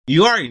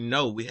You already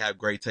know we have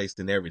great taste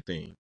in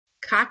everything.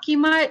 Cocky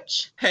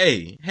much?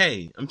 Hey,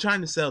 I'm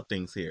trying to sell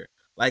things here.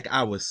 Like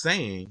I was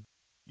saying,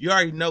 you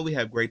already know we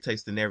have great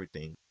taste in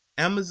everything.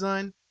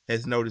 Amazon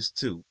has noticed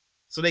too.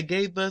 So they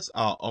gave us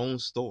our own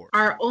store.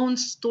 Our own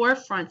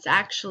storefronts,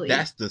 actually.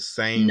 That's the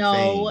same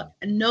No,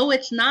 thing. no,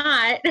 it's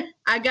not.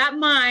 I got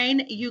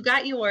mine, you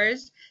got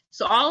yours.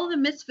 So all of the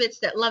misfits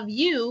that love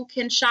you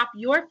can shop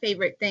your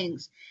favorite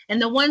things. And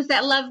the ones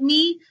that love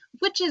me,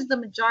 which is the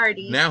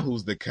majority, Now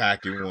who's the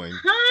cocky one?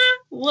 huh?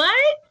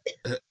 What?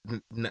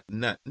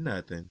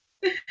 Nothing.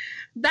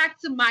 Back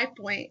to my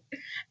point.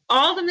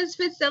 All the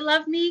misfits that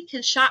love me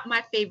can shop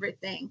my favorite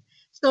thing.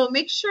 So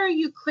make sure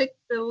you click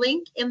the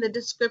link in the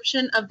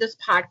description of this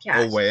Or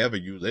podcast. wherever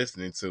you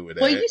listening to it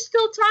Well, at. you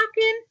still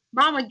talking?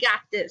 Mama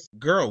got this.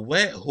 Girl,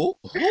 what? Who?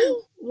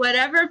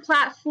 Whatever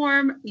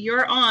platform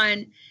you're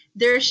on,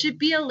 there should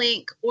be a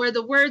link or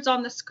the words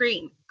on the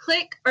screen.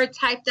 Click or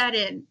type that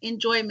in.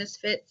 Enjoy,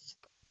 Misfits.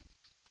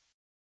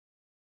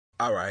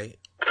 All right.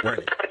 Run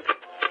it.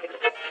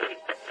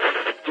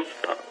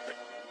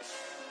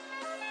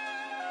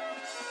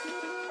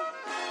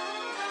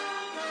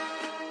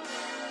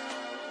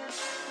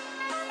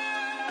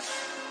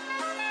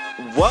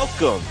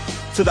 Welcome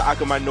to the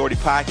Awkward Minority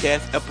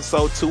Podcast,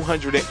 episode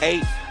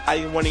 208. I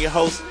am one of your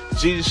hosts,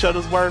 Jesus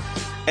Shuttlesworth,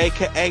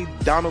 aka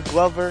Donald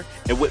Glover,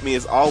 and with me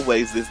as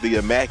always is the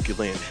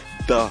Immaculate,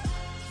 the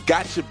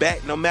got your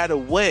back no matter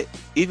what,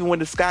 even when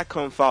the sky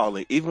come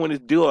falling, even when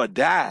it's do or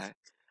die.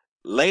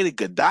 Lady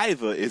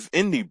Godiva is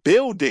in the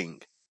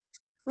building.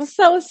 What's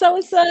up?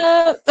 What's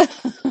up?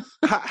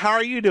 How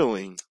are you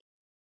doing?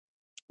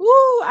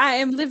 Woo, I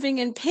am living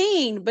in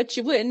pain, but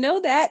you wouldn't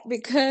know that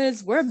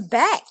because we're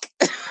back.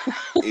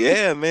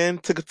 Yeah, man.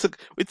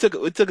 We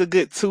took a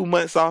good 2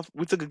 months off.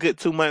 We took a good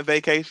 2 month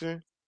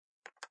vacation.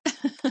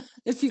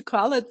 If you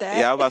call it Yeah, I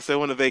that. was about to say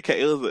when the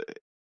vacation. It was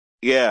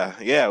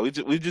yeah.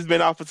 We've just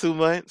been off for 2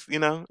 months.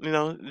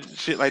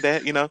 Shit like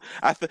that.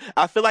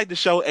 I feel like the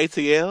show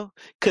ATL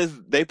because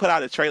they put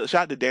out a trailer.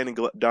 Shout out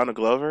to Donna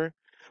Glover.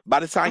 By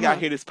the time y'all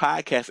Uh-huh. hear this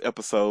podcast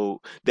episode,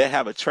 they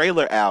have a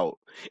trailer out.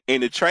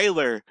 And the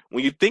trailer,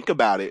 when you think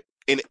about it,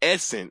 in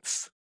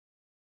essence,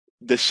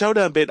 the show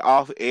done been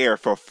off air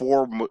for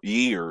 4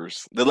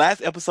 years. The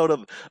last episode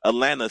of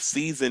Atlanta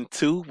season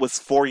 2 was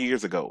 4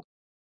 years ago.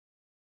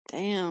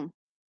 Damn.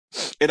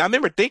 And I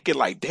remember thinking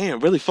like, damn,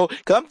 really? Cause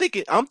I'm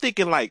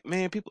thinking like,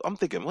 man, people. I'm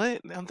thinking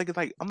what? I'm thinking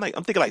like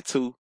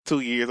 2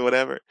 years or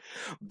whatever.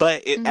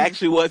 But it Mm.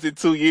 actually wasn't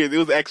 2 years. It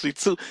was actually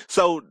two.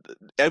 So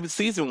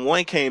season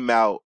 1 came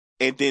out,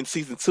 and then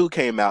season 2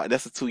 came out, and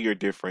that's a 2 year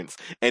difference.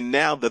 And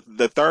now the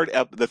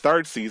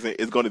third season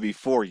is going to be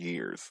 4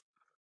 years.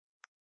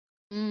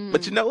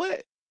 But you Mm. know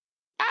what?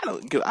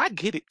 I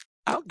get it.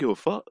 I don't give a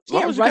fuck. As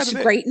long Can't as you got rush it, you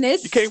can't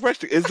greatness.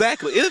 rush it.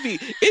 Exactly.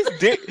 It's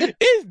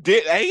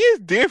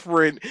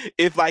different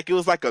if like it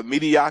was like a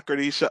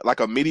mediocrity show,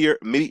 like um,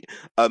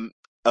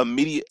 a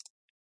media.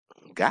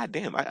 God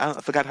damn, I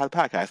forgot how to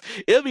podcast.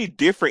 It'll be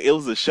different. It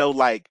was a show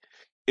like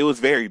it was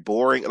very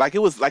boring. Like it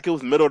was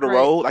middle of the Right.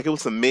 road. Like it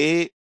was some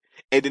mid,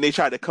 and then they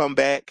tried to come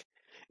back.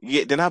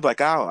 Yeah, then I'm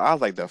like, oh, I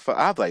was like the fuck.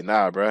 I was like,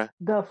 nah, bruh.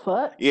 The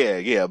fuck?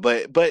 Yeah,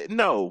 but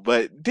no,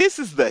 but this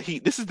is the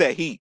heat. This is that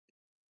heat.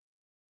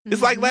 It's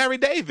like Mm-hmm. Larry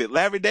David.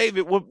 Larry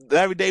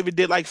David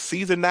did like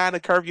season 9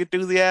 of Curb Your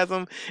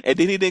Enthusiasm, and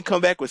then he didn't come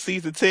back with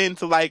season 10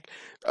 to like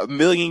a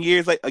million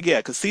years. Like, yeah,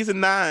 because season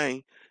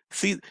 9,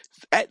 see,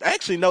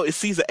 actually no, it's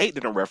season 8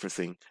 that I'm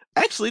referencing.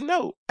 Actually,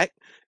 no,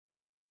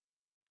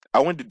 I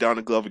went to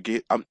Donna Glover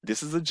get.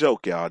 This is a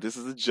joke, y'all. This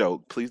is a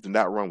joke. Please do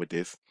not run with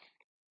this.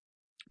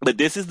 But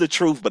this is the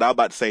truth. But I was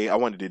about to say I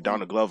wanted to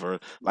Donna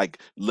Glover like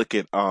look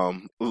at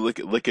Curb Your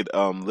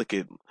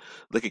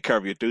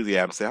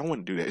Enthusiasm and say I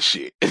want to do that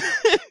shit.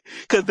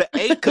 Cause the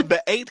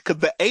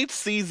eighth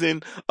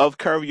season of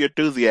Curb Your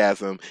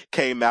Enthusiasm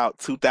came out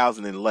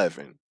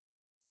 2011.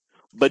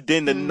 But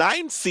then the Mm.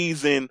 ninth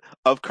season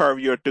of Curb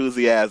Your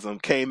Enthusiasm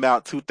came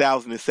out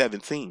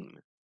 2017.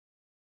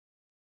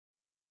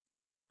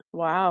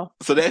 Wow.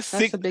 So that's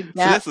That's six. a big So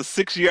gap. that's a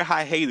 6 year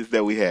hiatus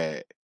that we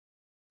had.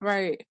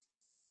 Right.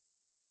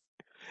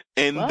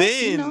 And Well,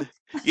 you know. then,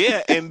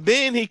 yeah, and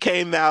then he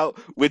came out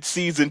with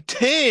season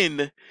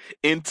 10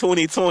 in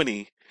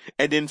 2020.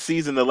 And then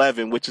season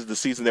 11, which is the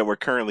season that we're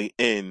currently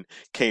in,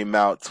 came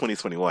out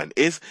 2021.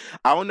 I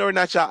don't know whether or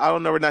not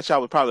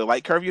y'all would probably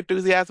like Curb Your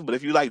Enthusiasm, but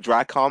if you like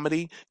dry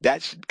comedy,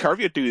 Curb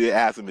Your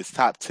Enthusiasm is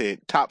top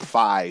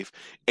 5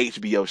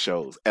 HBO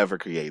shows ever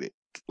created.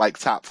 Like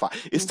top 5.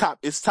 Mm.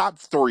 It's top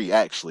 3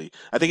 actually.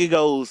 I think it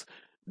goes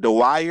The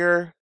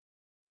Wire,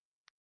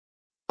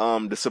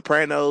 The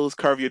Sopranos,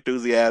 Curb Your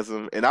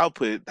Enthusiasm, and I'll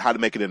put How to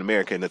Make It in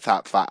America in the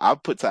top 5. I'll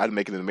put How to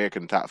Make It in America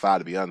in the top 5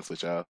 to be honest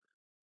with y'all.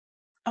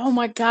 Oh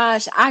my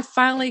gosh. I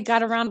finally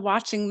got around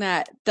watching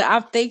that.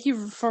 Thank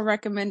you for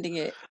recommending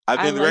it.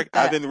 I like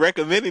I've that. been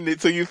recommending it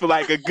to you for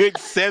like a good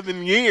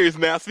 7 years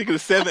now. Speaking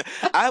of seven,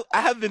 I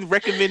have been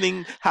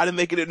recommending How to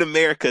Make It in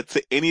America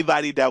to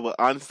anybody that will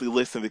honestly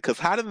listen, because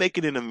How to Make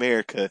It in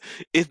America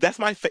is that's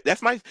my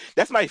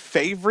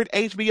favorite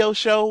HBO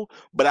show.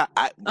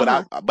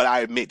 Uh-huh. But I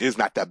admit it's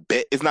not the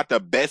best. It's not the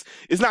best.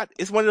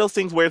 It's one of those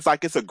things where it's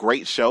like it's a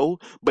great show,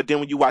 but then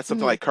when you watch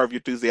something Hmm. like Curb Your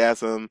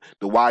Enthusiasm,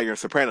 The Wire, and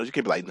Sopranos, you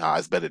can be like, nah,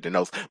 it's better than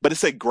those. But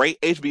it's a great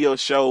HBO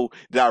show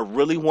that I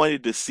really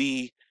wanted to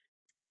see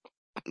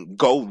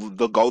go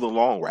the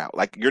long route.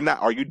 Like, you're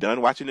not. Are you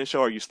done watching this show?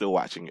 Or are you still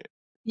watching it?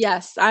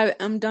 Yes,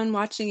 I'm done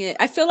watching it.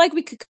 I feel like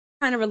we could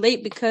kind of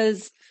relate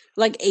because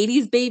like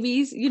 80s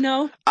babies, you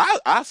know?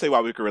 I say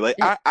why we can relate.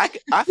 Eh,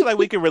 I feel like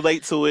we can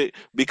relate to it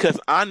because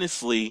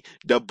honestly,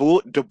 the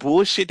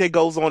bullshit that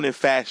goes on in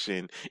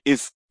fashion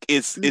is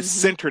mhm.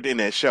 centered in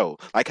that show.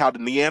 Like how the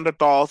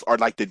Neanderthals are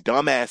like the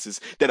dumbasses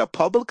that are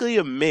publicly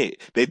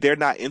admit that they're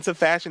not into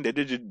fashion. That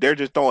they're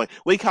just throwing,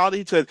 we call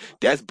each other,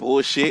 that's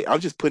bullshit. I'm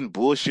just putting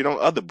bullshit on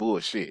other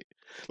bullshit.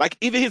 Like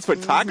even his Mhm.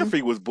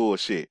 photography was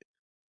bullshit.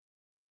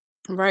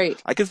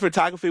 Right. Like his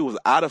photography was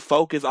out of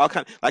focus, all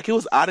kind. Like he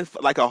was out of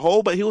like a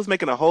whole, but he was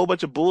making a whole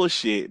bunch of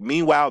bullshit.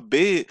 Meanwhile,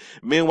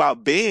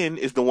 Ben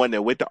is the one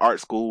that went to art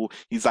school.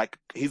 He's like,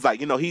 he's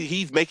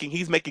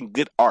making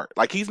good art.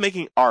 Like he's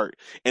making art,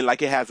 and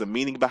like it has a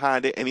meaning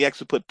behind it, and he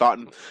actually put thought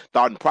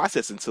and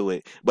process into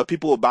it. But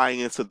people were buying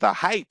into the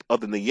hype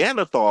of the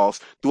Neanderthals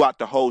throughout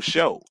the whole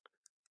show.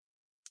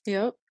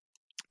 Yep.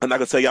 I'm not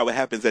gonna tell y'all what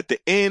happens at the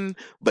end,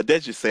 but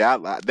let's just say I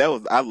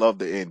love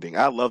the ending.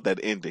 I love that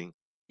ending.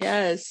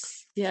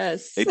 Yes.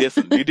 Yes. They did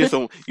some you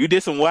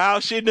did some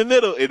wild shit in the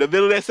middle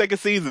of that second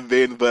season,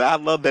 Ben. But I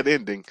love that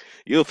ending.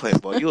 You were playing,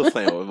 boy. You was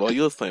playing, boy.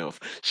 You was playing.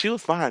 She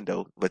was fine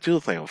though, but you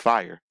was playing with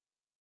fire.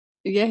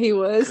 Yeah, he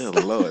was.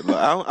 Good lord, look,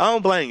 I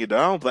don't blame you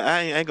though.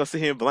 I ain't gonna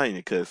sit here and blame you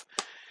because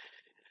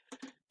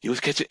you was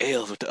catching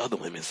L's with the other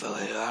women. So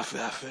yeah, I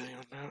feel you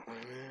on that one,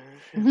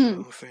 man. You know Mhm.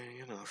 what I'm saying?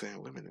 You know what I'm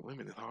saying?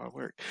 Women is hard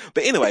work.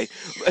 But anyway,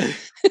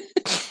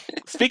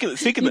 speaking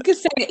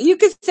You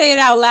could say it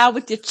out loud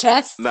with your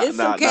chest. nah, It's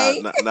nah, nah, okay.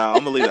 nah, nah. I'm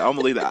gonna leave it. I'm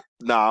gonna leave it.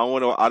 Nah,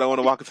 I don't want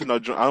to walk into no. I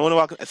don't want to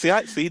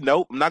walk. See.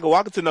 Nope. I'm not gonna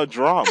walk into no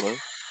drama.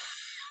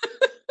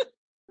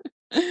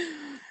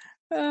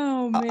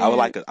 Oh I would man.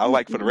 like. I would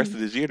like for the rest Mm-mm. of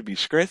this year to be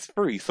stress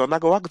free. So I'm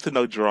not gonna walk into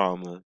no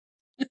drama.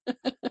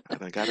 I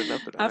done got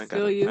enough of. I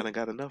feel I you. done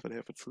got enough of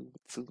that for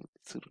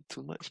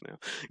too much now.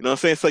 You know what I'm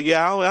saying? So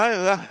yeah,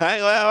 I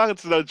ain't walking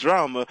to no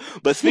drama.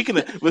 But speaking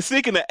of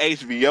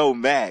HBO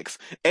Max,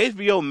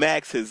 HBO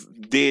Max has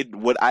did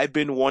what I've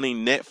been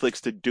wanting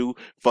Netflix to do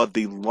for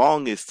the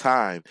longest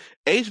time.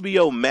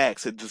 HBO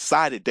Max had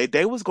decided that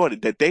they were going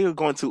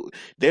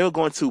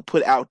to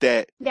put out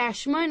that,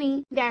 Dash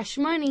money, dash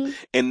money.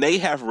 and they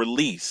have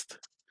released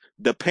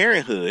The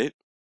Parenthood,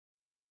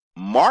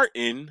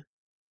 Martin,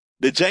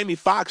 the Jamie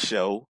Foxx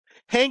show,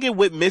 Hanging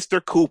with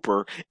Mr.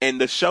 Cooper,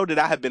 and the show that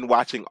I have been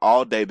watching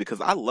all day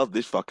because I love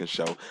this fucking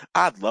show.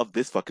 I love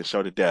this fucking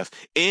show to death.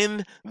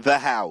 In the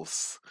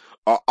House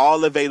are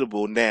all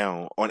available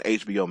now on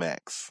HBO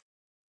Max.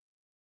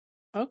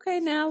 Okay,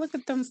 now look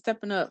at them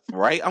stepping up.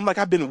 Right? I'm like,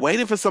 I've been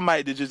waiting for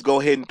somebody to just go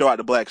ahead and throw out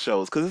the black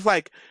shows because it's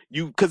like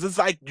you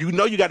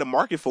got a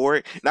market for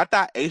it. And I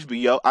thought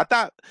HBO, I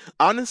thought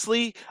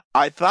honestly,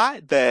 I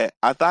thought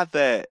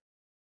that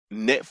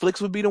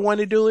Netflix would be the one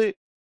to do it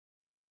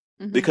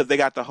Hmm. because they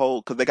got the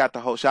whole shout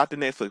out to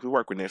Netflix. We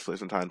work with Netflix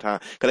from time to time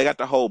because they got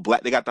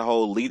the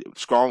whole lead,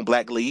 strong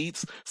black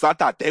leads. So I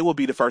thought they would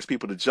be the first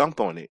people to jump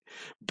on it,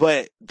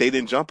 but they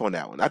didn't jump on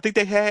that one. I think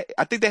they had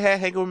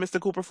Hanging with Mr.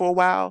 Cooper for a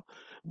while,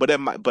 but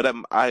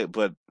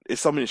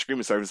it's so many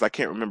streaming services I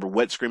can't remember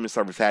what streaming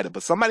service had it.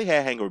 But somebody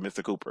had Hanging with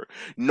Mr. Cooper.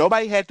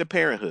 Nobody had The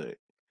Parenthood.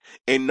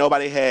 And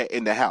nobody had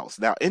In the House.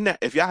 Now,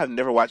 if y'all have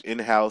never watched In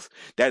the House,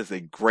 that is a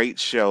great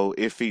show.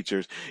 It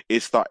stars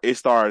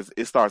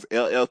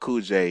LL Cool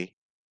J.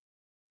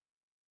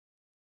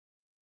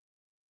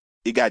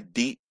 It got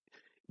DJ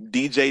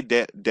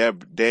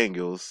Deb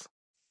Daniels.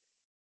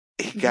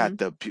 It Hmm. got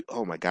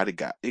oh my god, it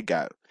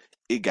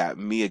got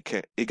Mia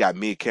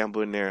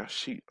Campbell in there.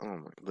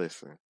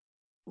 Listen,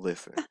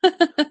 listen,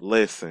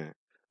 listen,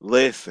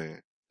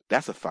 listen.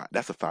 That's a fine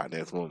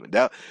ass woman.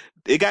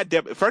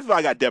 First of all,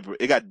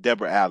 it got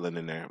Deborah Allen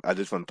in there. I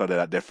just want to throw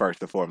that out there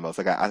first and foremost.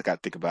 I got to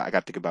think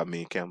about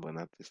Mia Campbell, and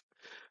I just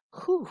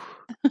whew,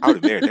 I would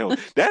have married him.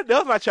 That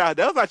was my child.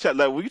 That was my child.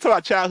 Like when you talk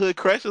about childhood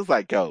crushes,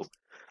 like yo,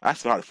 I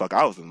swear the fuck,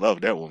 I was in love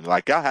with that woman.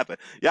 Like y'all have to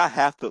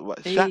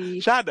Hey.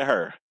 shout out to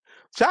her,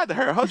 shout out to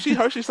her. Hope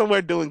she's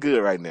somewhere doing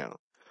good right now.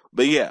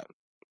 But yeah,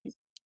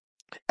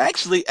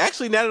 actually,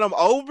 now that I'm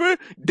older,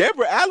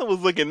 Deborah Allen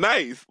was looking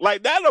nice.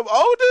 Like now that I'm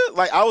older,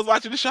 like I was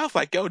watching the show, I was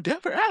like, yo,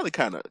 Deborah Allen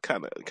kind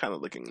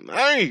of looking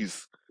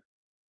nice.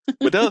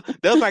 But that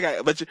was like,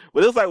 but it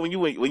was like when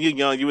you're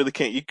young, you really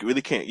can't.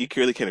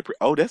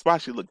 Oh, that's why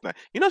she looked nice.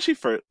 She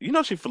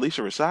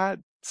Felicia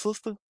Rashad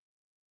sister.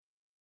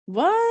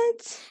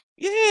 What?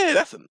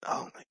 Yeah,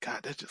 oh my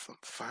god, that's just some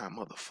fine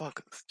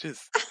motherfuckers.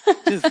 Just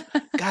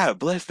God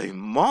bless their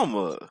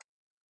mama.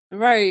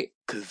 Right.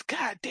 Cause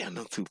goddamn,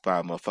 them two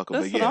fine motherfucker.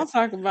 That's what I'm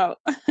talking about.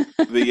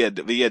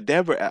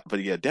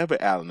 Deborah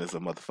Allen is a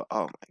motherfucker.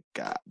 Oh my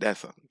god,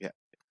 that's a yeah.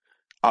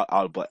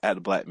 All the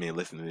black men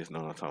listening to this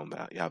know what I'm talking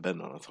about. Y'all better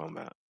know what I'm talking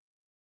about.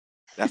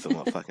 That's a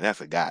motherfucking. That's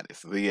a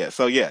goddess. But yeah.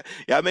 So yeah,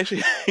 y'all make sure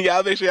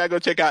y'all make sure y'all go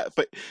check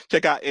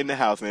out In the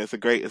House, man. It's a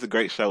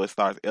great show. It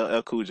stars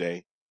LL Cool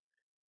J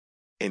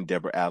and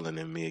Deborah Allen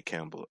and Mia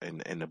Campbell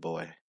and the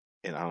boy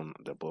and I don't know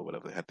the boy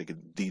whatever. I think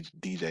it's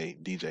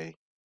DJ.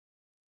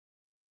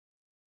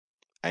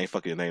 I ain't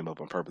fucking your name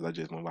up on purpose. I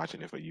just been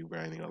watching it for you,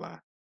 bro. I ain't gonna lie.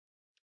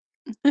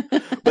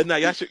 But no,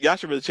 y'all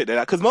should really check that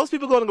out because most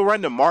people gonna go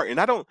run to Martin.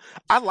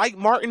 I like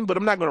Martin, but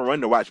I'm not gonna run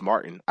to watch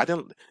Martin. I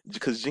don't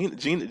because Gina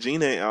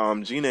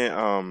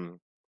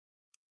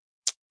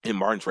and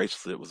Martin's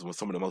relationship was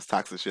some of the most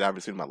toxic shit I've ever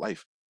seen in my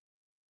life.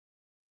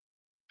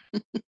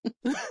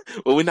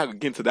 Well, we're not gonna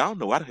get into that. I don't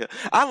know why the hell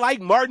I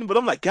like Martin, but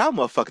I'm like y'all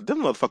motherfuckers, them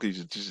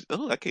motherfuckers just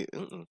oh I can't.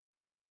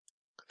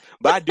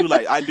 But I do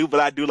like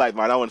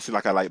Martin. I want to seem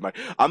like I like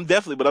Martin. I'm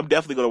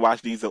definitely gonna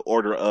watch these in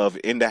order of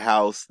In the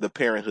House, The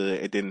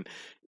Parenthood, and then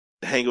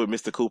Hanging with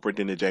Mr. Cooper, and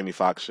then the Jamie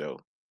Foxx show.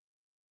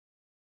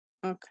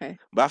 Okay.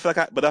 But I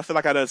feel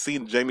like I done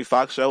seen Jamie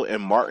Foxx show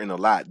and Martin a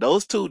lot.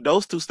 Those two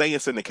stay in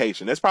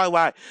syndication. That's probably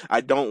why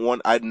I'm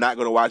not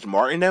gonna watch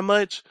Martin that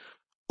much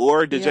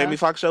or the Yeah. Jamie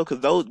Foxx show because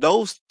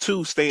those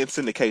two stay in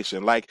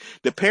syndication. Like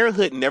the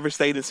Parenthood never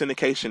stayed in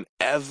syndication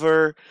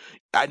ever.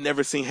 I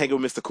never seen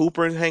Hanging with Mr.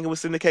 Cooper and Hanging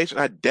with syndication.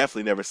 I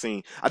definitely never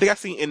seen. I think I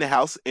seen In the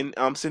House in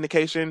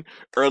syndication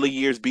early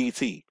years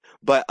BT.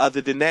 But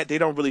other than that, they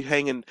don't really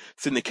hang in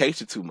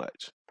syndication too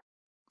much.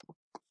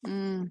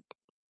 Mm.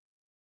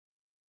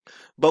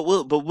 But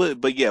we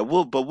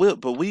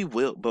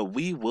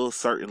will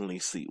certainly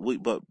see. We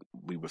will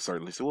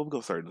certainly see. What we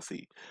gonna certainly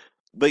see.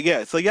 But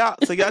yeah, so y'all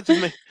just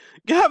make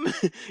y'all,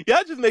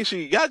 y'all just make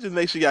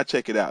sure y'all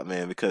check it out,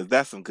 man, because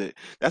that's some good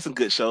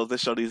shows. That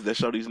show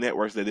these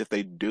networks that if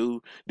they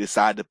do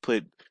decide to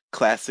put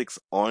classics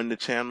on the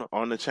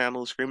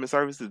channel streaming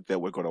services that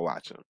we're gonna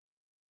watch them.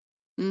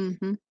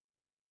 Mm-hmm.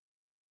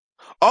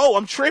 Oh,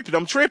 I'm tripping.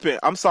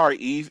 I'm sorry,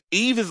 Eve.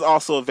 Eve is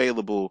also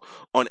available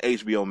on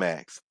HBO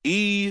Max.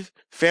 Eve,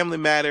 Family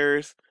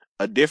Matters,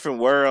 A Different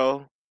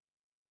World,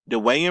 the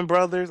Wayans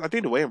Brothers. I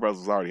think the Wayans Brothers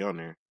was already on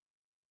there.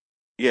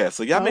 Yeah,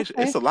 so y'all make sure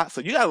it's Okay. a lot.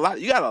 So you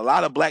got a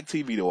lot of black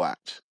TV to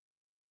watch.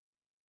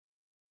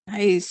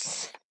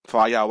 Nice. For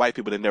all y'all white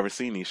people that never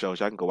seen these shows,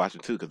 y'all can go watch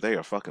them too because they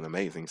are fucking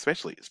amazing.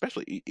 Especially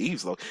Eve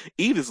is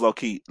low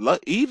key.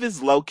 Eve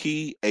is low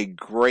key a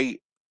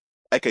great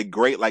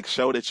like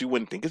show that you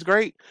wouldn't think is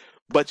great,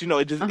 but you know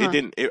it Uh-huh.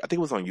 didn't. I think it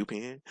was on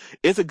UPN.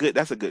 That's a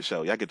good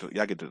show. Y'all get to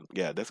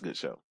yeah, that's a good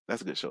show.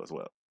 That's a good show as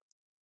well.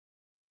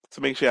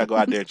 So make sure y'all go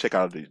out there and check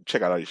out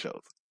all these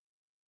shows.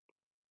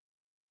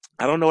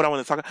 I don't know what I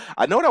want to talk.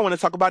 I know what I want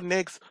to talk about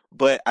next,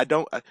 but I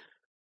don't.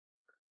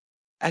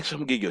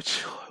 Actually, I'm gonna give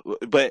you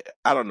but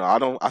I don't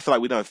know. I feel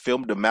like we done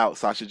filmed them out,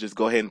 so I should just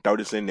go ahead and throw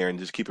this in there and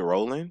just keep it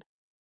rolling.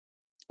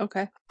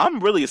 Okay. I'm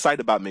really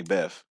excited about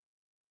Macbeth.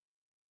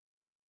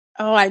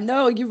 Oh, I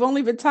know. You've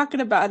only been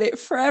talking about it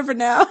forever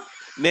now.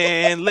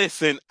 Man,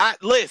 listen, I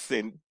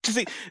listen.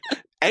 See,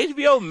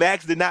 HBO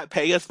Max did not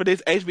pay us for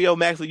this. HBO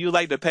Max, if you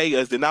like to pay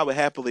us, then I would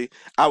happily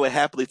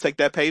take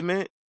that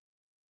payment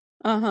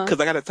Uh-huh. because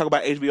I got to talk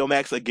about HBO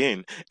Max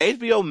again.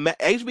 HBO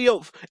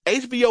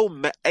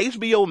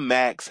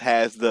Max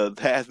has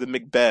the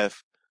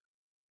Macbeth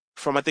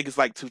from I think it's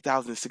like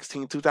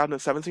 2016,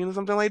 2017 or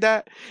something like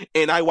that.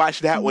 And I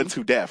watched that one Mhm.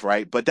 to death,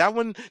 right? But that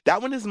one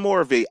is more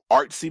of a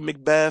artsy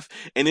Macbeth,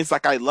 and it's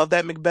like I love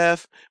that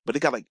Macbeth, but it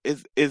got like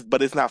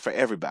but it's not for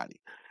everybody.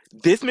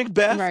 This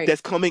Macbeth Right.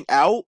 that's coming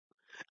out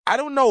I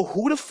don't know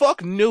who the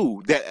fuck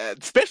knew that,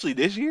 especially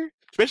this year,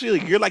 especially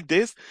a year like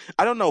this.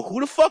 I don't know who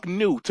the fuck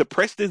knew to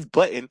press this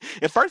button.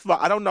 And first of all,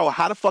 I don't know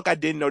how the fuck I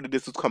didn't know that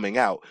this was coming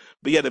out.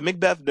 But yeah, the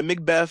Macbeth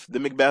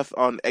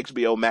on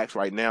HBO Max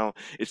right now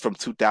is from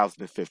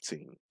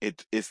 2015.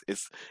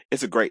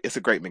 It's a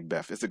great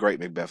Macbeth. It's a great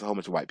Macbeth. A whole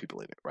bunch of white people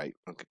in it, right?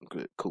 Okay,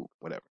 good, cool,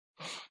 whatever.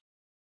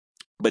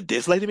 But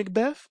this Lady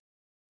Macbeth.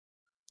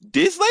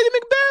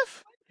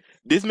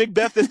 This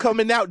Macbeth that's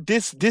coming out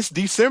this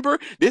December.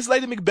 This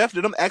Lady Macbeth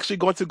that I'm actually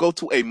going to go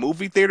to a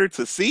movie theater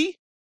to see.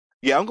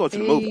 Yeah, I'm going to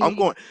the movie.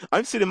 Hey,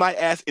 I'm sitting my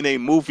ass in a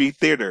movie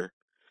theater.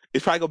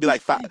 It's probably gonna be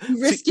like five. you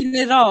See, risking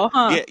it all,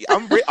 huh? yeah,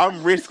 I'm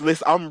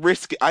riskless. I'm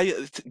risky.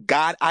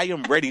 God, I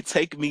am ready.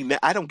 Take me now.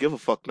 I don't give a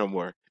fuck no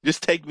more.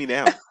 Just take me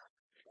now.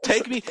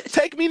 Take me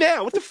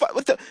now. What the fuck?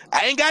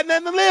 I ain't got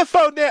nothing to live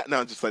for now.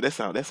 No, I'm just like that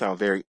sound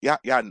very. Y'all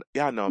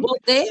know. Well,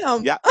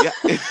 damn. Yeah.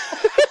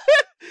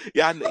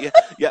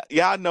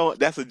 Y'all know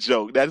that's a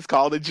joke. That is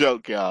called a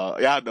joke,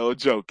 y'all. Y'all know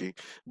joking.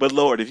 But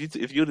Lord, if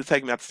you'd have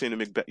taken me out to see the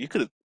Macbeth, you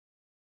could have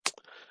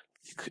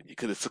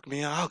took me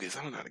in August.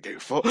 I don't know how to get a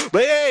fuck.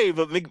 But hey,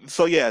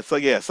 so yeah.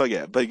 But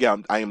yeah,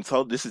 I am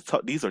told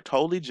these are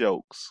totally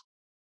jokes.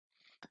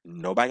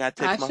 Nobody got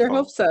to I text my sure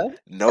hope phone. so.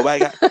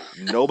 Nobody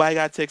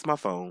got to text my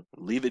phone.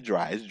 Leave it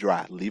dry. It's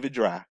dry. Leave it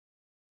dry.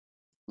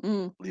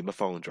 Mm. Leave my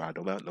phone dry.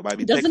 Nobody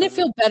be Doesn't it texting me.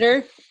 feel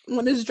better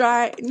when it's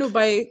dry?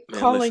 Nobody Man,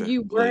 calling listen,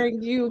 you,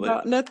 worrying you li-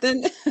 about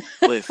nothing.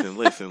 listen.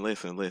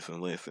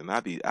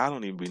 I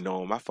don't even be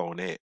knowing my phone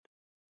at.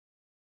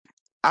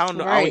 I don't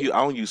know. Right.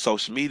 I don't use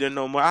social media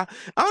no more. I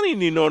don't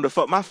even know where the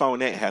fuck my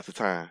phone at half the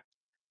time.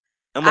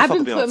 That I've motherfucker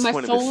been be on putting my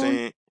phone,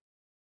 20%.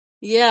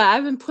 yeah,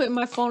 I've been putting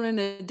my phone in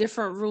a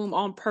different room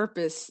on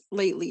purpose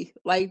lately.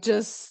 Like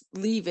just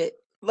leave it.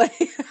 Like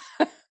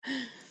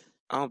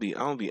I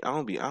don't.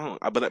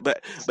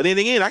 But then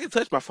again, I can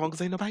touch my phone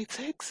because ain't nobody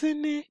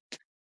texting it.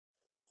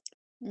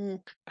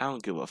 Mm. I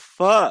don't give a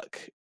fuck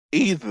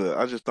either.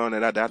 I'm just throwing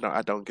it out there.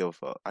 I don't give a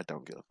fuck. I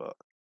don't give a fuck.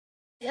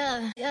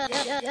 Yeah.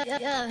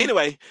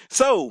 Anyway,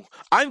 so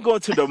I'm going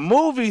to the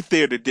movie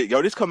theater.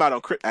 Yo, this come out on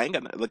Christmas. I ain't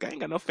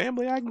got no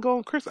family. I can go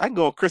on Christmas. I can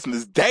go on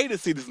Christmas Day to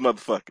see this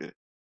motherfucker.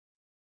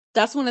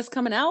 That's when it's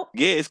coming out?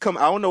 Yeah, it's come.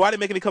 I don't know why they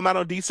making it come out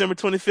on December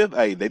 25th.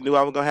 Hey, they knew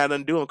I was gonna have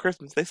nothing to do on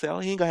Christmas. They said, "Oh,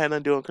 he ain't gonna have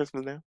nothing to do on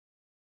Christmas now."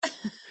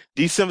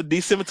 December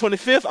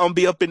 25th, I'm gonna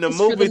be up in the It's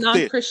for the movie theater.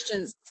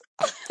 non-Christians.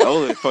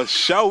 Oh, for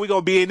sure, we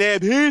gonna be in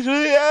that bitch.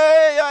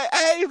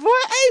 Hey, boy,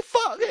 hey,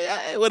 fuck,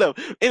 hey, whatever.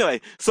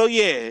 Anyway, so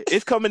yeah,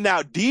 it's coming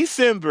out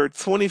December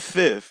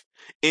 25th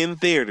in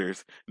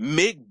theaters.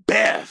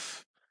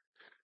 Macbeth,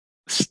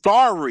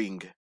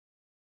 starring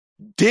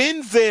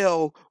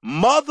Denzel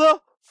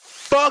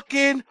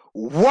motherfucking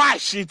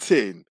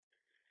Washington.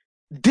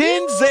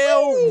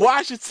 Denzel Woo-wee!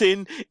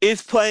 Washington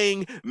is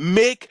playing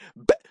Macbeth.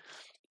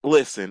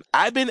 Listen,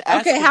 I've been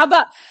Okay, asking.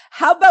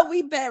 how about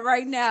we bet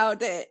right now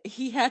that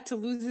he had to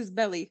lose his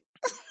belly?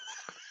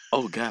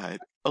 Oh God.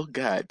 Oh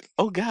God.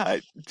 Oh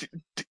God.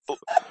 Oh,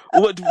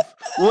 what?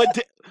 What?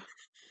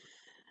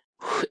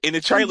 In the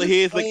I'm trailer,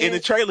 just in the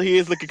playing. trailer he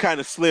is looking kind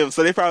of slim.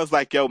 So they probably was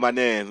like, "Yo, my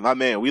man,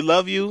 we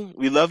love you,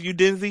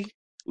 Denzi.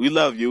 We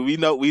love you. We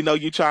know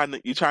you trying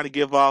to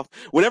give off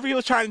whatever you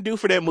was trying to do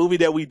for that movie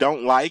that we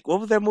don't like. What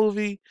was that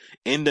movie?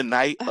 In the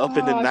night, up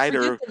in the Oh, I night,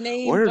 forget or the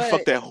name, whatever the fuck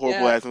but that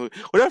horrible yeah, ass movie?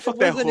 Whatever the it fuck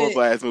that wasn't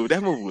horrible it. ass movie.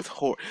 That movie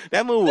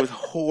was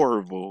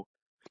horrible.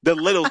 The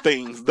little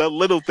things, the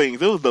little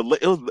things. It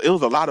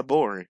was a lot of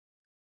boring.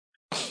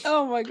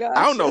 Oh my I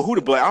gosh, don't know yes who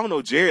to it blame. I was. don't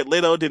know Jared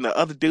Leto, then the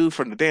other dude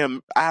from the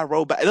damn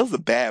iRobot. That was a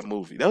bad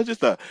movie. That was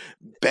just a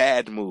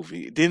bad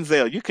movie.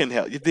 Denzel, you can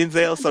help.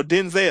 Denzel, so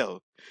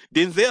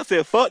Denzel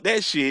said, "Fuck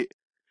that shit.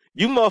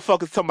 You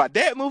motherfuckers talking about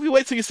that movie?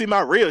 Wait till you see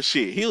my real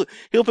shit.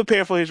 He'll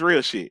prepare for his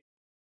real shit.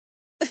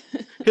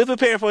 He's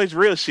preparing for his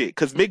real shit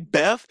because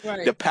Macbeth,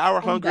 Right. the power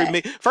I'm hungry.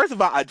 back. First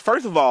of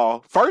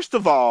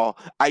all,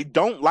 I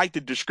don't like the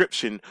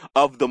description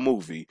of the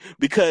movie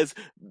because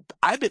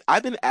I've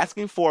been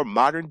asking for a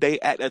modern day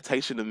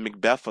adaptation of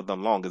Macbeth for the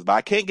longest, but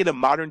I can't get a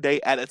modern day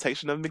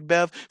adaptation of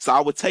Macbeth. So I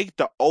would take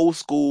the old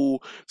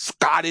school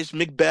Scottish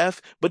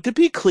Macbeth. But to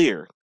be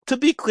clear,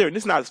 and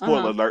this is not a spoiler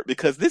Uh-huh. alert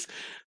because this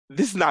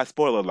is not a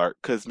spoiler alert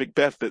because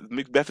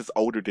Macbeth is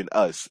older than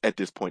us at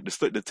this point.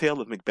 The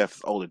tale of Macbeth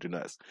is older than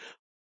us.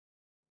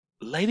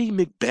 Lady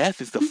Macbeth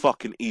is the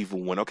fucking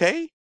evil one,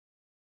 okay?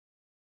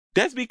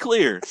 Let's be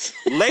clear.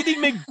 Lady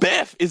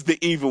Macbeth is the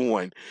evil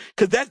one,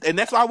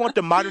 that's why I want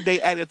the modern day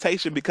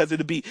adaptation because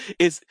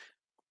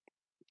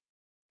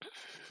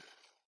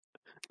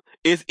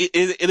it's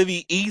it'll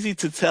be easy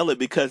to tell it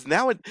because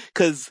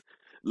because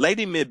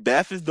Lady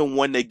Macbeth is the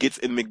one that gets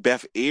in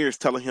Macbeth's ears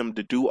telling him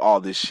to do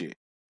all this shit.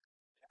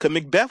 Cause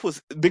Macbeth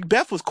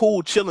was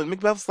cool chilling.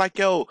 Macbeth was like,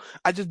 yo,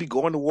 I just be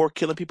going to war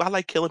killing people. I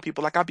like killing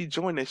people. Like I be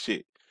enjoying that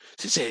shit.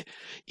 She said,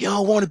 you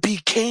don't want to be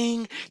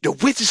king? The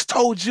witches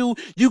told you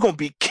gonna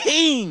be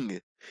king.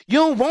 You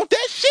don't want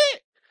that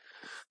shit?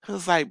 I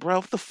was like, bro,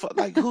 what the fuck?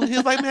 Like who he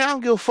was like, man, I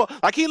don't give a fuck.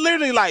 Like he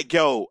literally like,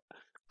 yo,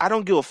 I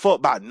don't give a fuck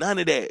about none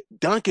of that.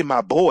 Duncan,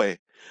 my boy.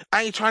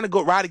 I ain't trying to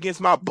go ride against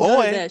my None of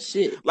boy. that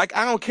shit. Like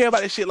I don't care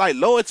about that shit like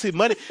loyalty,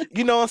 money.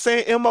 You know what I'm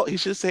saying? He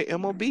should say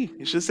MOB.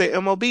 He should say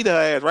MOB to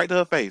her ass right to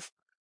her face.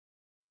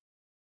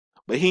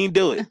 But he didn't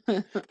do it.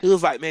 He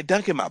was like, man,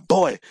 Duncan, my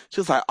boy. She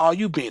was like, oh,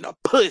 you being a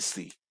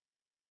pussy.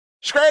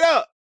 Straight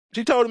up.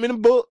 She told him in the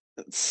book,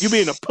 you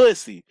being a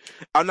pussy.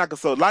 I'm not gonna,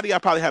 so a lot of y'all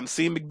probably haven't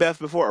seen Macbeth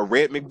before or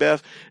read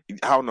Macbeth.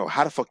 I don't know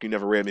how the fuck you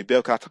never read Macbeth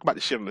because I talk about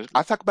this shit on this.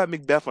 I talk about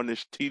Macbeth on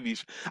this TV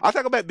show. I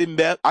talk about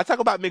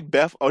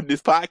Macbeth on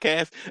this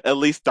podcast at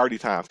least 30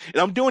 times.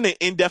 And I'm doing an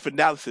in-depth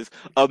analysis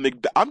of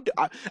Macbeth.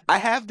 I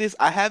have this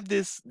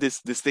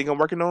thing I'm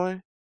working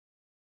on.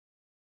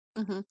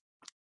 Hmm.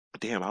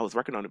 Damn, I was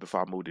working on it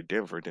before I moved to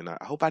Denver. Then I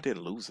hope I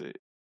didn't lose it.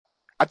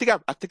 I think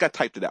I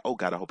typed it out. Oh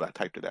God, I hope I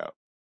typed it out.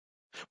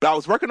 But I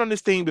was working on this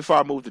thing before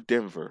I moved to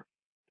Denver,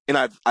 and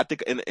I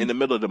think in the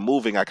middle of the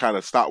moving, I kind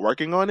of stopped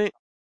working on it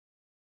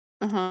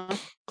Uh-huh.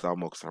 because I'm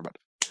more concerned about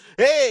it.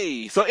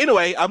 Hey, so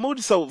anyway, I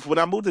moved. So when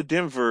I moved to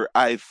Denver,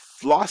 I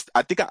lost.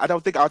 I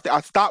don't think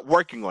I stopped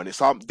working on it.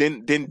 So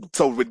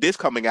so with this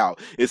coming out,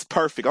 it's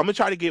perfect. I'm gonna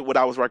try to get what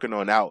I was working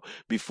on out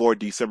before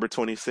December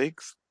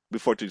 26th,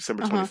 before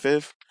December Uh-huh.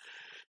 25th.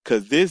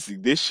 Cause this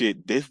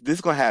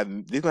gonna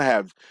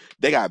have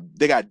they got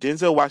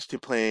Denzel Washington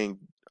playing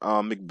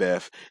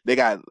Macbeth. They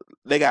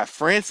got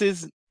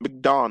Frances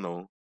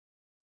McDonald.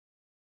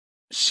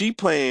 She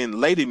playing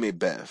Lady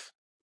Macbeth.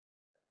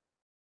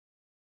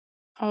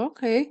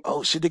 Okay.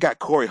 Oh shit, they got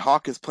Corey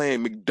Hawkins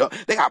playing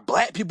McDuck. They got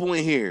black people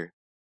in here.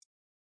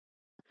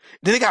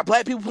 Then they got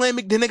black people playing.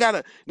 Then they got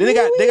a. They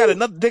got Woo-wee.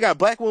 another. They got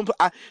black women.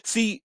 I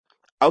see.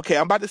 Okay,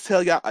 I'm about to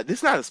tell y'all. This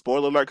is not a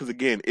spoiler alert because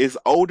again, it's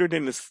older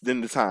than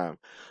the time.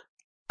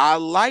 I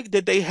like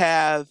that they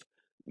have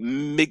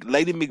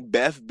Lady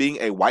Macbeth being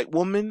a white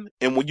woman,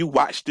 and when you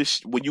watch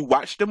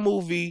the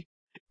movie,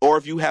 or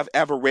if you have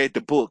ever read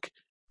the book,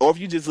 or if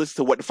you just listen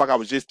to what the fuck I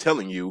was just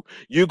telling you,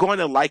 you're going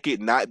to like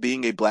it not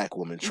being a black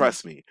woman. Mhm.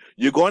 Trust me,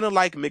 you're going to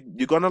like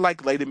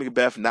Lady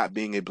Macbeth not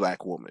being a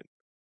black woman.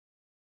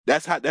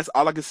 That's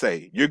all I can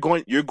say. You're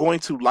going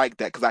to like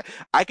that because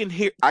I can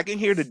hear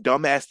the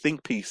dumbass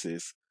think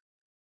pieces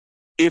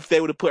if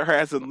they would have put her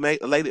as a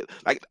lady,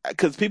 like,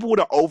 because people would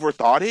have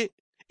overthought it.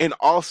 And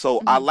also,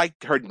 I Mhm.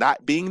 like her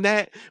not being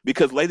that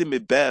because Lady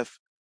Macbeth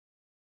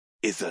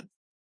is a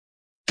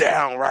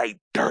downright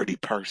dirty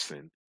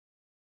person.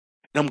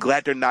 And I'm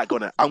glad they're not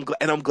gonna. I'm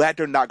glad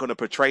they're not gonna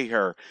portray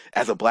her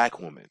as a black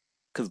woman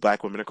because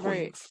black women are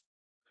Right. queens.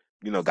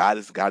 You know, God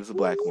is a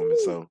black woman.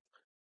 Woo. So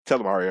tell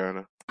them,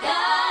 Ariana.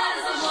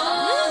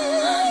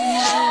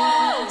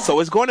 So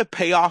it's going to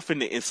pay off in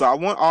the end. So I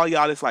want all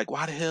y'all that's like,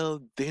 why the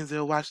hell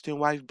Denzel Washington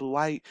wife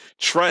Dwight?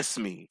 Trust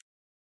me,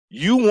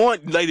 you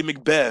want Lady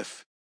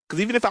Macbeth.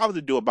 Because even if I was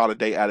to do a Ballad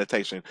Day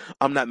adaptation,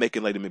 I'm not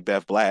making Lady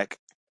Macbeth black.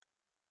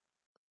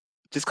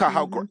 Just cause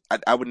Mhm.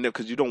 I would know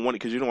because you don't want it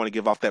because you don't want to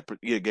give off that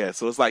yeah, gas.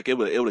 So it's like it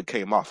would have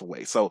came off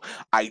away. So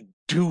I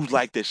do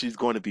like that she's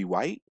going to be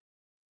white.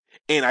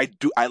 And I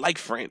like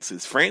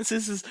Frances.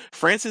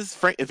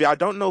 If y'all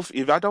don't know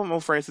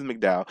Frances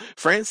McDowell,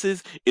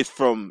 Frances is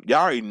from y'all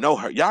already know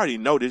her. Y'all already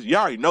know this.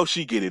 Y'all already know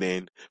she get it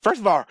in. First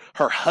of all,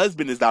 her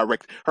husband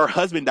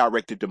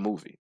directed the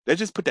movie. Let's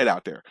just put that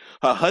out there.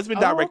 Her husband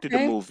Oh, directed the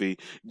okay. movie.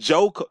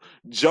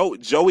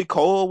 Joey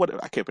Cole,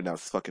 what I can't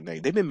pronounce his fucking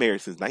name. They've been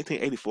married since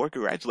 1984.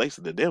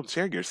 Congratulations to them.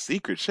 Share your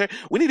secrets.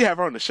 We need to have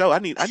her on the show. I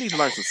need to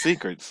learn some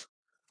secrets.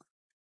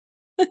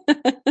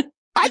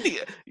 I need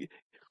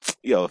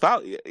yo, if I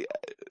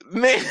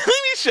man,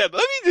 let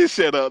me just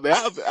shut up, man.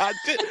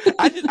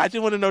 I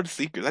just want to know the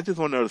secrets. I just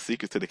want to know the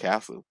secrets to the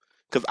castle,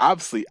 because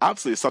obviously,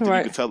 it's something you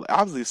could Right. tell.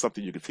 Obviously, it's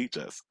something you could teach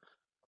us.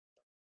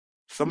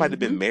 Somebody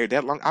been Mhm. married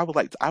that long. I would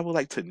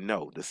like to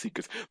know the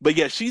secrets. But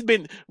yeah, she's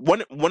been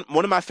one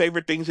of my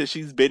favorite things that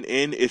she's been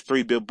in is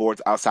Three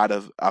Billboards outside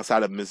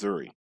of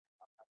Missouri.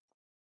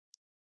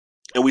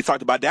 And we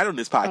talked about that on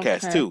this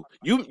podcast Okay. too.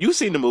 You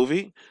seen the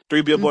movie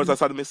Three Billboards Mhm.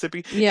 Outside of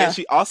Mississippi, and Yeah. Yes.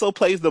 she also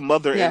plays the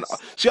mother in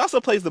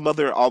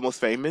Almost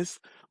Famous.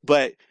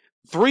 But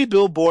Three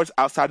Billboards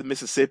Outside of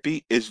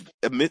Mississippi is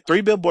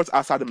Three Billboards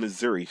Outside of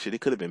Missouri. Shit,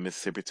 it could have been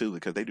Mississippi too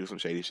because they do some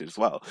shady shit as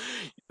well.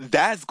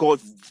 That's going.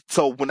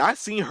 So when I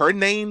seen her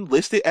name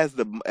listed as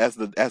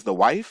the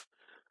wife,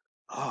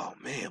 oh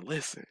man,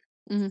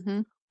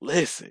 Mhm.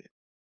 listen,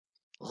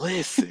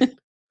 listen,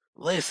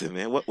 listen,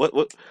 man. What?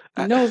 You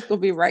I, know it's gonna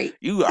be right.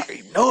 you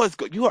already know it's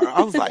good. You are.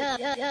 I was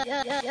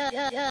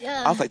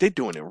like, they're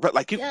doing it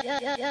like you.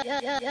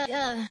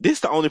 This is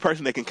the only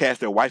person that can cast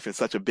their wife in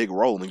such a big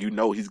role, and you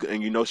know she's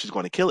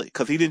going to kill it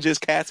because he didn't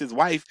just cast his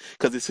wife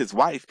because it's his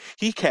wife.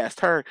 He cast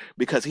her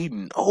because he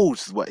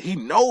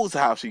knows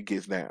how she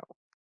gets down.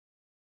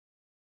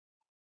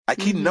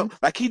 Mhm.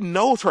 Like he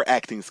knows her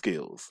acting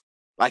skills.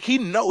 Like he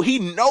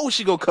knows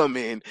she gonna come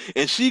in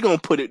and she gonna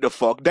put it the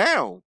fuck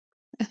down.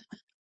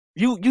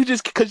 You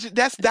just because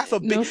that's a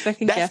big No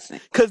second that's guessing.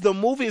 because the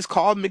movie is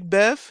called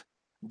Macbeth,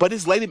 but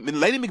it's Lady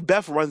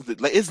Macbeth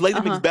it's Lady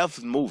Uh-huh.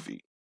 Macbeth's movie.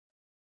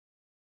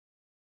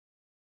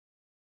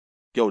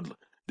 Yo,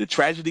 the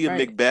tragedy of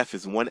Right. Macbeth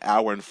is 1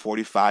 hour and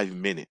 45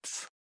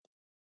 minutes.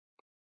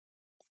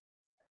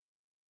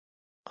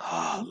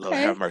 Oh, Lord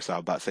have Okay. mercy. I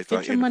was about to say Get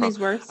something your money's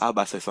worth.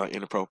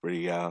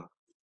 inappropriate, y'all.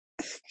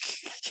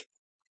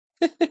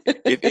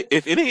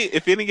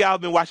 If any of y'all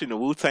been watching the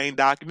Wu Tang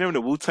doc, remember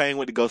the Wu Tang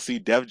went to go see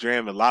Def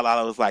Jam and La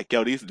was like,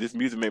 yo, this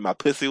music made my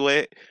pussy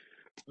wet.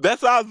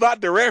 That's what I was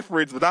about to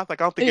reference, but I was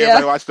like, I don't think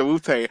everybody Yeah. watched the Wu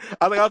Tang.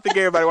 I was like, I don't think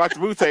everybody watched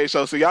the Wu Tang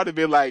show, so y'all have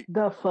been like,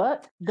 The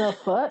fuck? The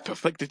fuck? the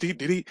fuck did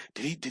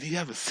he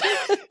have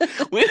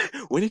a when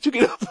when did you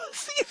get a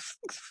pussy?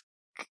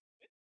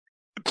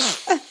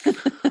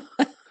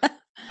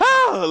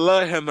 Oh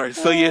Lord have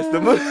mercy. So yes, the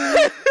movie.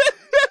 Uh,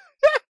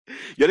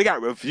 Yo, they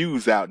got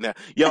reviews out now.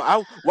 Yo,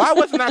 why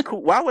wasn't I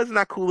cool? Why wasn't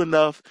I cool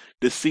enough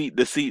to see?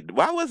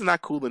 Why wasn't I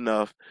cool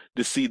enough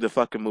to see the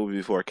fucking movie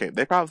before it came?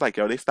 They probably was like,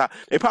 yo, they stopped.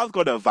 They probably was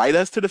going to invite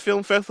us to the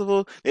film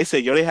festival. They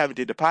said, yo, they haven't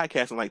did the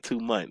podcast in like 2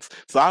 months,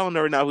 so I don't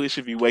know now who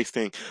should be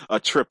wasting a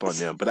trip on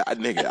them. But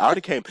nigga, I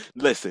already came.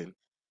 Listen,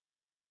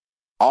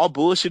 all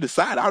bullshit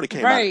aside, I already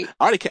came out. right.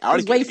 I Just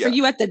already came. wait for Yeah,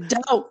 you at the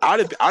door. I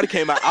would have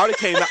came out. I would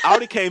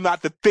have came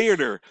out the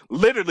theater.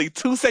 Literally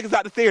 2 seconds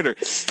out the theater.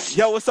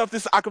 Yo, what's up?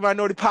 This is Aqua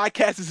Minority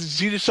Podcast. This is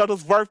Jesus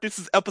Shuttlesworth. This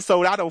is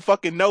episode I don't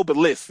fucking know, but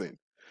listen.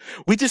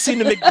 We just seen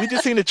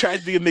the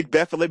tragedy of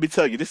Macbeth, and let me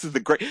tell you, this is the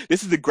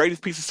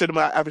greatest piece of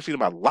cinema I've ever seen in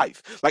my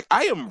life. Like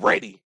I am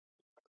ready.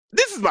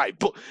 This is my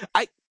book.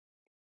 I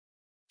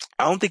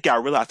don't think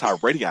y'all realize how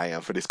ready I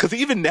am for this. Cause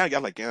even now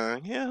y'all like, yeah,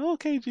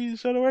 okay,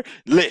 Jesus Shuttlesworth.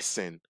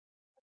 Listen.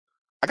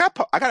 I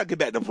gotta get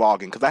back to vlogging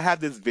because I have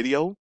this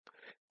video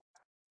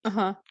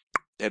Uh-huh.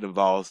 that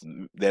involves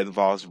that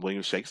involves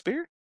William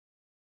Shakespeare.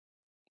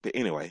 But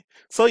anyway,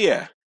 so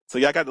yeah. So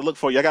y'all got to look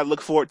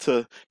forward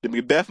to the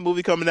Macbeth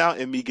movie coming out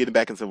and me getting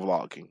back into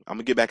vlogging. I'm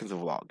gonna get back into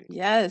vlogging.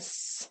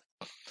 Yes.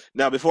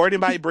 Now, before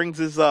anybody brings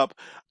this up,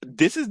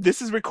 this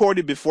is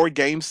recorded before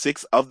Game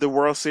 6 of the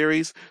World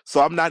Series,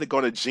 so I'm not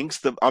gonna jinx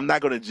the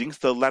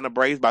Atlanta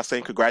Braves by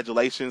saying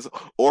congratulations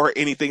or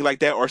anything like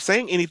that, or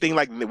saying anything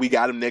like we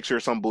got them next year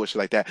or some bullshit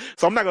like that.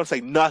 So I'm not gonna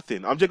say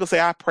nothing. I'm just gonna say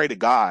I pray to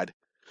God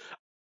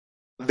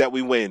that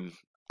we win.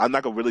 I'm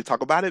not gonna really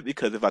talk about it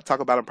because if I talk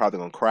about it, I'm probably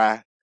gonna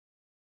cry.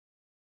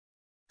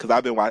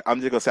 Because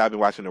I'm just gonna say I've been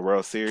watching the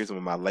World Series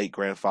with my late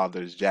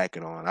grandfather's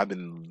jacket on.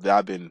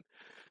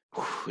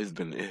 It's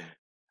been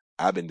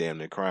I've been damn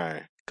near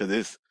crying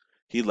because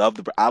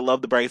I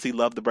love the Braves. He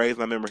loved the Braves.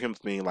 And I remember him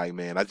being like,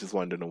 man, I just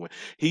wanted to win.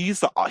 He used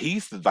to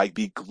like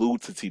be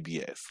glued to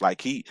TBS.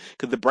 Like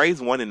because the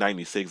Braves won in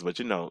 '96, but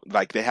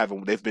like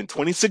they've been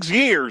 26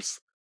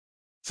 years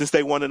since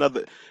they won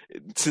another,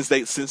 since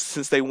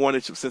they won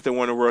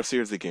a World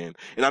Series again.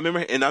 And I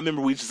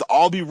remember we just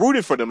all be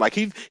rooting for them. Like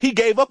he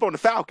gave up on the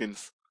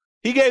Falcons.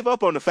 He gave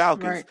up on the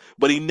Falcons, Right.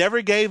 but he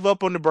never gave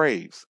up on the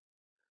Braves.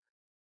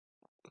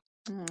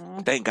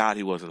 Aw. Thank God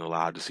he wasn't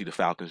allowed to see the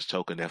Falcons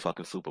choke in that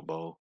fucking Super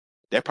Bowl.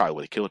 That probably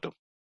would have killed him.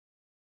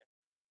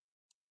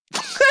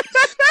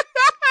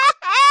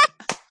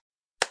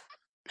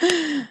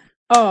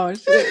 Oh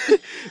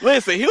shit.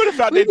 Listen, he would have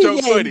found We that be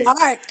joke getting funny.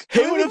 dark.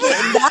 He We would be have.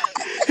 getting dark.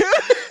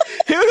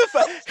 He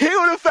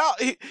would have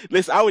found.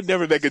 Listen, I would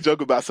never make a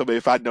joke about somebody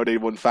if I know they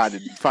wouldn't find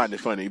it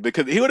funny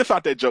because he would have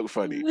found that joke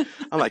funny.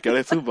 I'm like, yo,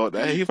 that Super Bowl.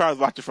 He probably was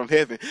watching from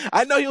heaven.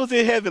 I know he was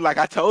in heaven. Like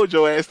I told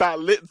your ass,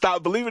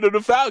 stop believing in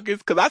the Falcons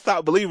because I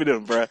stopped believing in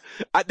them, bro.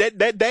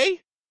 That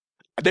day,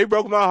 they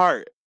broke my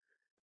heart.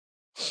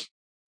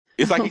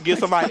 It's like Oh you give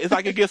my somebody. It's god.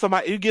 like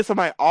you give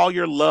somebody all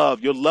your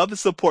love and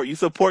support. You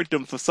support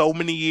them for so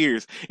many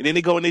years, and then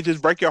they go and they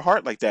just break your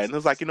heart like that. And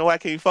it's like, you know what? I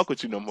can't fuck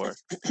with you no more.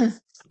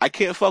 I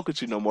can't fuck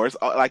with you no more. It's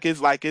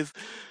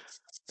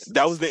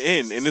that was the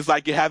end, and it's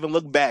like you haven't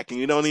looked back, and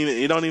you don't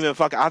even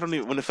fuck. I don't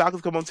even when the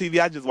Falcons come on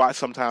TV, I just watch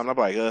sometimes. I'm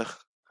like, ugh.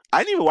 I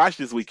didn't even watch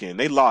this weekend.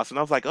 They lost, and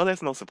I was like, oh,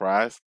 that's no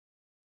surprise.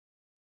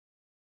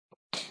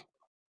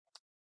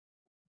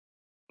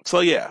 So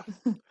yeah,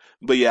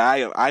 but yeah,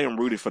 I am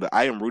rooting for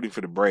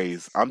the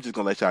Braves. I'm just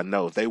gonna let y'all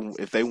know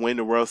if they win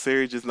the World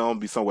Series, just know I'm gonna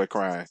be somewhere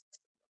crying.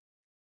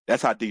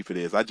 That's how deep it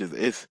is.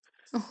 It's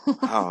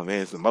Oh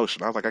man, it's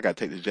emotional. I was like, I gotta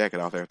take this jacket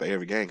off after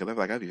every game because I'm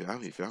like, I be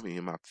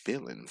in my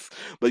feelings.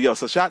 But yo,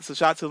 so shout to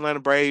Atlanta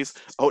Braves.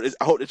 I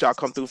hope that y'all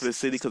come through for the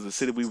city because the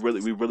city we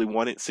really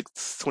wanted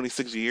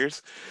 26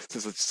 years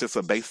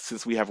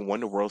since we haven't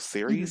won the World Mhm.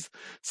 Series.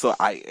 So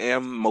I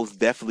am most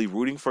definitely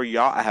rooting for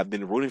y'all. I have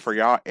been rooting for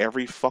y'all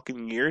every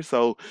fucking year.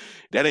 So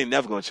that ain't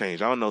never gonna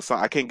change. I don't know. So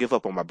I can't give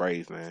up on my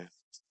Braves, man.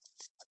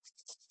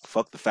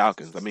 Fuck the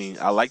Falcons. I mean,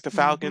 I like the Mhm.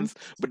 Falcons,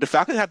 but the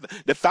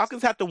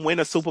Falcons have to win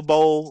a Super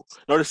Bowl.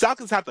 No, the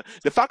Falcons have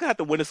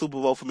to win a Super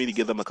Bowl for me to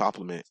give them a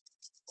compliment.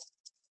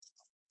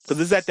 Because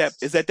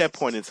it's at that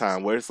point in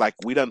time where it's like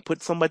we done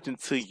put so much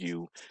into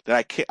you that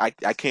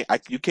I can't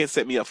you can't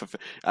set me up for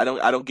I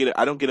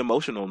don't get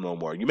emotional no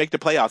more. You make the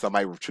playoffs, I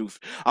might truth.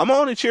 I'm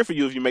only cheer for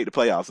you if you make the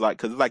playoffs, like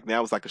because it's like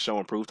now it's like a show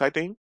and prove type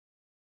thing.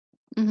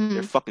 They're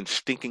Mhm. fucking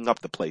stinking up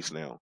the place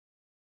now.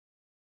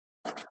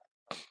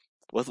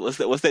 What's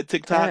that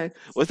TikTok? Heck.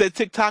 What's that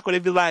TikTok where they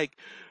be like,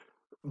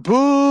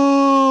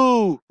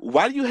 boo!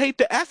 Why do you hate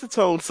the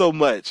acetone so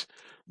much?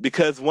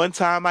 Because one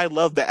time I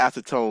loved the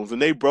acetones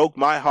and they broke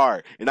my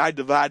heart, and I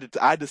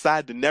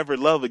decided to never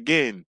love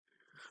again.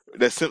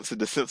 The Simpson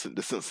TikTok,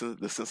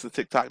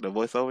 the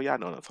voiceover, y'all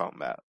know what I'm talking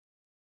about.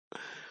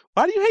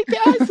 Why do you hate the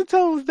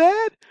isotopes,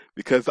 Dad?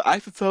 Because the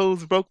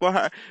isotopes broke my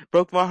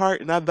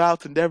heart, and I vowed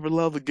to never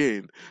love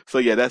again. So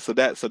yeah,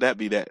 that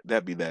be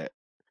that.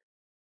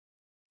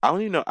 I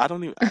don't even know. I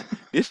don't even.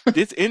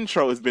 This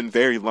intro has been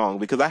very long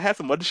because I had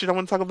some other shit I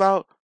want to talk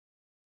about.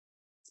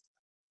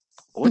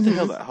 What the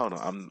hell? Mhm. Hold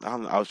on.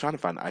 I was trying to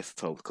find the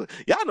isotope clip.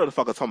 Y'all know the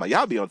fuck I'm talking about.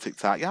 Y'all be on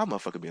TikTok. Y'all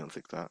motherfucker be on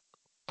TikTok.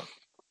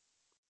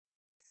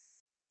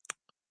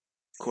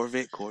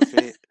 Corvette.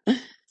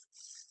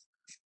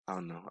 I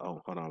don't know.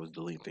 Oh, hold on. I was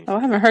deleting things Oh, from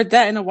I haven't camera. heard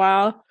that in a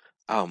while.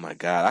 Oh my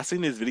god. I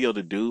seen this video of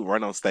the dude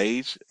run on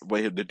stage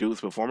where the dude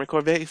was performing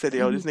Corvette. He said,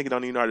 yo, this Mhm. nigga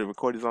don't even know how to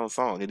record his own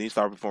song. And then he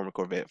started performing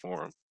Corvette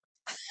for him.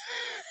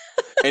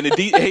 And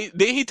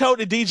then he told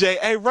the DJ,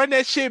 hey, run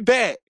that shit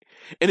back.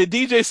 And the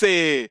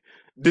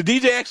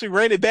DJ actually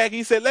ran it back.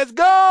 He said, let's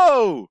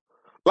go.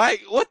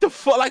 Like, what the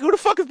fuck? Like, who the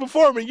fuck is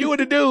performing? You or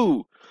the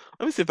dude?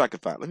 Let me see if I can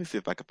find. Let me see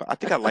if I can find. I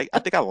think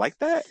I like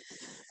that.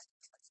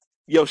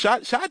 Yo,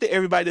 shout out to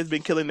everybody that's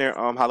been killing their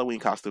Halloween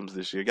costumes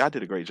this year. Y'all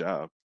did a great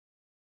job.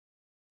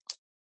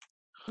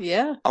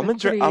 Yeah, I'm they're gonna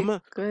dress. pretty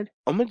good.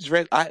 I'm gonna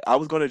dress. I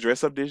was gonna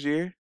dress up this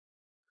year,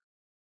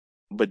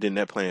 but then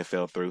that plan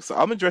fell through. So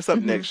I'm gonna dress up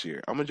Mhm. next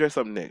year. I'm gonna dress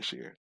up next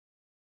year.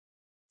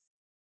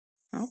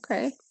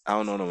 Okay. I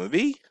don't know what I'm gonna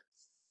be.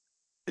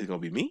 It's gonna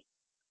be me,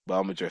 but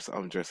I'm gonna dress. I'm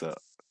gonna dress up.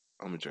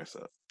 I'm gonna dress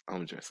up. I'm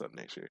gonna dress up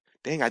next year.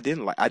 Dang, I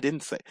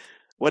didn't say.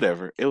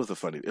 Whatever. It was a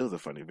funny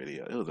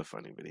video. It was a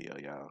funny video,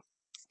 y'all.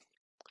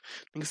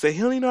 Nigga say he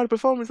don't even know how to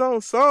perform his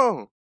own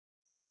song.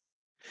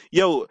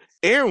 Yo,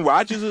 Aaron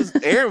Rodgers,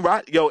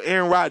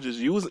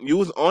 you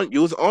was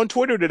on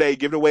Twitter today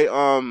giving away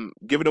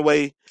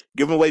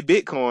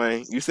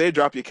Bitcoin. You said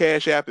drop your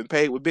Cash App and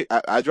pay with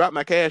I dropped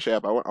my Cash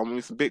App. I want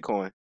me some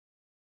Bitcoin.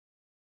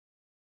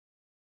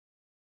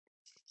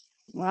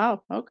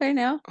 Wow. Okay,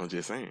 now I'm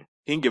just saying.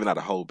 He ain't giving out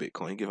a whole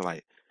Bitcoin. He giving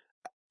like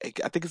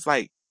I think it's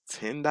like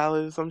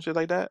 $10, some shit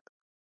like that.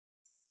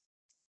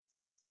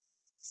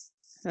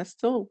 that's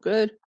still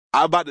good.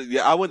 I about to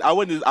yeah, I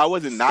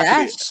wasn't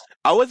knocking it. Stash.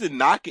 I wasn't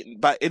knocking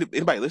by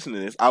anybody listening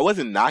to this. I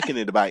wasn't knocking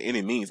it by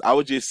any means. I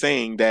was just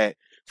saying that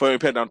for a I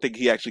don't think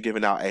he actually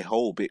giving out a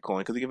whole Bitcoin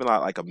because he giving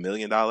out like $1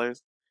 million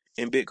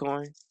in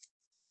Bitcoin.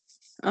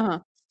 Uh-huh.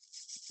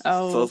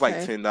 Oh, So it's like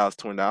okay. $10,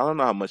 $20. I don't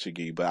know how much you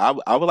give, but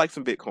I would like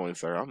some Bitcoin,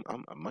 sir. I'm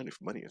money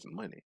for money is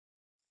money.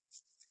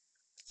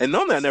 And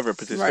normally I never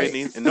participate in Right.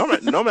 these. And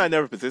normally I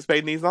never participate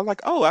in these. I'm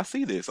like, oh, I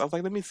see this. I was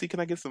like, let me see. Can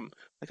I get some?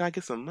 Like, can I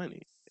get some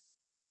money?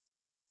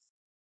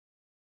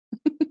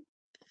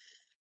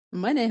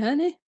 Money,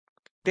 honey.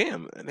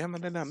 Damn,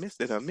 did I miss?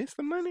 Did I miss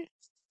the money?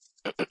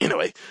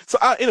 Anyway, so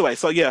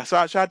yeah, so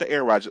I shout out to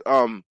Aaron Rodgers.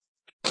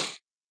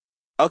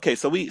 Okay,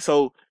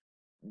 so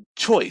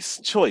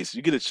choice.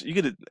 You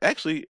get a.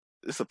 Actually,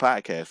 it's a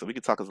podcast, so we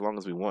can talk as long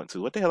as we want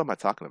to. What the hell am I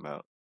talking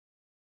about?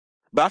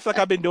 But I feel like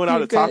I've been doing all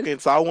You're the good. talking,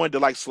 so I wanted to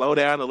like slow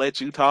down and let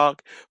you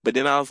talk. But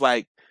then I was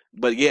like,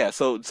 but yeah,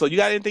 so you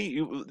got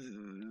anything?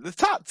 Let's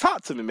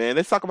talk to me, man.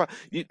 Let's talk about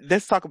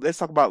let's talk about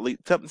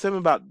tell me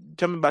about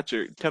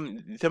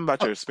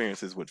Oh, your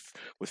experiences with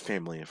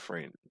family and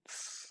friends.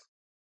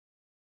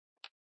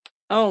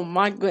 oh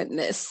my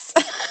goodness.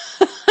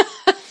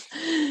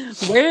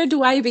 Where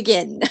do I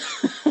begin?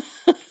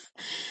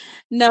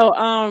 No,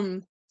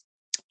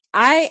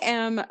 I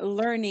am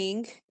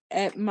learning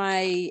at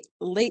my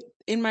late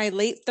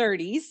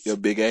 30s. Your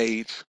big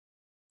age.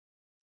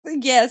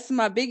 Yes,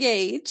 my big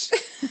age.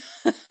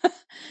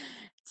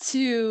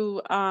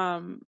 To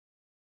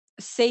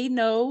say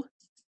no,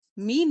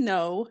 mean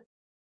no,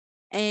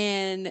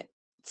 and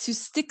to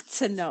stick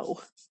to no.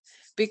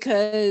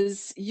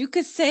 Because you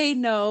could say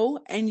no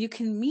and you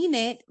can mean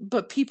it,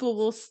 but people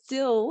will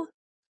still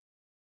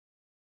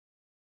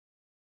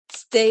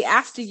stay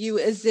after you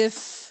as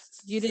if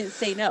you didn't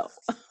say no.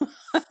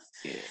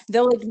 Yeah.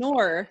 They'll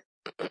ignore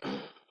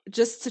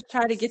just to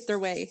try to get their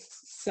way.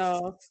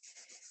 So,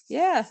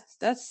 yeah,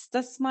 that's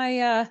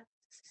my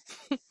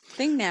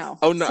thing now.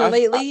 Oh no, So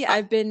lately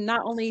I've been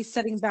not only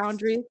setting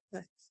boundaries,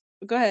 but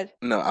go ahead.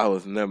 no, I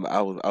was never.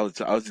 I was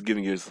just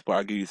giving you support.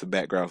 I'll give you some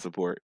background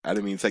support. I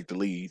didn't mean to take the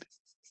lead.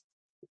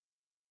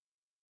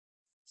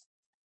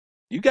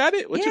 You got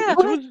it. Yeah,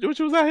 What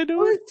you was out here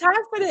well, doing? it's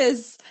time for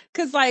this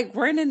because like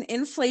we're in an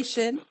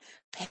inflation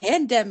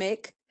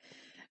pandemic,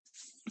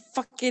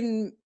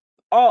 fucking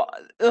all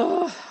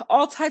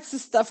all types of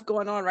stuff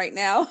going on right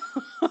now.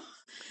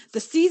 The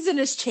season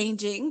is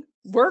changing.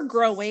 We're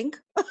growing.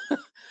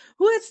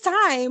 Who has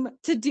time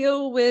to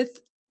deal with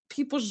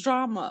people's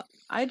drama?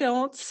 I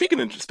don't. Speaking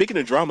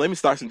of drama, let me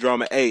start some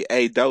drama. Hey,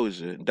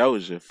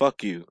 Doja,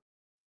 fuck you,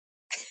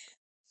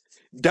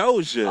 Oh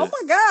Doja.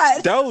 my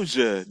god.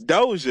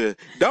 Doja,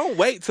 don't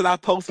wait till I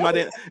post my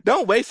damn.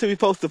 Don't wait till we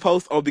post the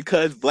post on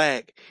Because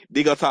Black.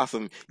 They gonna talk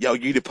some. Yo,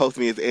 you to post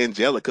me as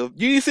Angelica.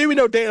 You didn't send me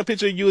no damn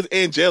picture of you as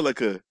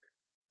Angelica.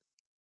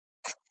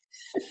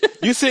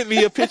 You sent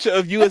me a picture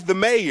of you as the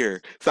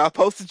mayor, so I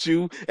posted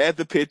you as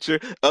the picture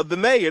of the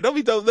mayor. Don't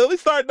be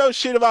start no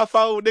shit about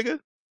phone, nigga.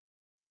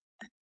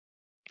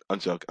 I'm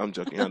joking. I'm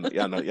joking.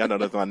 Y'all know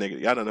that's my nigga.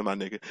 Y'all know that's my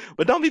nigga.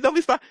 But don't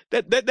be start.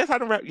 That's how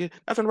the rap. Yeah,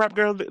 that's how the rap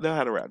girl. That's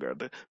how the rap girl.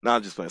 Do. No,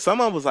 I'm just playing.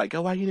 Someone was like,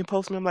 "Yo, why you didn't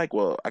post me?" I'm like,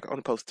 "Well, I can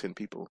only post 10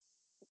 people.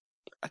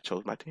 I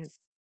chose my 10.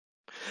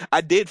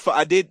 I did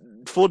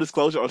full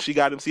disclosure on She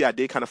Got MC. I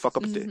did kind of fuck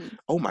up. Hmm.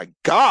 Oh my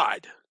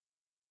god.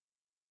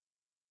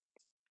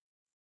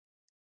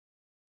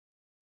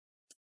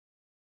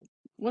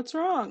 What's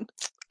wrong?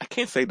 I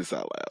can't say this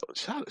out loud.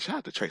 Shout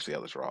out to Tracy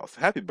Ellis Ross.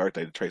 Happy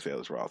birthday to Tracy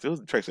Ellis Ross. It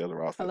was Tracy Ellis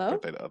Ross' Hello?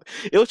 birthday the other.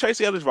 It was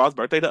Tracy Ellis Ross'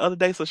 birthday the other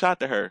day. So shout out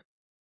to her.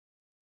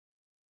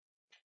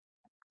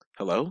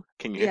 Hello,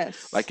 can you hear?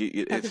 Yes. Like Happy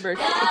it's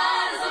birthday.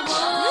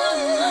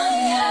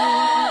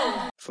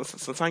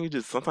 sometimes you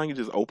just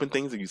open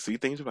things and you see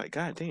things. You're like,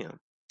 God damn.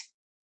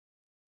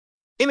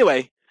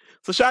 Anyway,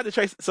 so shout out to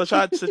Tracy. So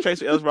shout out to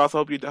Tracy Ellis Ross.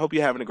 Hope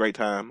you're having a great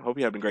time. Hope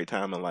you're having a great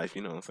time in life.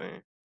 You know what I'm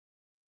saying?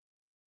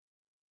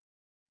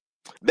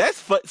 That's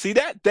fun. See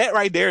that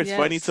right there is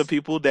funny to Yes.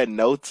 people that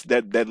notes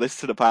that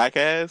listen to the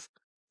podcast.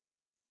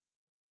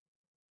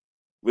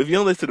 If you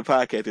don't listen to the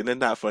podcast, then that's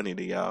not funny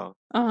to y'all.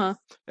 Uh-huh.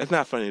 That's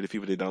not funny to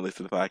people that don't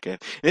listen to the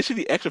podcast. And it should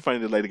be extra funny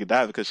to Lady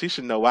Godiva because she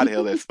should know why the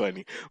hell that's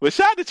funny. But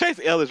shout out to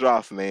Tracy Ellis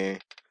Ross, man.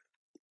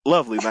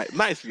 Lovely,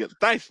 nice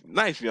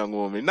young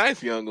woman,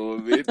 nice young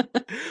woman.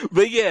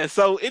 But yeah,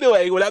 so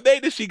anyway, when I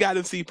made the She Got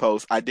MC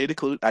post, I did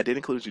include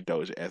you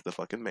Doja as the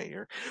fucking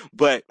mayor,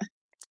 but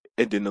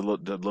and then the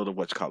little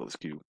what you call it was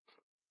cute.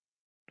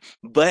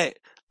 But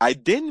I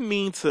didn't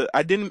mean to.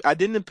 I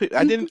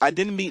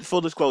didn't mean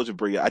full disclosure,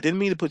 Bria. I didn't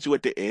mean to put you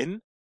at the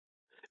end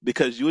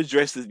because you was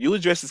dressed as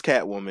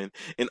Catwoman,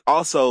 and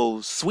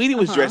also Sweetie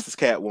was Uh-huh. dressed as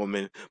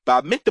Catwoman.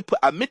 But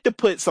I meant to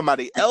put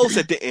somebody else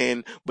at the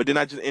end, but then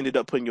I just ended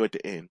up putting you at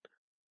the end.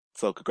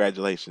 So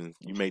congratulations,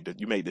 you made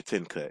the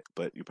 10 cut,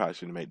 but you probably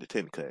shouldn't have made the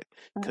 10 cut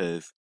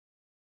because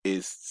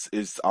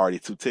it's already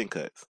 2 10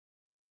 cuts.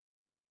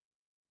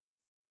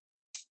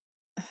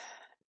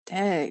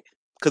 Dang.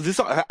 Because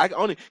I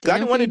only because I Damn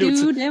didn't if want to we do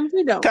two. do, damn if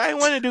we don't. Cause I didn't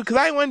want to do. Cause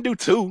I didn't want to do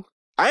two.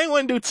 I didn't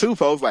want to do two.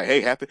 Folks like,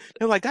 hey, happy.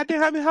 They're like,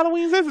 goddamn, how many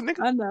Halloweens is it,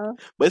 nigga? I know.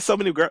 But it's so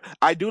many girls.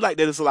 I do like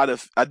that. It's a lot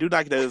of. I do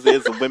like that.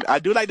 There's a women. I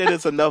do like that.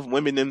 There's enough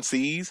women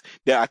MCs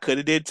that I could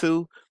have did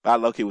two. But I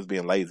low key was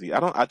being lazy.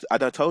 I don't. I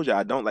done told you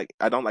I don't like.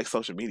 I don't like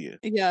social media,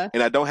 Yeah.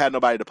 and I don't have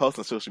nobody to post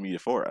on social media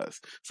for us.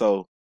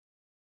 So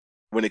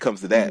when it comes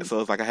to that, Mhm. so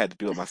it's like I had to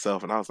do it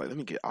myself, and I was like, let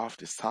me get off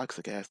this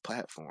toxic ass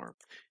platform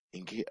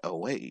and get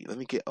away. Let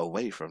me get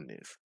away from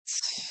this.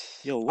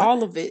 Yo, what?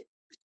 All of it.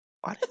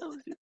 Why the hell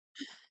is it?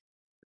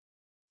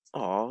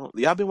 Oh,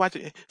 y'all been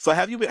watching. So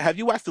have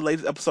you watched the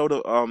latest episode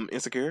of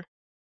Insecure?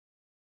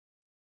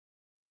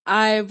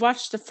 I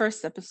watched the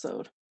first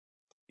episode.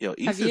 Yo, Have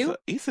Issa's you? a,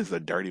 Issa's a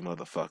dirty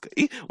motherfucker.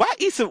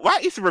 Why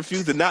Issa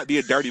refuse to not be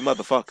a dirty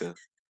motherfucker?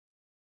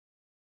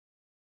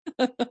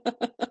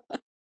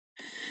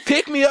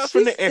 Pick me up She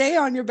from the air. stay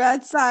on your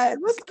bad side.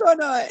 What's going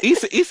on?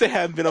 Issa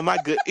hasn't been on my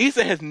good.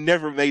 Issa has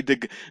never made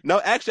the. No,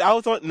 actually, I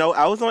was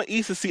on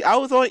Issa. See, I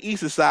was on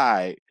Issa's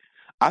side.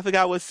 I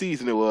forgot what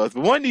season it was,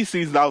 but one of these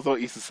seasons I was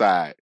on Issa's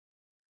side.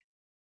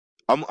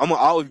 I'm gonna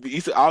always be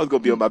Issa. Always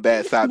gonna be on my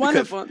bad side One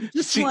of because them.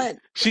 Just she one.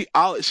 she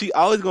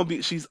always gonna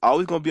be she's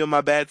always gonna be on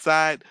my bad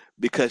side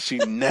because she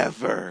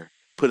never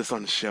put us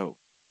on the show.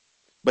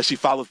 But she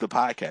follows the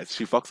podcast.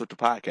 She fucks with the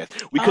podcast.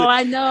 Oh,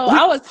 I know. We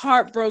I was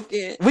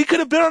heartbroken. we could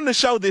have been on the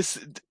show this.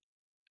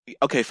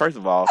 Okay, first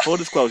of all, full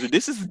disclosure,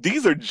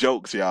 these are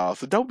jokes, y'all.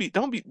 So don't do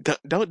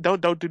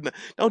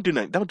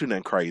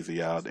nothing crazy,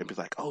 y'all. And be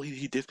like, oh,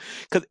 he did.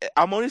 Because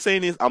I'm only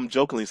saying this, I'm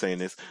jokingly saying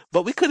this,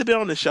 but we could have been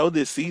on the show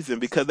this season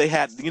because they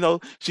had,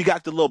 she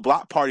got the little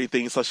block party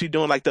thing, so she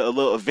doing like the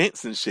little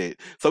events and shit.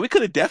 So we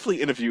could have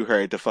definitely interviewed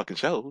her at the fucking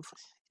shows.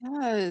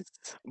 Yes.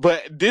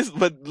 But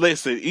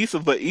listen,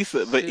 Shoot.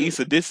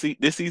 Issa,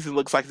 this season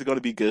looks like it's going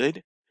to be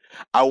good.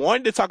 I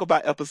wanted to talk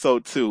about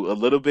episode 2 a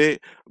little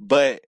bit,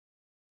 but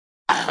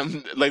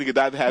Lady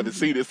Godiva haven't Mhm.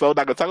 seen it, so I'm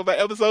not gonna talk about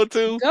episode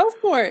 2. Go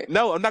for it.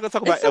 No, I'm not gonna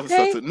talk about It's episode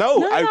okay. 2. No,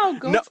 No,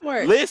 go no. for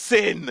it.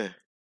 Listen,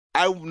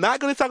 I'm not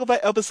gonna talk about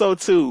episode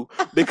 2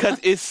 because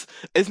it's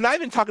not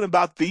even talking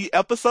about the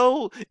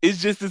episode. It's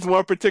just this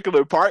one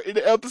particular part in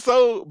the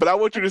episode. But I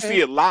want you to see Okay.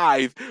 it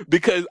live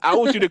because I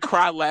want you to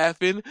cry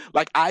laughing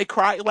like I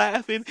cried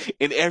laughing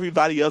and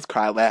everybody else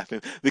cried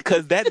laughing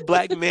because that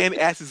black man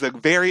asks a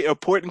very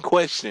important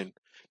question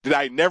that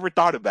I never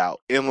thought about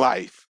in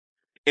life.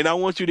 And I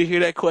want you to hear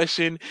that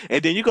question,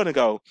 and then you're gonna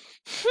go,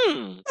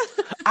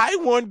 I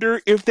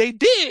wonder if they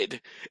did.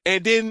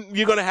 And then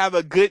you're gonna have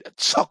a good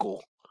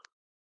chuckle.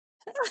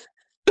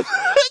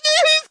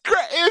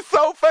 It's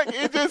so fucking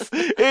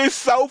it's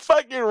so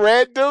fucking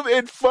random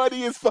and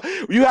funny as fuck.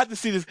 You have to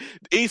see this.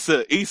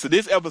 Issa,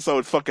 this episode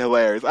is fucking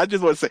hilarious. I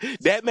just want to say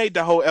that made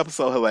the whole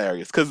episode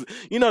hilarious. Cause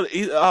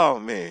oh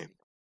man.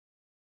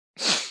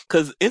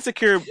 Cause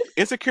insecure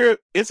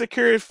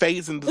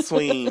phasing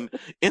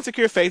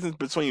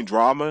between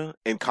drama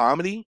and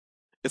comedy.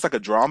 It's like a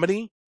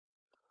dramedy.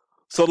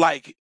 So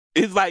like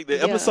it's like the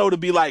Yeah. episode would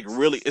be like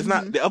really it's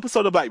not Mhm. the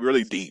episode would be like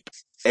really deep.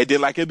 And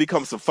then like it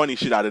becomes some funny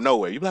shit out of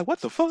nowhere. You're like,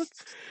 what the fuck?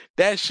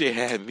 That shit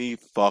had me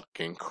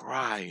fucking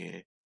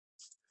crying.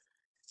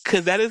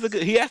 Cause that is a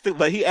good. He asked a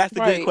good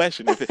Right.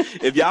 question.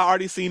 If y'all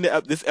already seen this I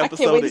can't wait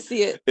episode, to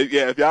see it.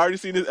 if y'all already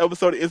seen this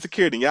episode of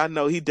Insecure, then y'all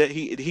know he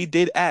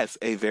did ask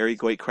a very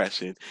great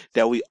question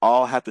that we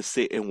all have to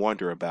sit and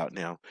wonder about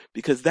now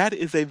because that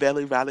is a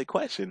very valid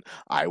question.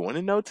 I want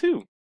to know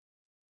too.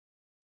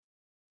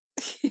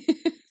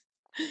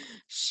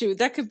 Shoot,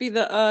 that could be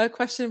the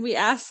question we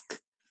ask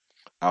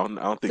I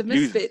don't the think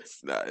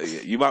misfits.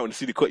 you might want to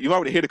see you might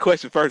want to hear the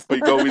question first, but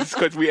you go with this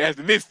question we asked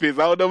the misfits.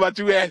 I don't know about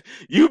you.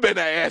 You better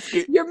ask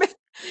it. You're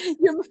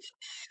you're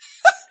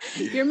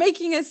you're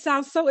making it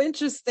sound so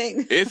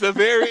interesting. It's a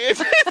very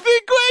interesting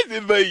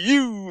question, but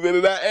you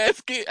better not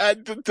ask it.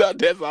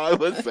 That's all I'm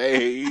gonna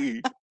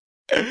say.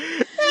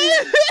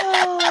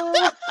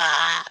 Oh.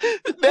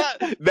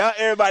 now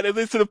everybody that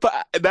listen to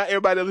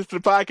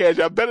the podcast,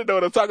 y'all better know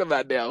what I'm talking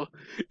about now.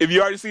 If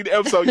you already seen the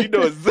episode, you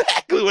know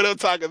exactly what I'm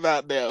talking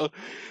about now.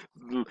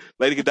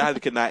 Lady Godiva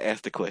cannot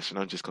ask the question.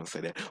 I'm just gonna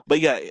say that. But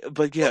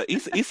yeah,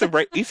 Issa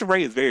Rae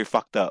is very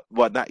fucked up.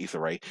 Well, not Issa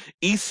Rae.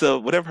 Issa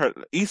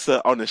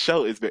on the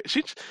show is very.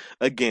 She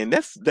again.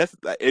 That's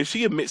if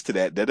she admits to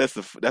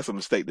that's a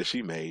mistake that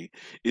she made.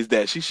 Is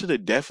that she should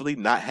have definitely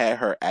not had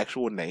her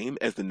actual name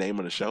as the name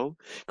of the show.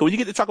 Because when you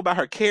get to talk about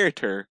her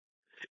character,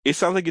 it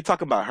sounds like you're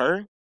talking about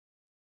her.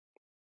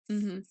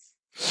 Hmm.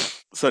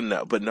 So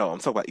no, but no, I'm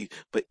talking about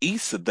but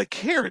Issa the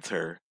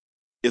character.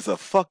 is a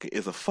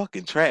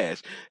fucking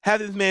trash. Have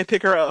this man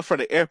pick her up from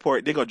the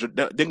airport. They gonna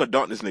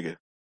dump this nigga.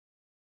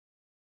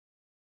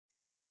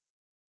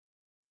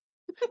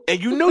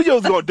 And you knew you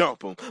was gonna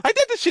dump him. Like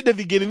that's the shit that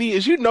be getting me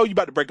is you know you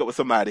about to break up with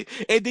somebody,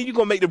 and then you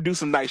gonna make them do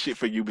some nice shit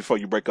for you before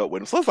you break up with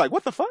them. So it's like,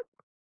 what the fuck?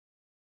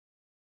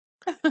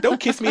 Don't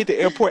kiss me at the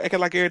airport acting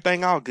like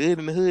everything all good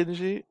in the hood and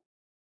shit.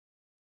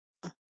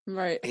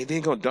 Right. And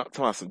then gonna dump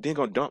Thompson. Then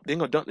gonna dump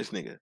this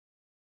nigga.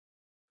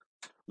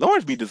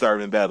 Lawrence be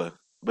deserving better,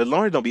 but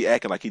Lawrence don't be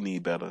acting like he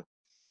need better.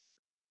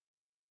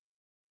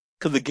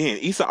 Cause again,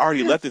 Issa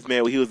already left this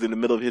man when he was in the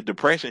middle of his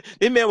depression.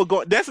 This man was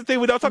going. That's the thing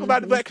we don't talk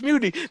about in the Hmm. black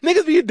community.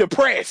 Niggas be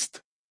depressed.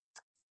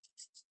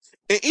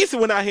 And Issa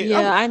went out here.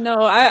 Yeah, I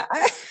know.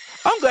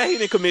 I'm glad he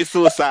didn't commit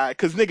suicide.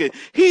 Cause nigga,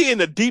 he in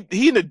the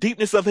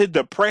deepness of his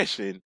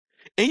depression,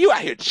 and you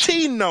out here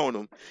cheating on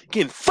him,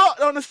 getting fucked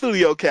on the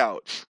studio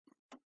couch.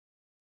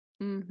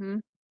 Hmm.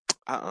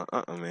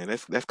 Man,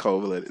 that's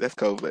cold blooded. That's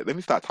cold blooded. Let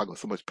me stop talking with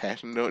so much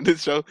passion on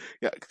this show.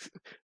 Yeah,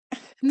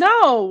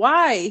 No,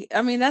 why?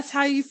 I mean, that's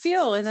how you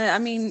feel, and I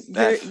mean,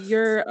 that's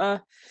your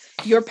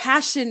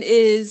passion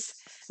is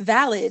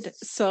valid.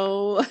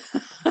 So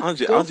I'm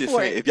go just for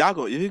saying, it. if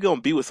you're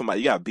gonna be with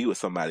somebody, you gotta be with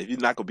somebody. If you're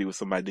not gonna be with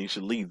somebody, then you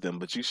should leave them.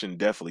 But you should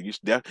definitely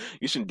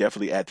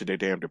add to their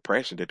damn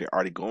depression that they're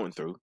already going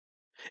through.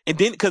 And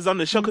then, cause on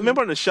the show, cause Hmm.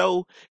 remember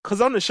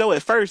cause on the show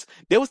at first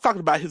they was talking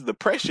about his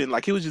depression,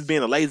 like he was just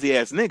being a lazy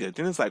ass nigga.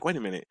 Then it's like, wait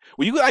a minute,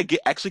 when you like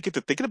actually get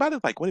to thinking about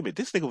it, like, wait a minute,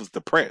 this nigga was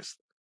depressed.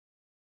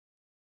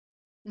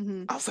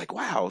 Hmm. I was like,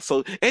 wow.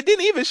 So, and then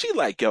even she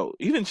like, yo,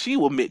 even she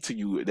will admit to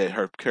you that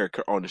her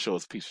character on the show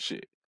is a piece of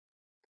shit.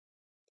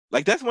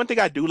 Like that's one thing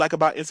I do like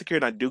about Insecure,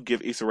 and I do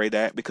give Issa Rae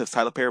that because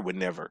Tyler Perry would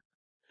never.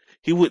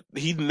 He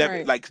never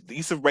Right. like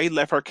Issa Rae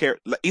left her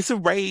character. Like, Issa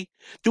Rae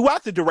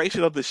throughout the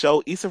duration of the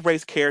show, Issa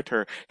Rae's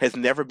character has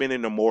never been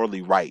in the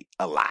morally right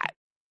a lot.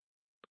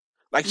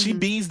 Like she Hmm.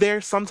 bees there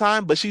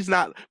sometime, but she's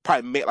not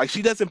like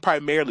she doesn't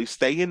primarily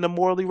stay in the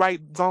morally right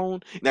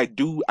zone. And I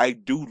do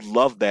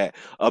love that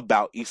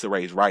about Issa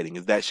Rae's writing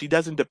is that she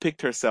doesn't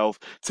depict herself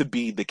to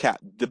be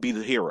to be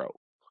the hero.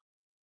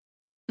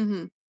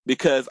 Hmm.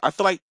 Because I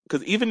feel like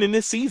because even in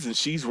this season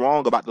she's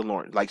wrong about the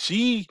Lawrence. Like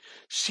she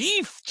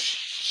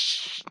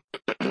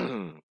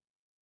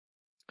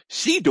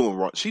she doing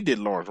wrong. She did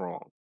Lawrence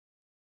wrong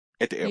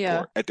at the Yeah.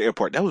 airport. At the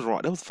airport, that was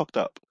wrong. That was fucked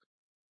up.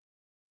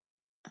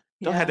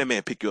 Don't have Yeah. that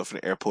man pick you up from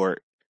the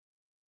airport.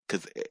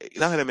 Cause you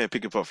don't have that man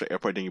pick you up from the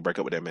airport, then you break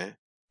up with that man.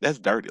 That's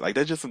dirty. Like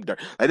that's just some dirt.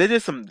 Like that's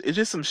just some. It's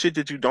just some shit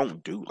that you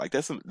don't do. Like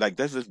that's some. Like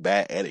that's just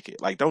bad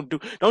etiquette. Like don't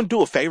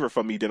do a favor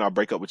for me, then I'll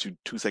break up with you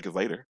 2 seconds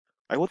later.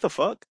 Like what the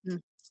fuck?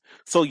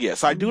 So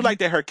yes, I do Mm-hmm. like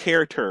that her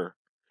character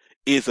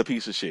is a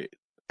piece of shit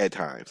at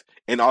times,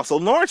 and also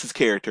Lawrence's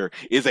character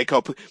is a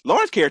complete.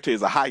 Lawrence's character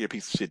is a higher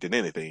piece of shit than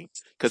anything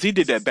because he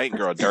did that bank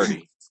girl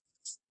dirty.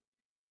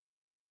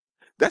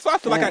 That's why I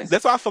feel like Yeah.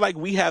 that's why I feel like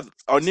we have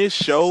on this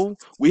show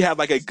we have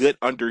like a good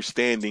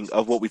understanding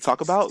of what we talk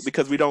about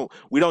because we don't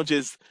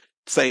just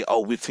say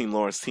oh we're Team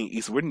Lawrence, Team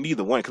East. We're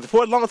neither one because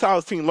for a long time I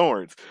was Team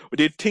Lawrence, but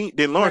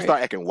then Lawrence Right.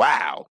 started acting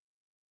wow.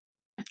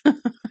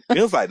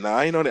 It was like nah,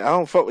 you know that I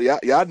don't fuck with y'all.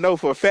 Y'all know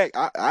for a fact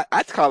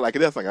I call it like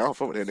this like I don't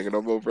fuck with that nigga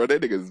no more, bro.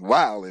 That nigga is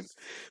wild and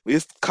we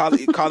just call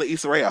it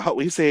Issa Rae a hoe.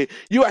 He said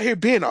you out here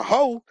being a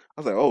hoe.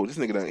 I was like oh this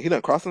nigga he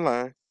done crossed the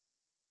line.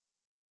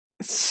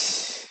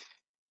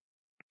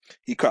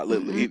 He caught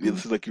little. Mm-mm-mm.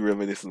 It's like you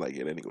reminiscing, like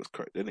yeah, that nigga was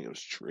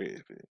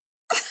tripping.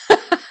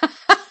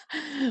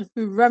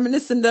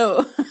 Reminiscent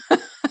though.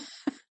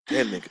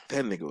 That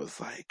nigga was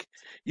like,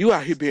 you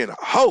out here being a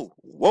hoe.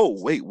 Whoa,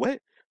 wait, what?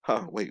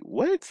 Huh? Wait,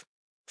 what?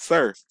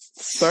 Sir,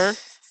 sir,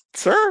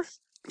 sir,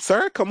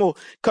 sir, come on,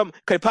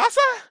 ¿qué pasa?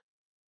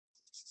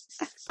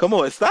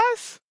 ¿Cómo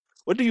estás?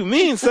 What do you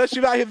mean, sir?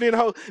 You out here being a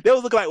hoe? They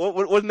was looking like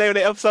what's the name of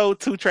the episode?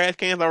 Two trash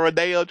cans on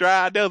Rodeo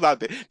Drive. That was out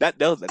there. That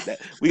was that.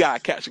 We got a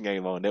caption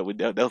game on that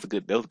was a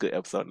good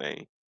episode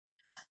name.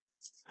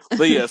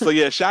 So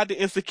yeah, shout out to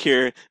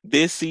Insecure.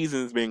 This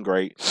season's been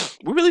great.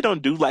 We really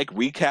don't do like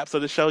recaps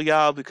of the show,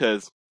 y'all,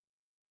 because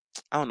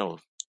I don't know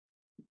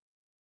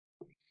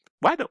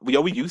why don't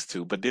we used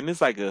to, but then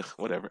it's like a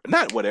whatever,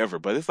 not whatever,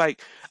 but it's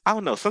like I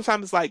don't know.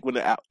 Sometimes it's like when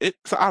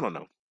so I don't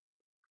know.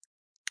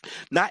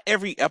 Not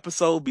every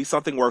episode be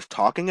something worth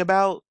talking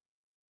about.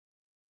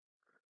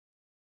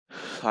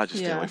 So I just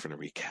stay away Yeah. from the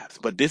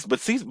recaps.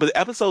 But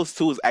episodes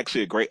 2 is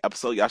actually a great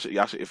episode. Y'all should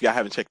if y'all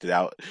haven't checked it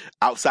out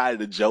outside of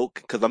the joke,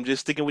 because I'm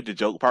just sticking with the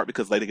joke part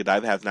because Lady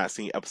Godiva has not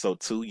seen episode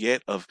 2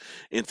 yet of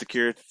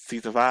Insecure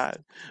season 5.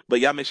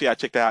 But y'all make sure y'all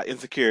check that out.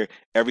 Insecure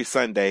every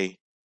Sunday,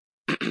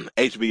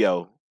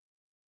 HBO.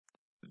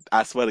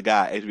 I swear to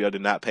God, HBO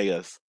did not pay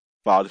us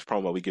for all this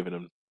promo we giving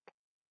them.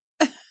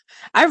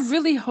 I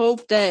really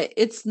hope that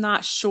it's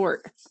not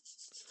short.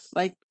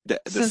 Like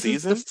The since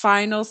it's the season.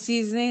 final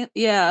season.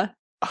 Yeah.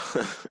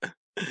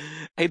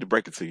 hate to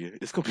break it to you,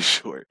 it's gonna be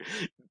short.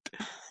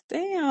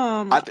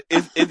 Damn.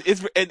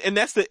 It's and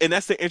that's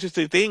the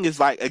interesting thing is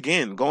like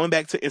again going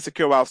back to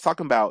Insecure what I was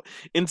talking about.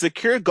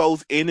 Insecure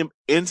goes in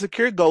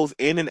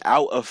and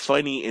out of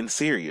funny and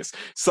serious.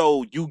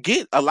 So you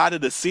get a lot of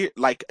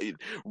the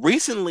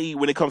recently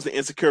when it comes to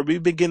Insecure,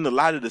 we've been getting a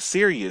lot of the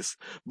serious,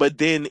 but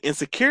then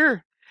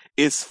Insecure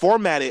is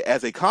formatted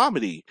as a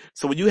comedy.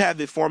 So when you have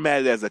it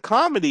formatted as a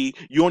comedy,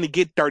 you only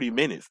get 30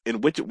 minutes,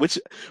 and which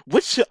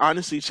should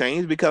honestly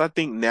change because I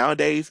think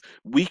nowadays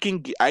we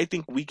can I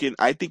think we can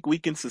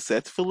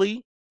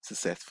successfully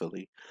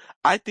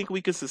I think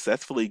we can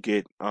successfully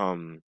get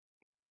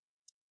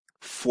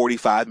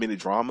 45-minute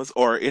dramas,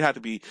 or it had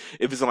to be,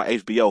 if it's on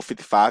HBO,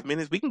 55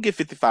 minutes. We can get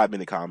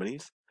 55-minute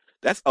comedies.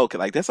 That's okay.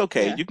 Like that's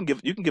okay. Yeah. You can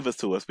give us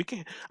to us. We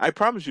can, I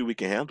promise you we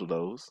can handle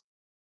those.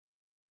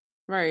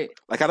 Right.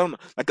 Like I don't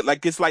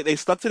like it's like they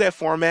stuck to that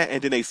format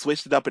and then they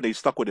switched it up and they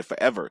stuck with it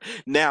forever.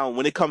 Now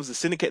when it comes to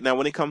syndicate, now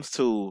when it comes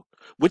to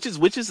which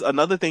is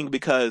another thing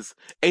because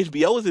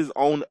HBO is its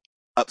own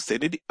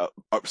obscenity,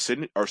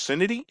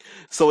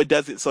 so it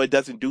doesn't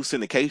do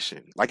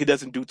syndication. Like it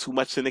doesn't do too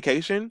much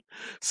syndication.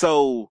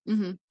 So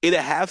Mm-hmm. it'll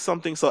have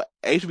something. So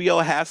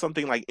HBO has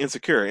something like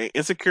Insecure. And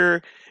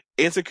Insecure,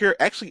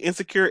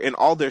 and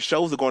all their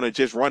shows are going to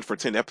just run for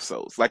 10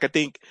 episodes. Like I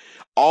think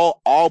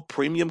all all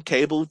premium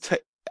cable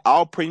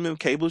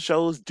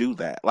shows do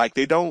that. Like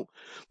they don't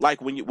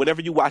like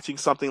whenever you're watching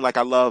something like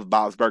I love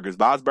Bob's Burgers.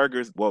 Bob's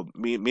Burgers, well,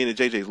 me and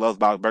JJ loves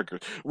Bob's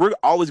Burgers. We're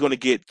always going to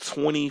get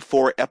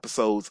 24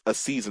 episodes a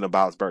season of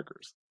Bob's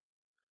Burgers.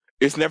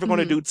 It's never going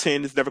to Mm-hmm. do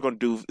 10. It's never going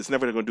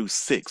to do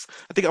 6.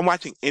 I think I'm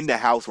watching In the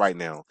House right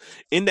now.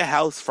 In the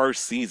House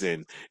first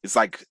season, it's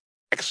like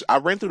I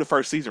ran through the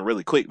first season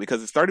really quick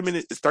because it's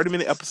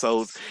 30-minute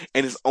episodes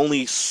and it's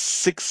only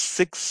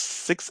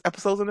six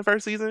episodes in the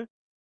first season.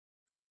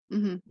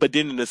 Mm-hmm. But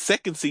then in the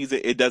second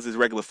season, it does its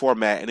regular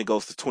format and it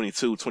goes to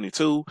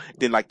 22.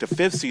 Then like the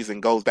fifth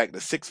season goes back to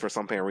 6 for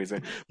some apparent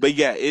reason. But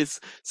yeah,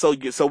 so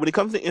when it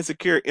comes to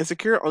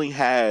Insecure only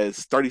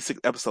has 36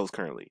 episodes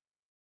currently,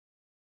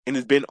 and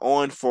it's been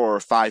on for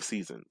 5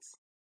 seasons.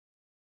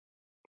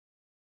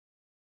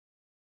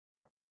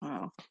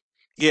 Wow.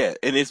 Yeah,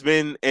 and it's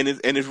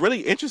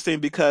really interesting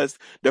because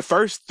the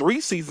first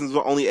 3 seasons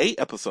were only 8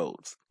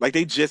 episodes. Like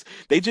they just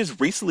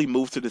recently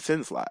moved to the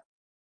 10 slot.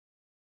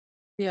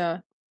 Yeah.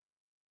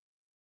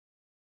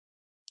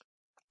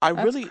 I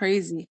That's really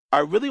crazy. I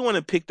really want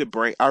to pick the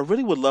brain. I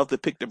really would love to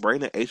pick the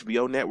brain of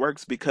HBO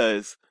networks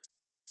because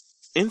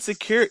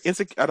Insecure.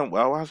 I don't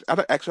actually.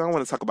 I don't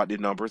want to talk about the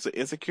numbers of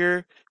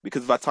Insecure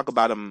because if I talk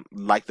about them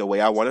like the way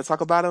I want to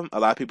talk about them, a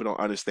lot of people don't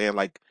understand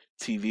like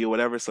TV or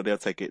whatever, so they'll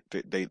take it.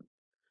 They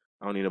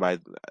I don't need nobody.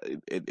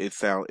 It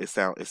sounds a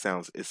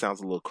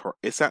little.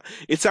 It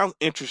sounds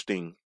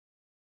interesting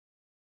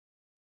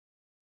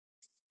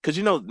because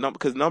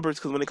because numbers,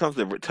 because when it comes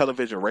to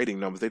television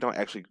rating numbers, they don't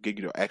actually give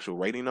you the actual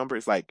rating number.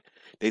 It's like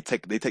they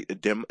take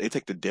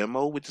the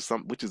demo,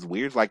 which is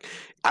weird. Like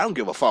I don't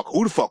give a fuck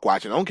who the fuck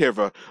watching. I don't care if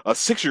a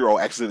 6-year-old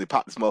accidentally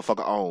popped this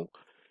motherfucker on.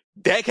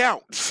 That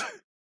counts.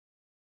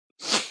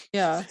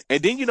 Yeah.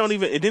 And then you don't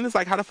even. And then it's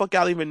like, how the fuck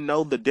y'all even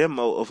know the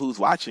demo of who's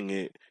watching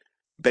it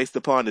based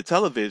upon the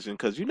television?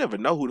 Because you never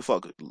know who the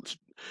fuck.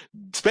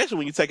 Especially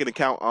when you take into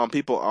account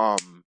people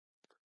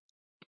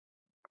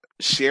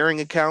sharing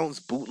accounts,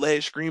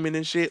 bootleg screaming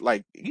and shit.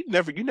 Like you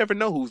never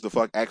know who's the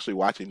fuck actually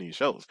watching these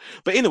shows.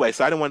 But anyway,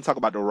 so I didn't want to talk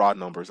about the raw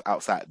numbers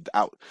outside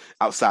of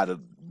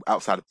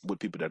with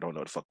people that don't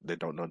know the fuck that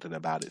don't know nothing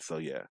about it. So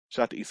yeah,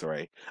 shout out to Issa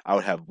Rae.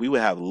 We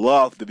would have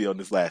loved to be on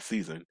this last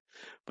season.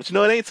 But it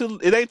ain't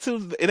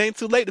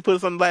too late to put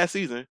us on the last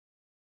season.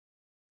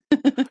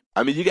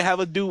 I mean, you can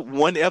have us do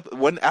one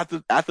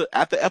after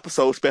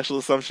episode special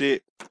or some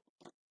shit.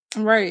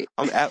 Right.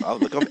 I'm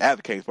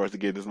advocating for us to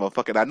get this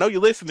motherfucker. And I know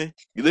you're listening.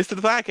 You listen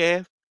to the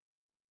podcast.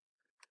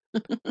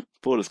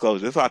 Full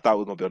disclosure, that's why I thought we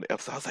were gonna be on the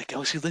episode. I was like,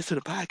 yo, she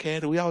listened to the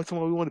podcast and we always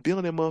told her we want to be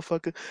on that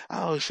motherfucker.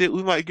 Oh shit,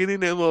 we might get in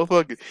that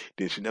motherfucker.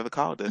 Then she never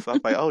called us. So I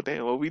was like, oh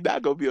damn, well we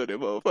not gonna be on that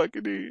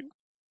motherfucker then.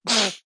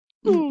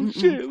 Oh Mm-mm-mm.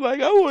 shit,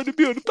 like I wanted to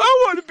be on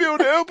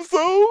the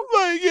episode.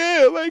 Like,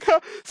 yeah, like how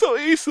so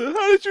Issa,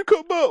 how did you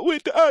come up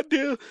with the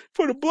idea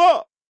for the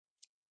block?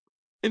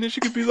 And then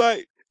she could be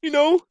like,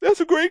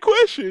 that's a great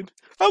question.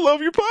 I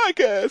love your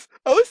podcast.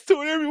 I listen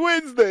to it every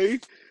Wednesday.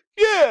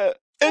 Yeah.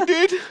 And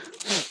then,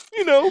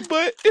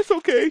 but it's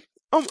okay.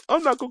 I'm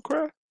not gonna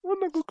cry. I'm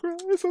not gonna cry.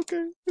 It's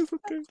okay. It's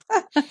okay.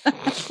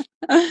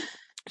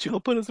 She gonna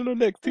put us in her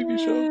next TV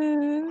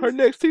show. Her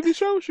next TV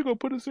show, she gonna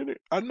put us in it.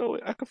 I know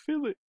it. I can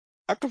feel it.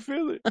 I can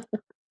feel it.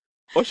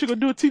 Or she gonna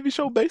do a TV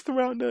show based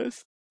around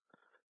us.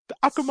 The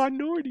Aqua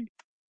Minority.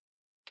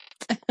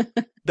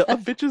 The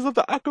Adventures of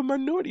the Aqua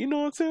Minority. You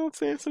know what I'm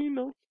saying? So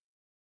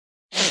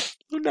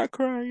I'm not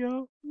crying,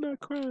 y'all. I'm not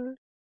crying.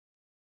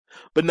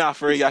 But nah,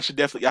 for real, y'all should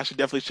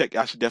definitely check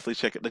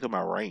it. Look at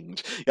my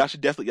range. Y'all should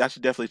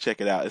definitely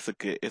check it out.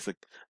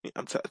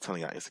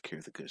 Telling y'all, Insecure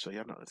is a good show.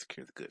 Y'all know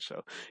Insecure is a good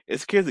show.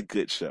 Insecure is a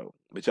good show,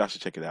 but y'all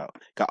should check it out.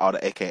 Got all the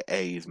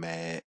AKAs,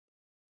 man.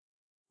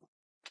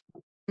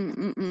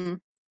 Mm-mm-mm.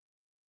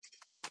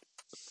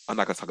 I'm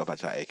not gonna talk about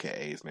y'all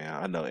AKAs, man.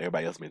 I know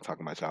everybody else been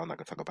talking about y'all. I'm not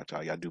gonna talk about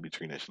y'all. Y'all do be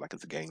treating that shit like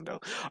it's a gang,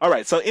 though. All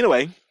right. So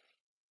anyway,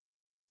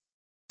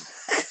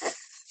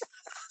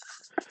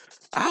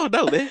 I don't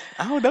know, man.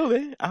 I don't know,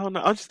 man. I don't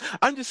know.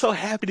 I'm just so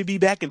happy to be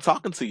back and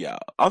talking to y'all.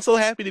 I'm so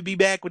happy to be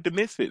back with the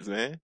Misfits,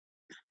 man.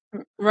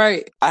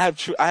 Right. I have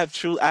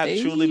truly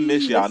Hey,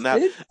 missed y'all. Now,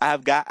 misfit.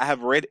 I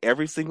have read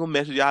every single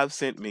message y'all have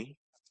sent me.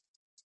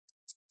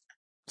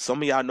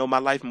 Some of y'all know my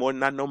life more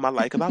than I know my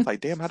life, because I was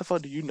like, damn, how the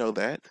fuck do you know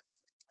that?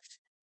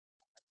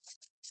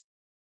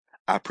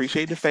 I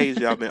appreciate the phase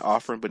y'all been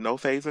offering, but no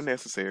phase are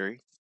necessary.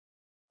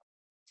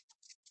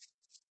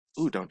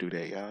 Ooh, don't do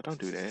that, y'all. Don't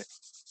do that.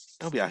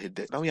 Don't be out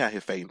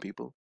here fading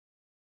people.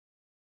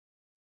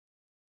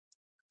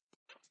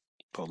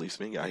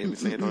 Policemen, y'all hear me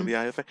saying don't Mm-mm-mm. be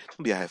out here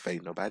don't be out here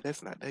fading nobody.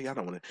 That's not that. Y'all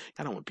don't want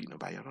to beat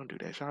nobody. Y'all don't do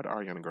that. Shout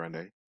out to Ariana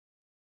Grande.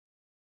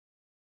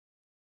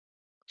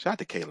 Shout out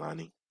to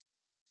Kaylani.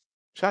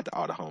 Shout out to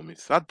all the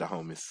homies. Shout out to the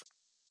homies.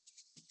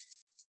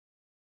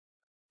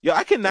 Yo,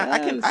 I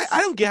Yes.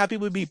 don't get how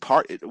people be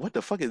part. What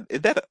the fuck is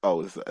that?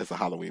 Oh, it's a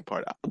Halloween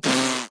party.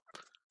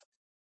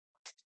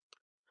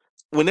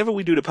 Whenever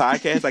we do the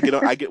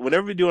podcast,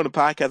 whenever we do on the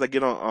podcast,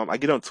 I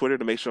get on Twitter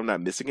to make sure I'm not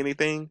missing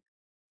anything.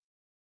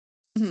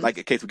 Mhm. Like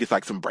in case we get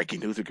like some breaking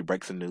news, we could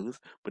break some news.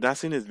 But I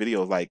seen this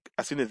video, I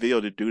seen this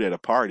video to dude at a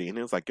party, and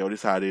it was like, "Yo,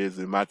 this how it is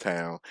in my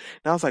town."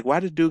 And I was like, "Why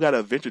this dude got a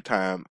Adventure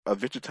Time?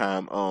 Adventure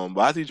Time?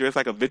 Why is he dressed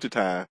like Adventure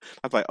Time?"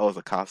 I was like, "Oh, it's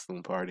a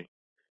costume party."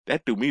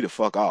 That threw me the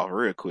fuck off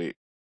real quick.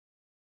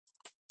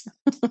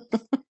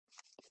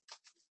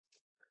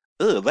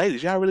 Ugh,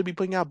 ladies, y'all really be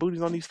putting y'all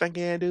booties on these stanky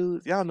ass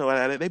dudes? Y'all know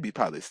how they be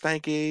probably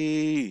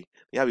stanky.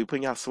 Y'all be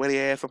putting y'all sweaty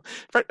ass on.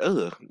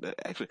 Ugh,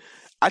 actually,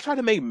 I tried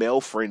to make male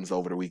friends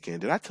over the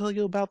weekend. Did I tell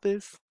you about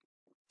this?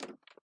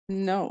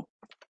 No.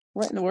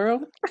 What in the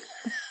world?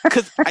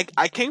 Cause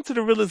I came to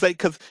the realization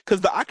the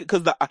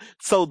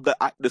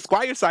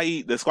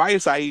Squire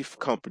Saeed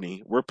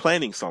company, we're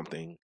planning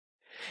something,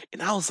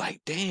 and I was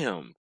like,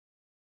 damn,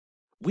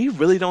 we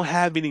really don't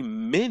have any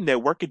men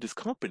that work at this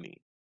company.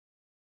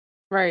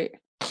 Right.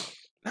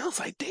 And I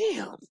was like,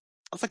 damn. I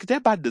was like, is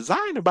that by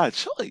design or by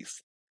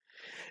choice?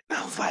 And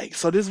I was like,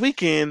 so this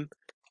weekend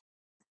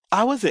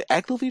I wasn't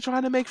actively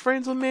trying to make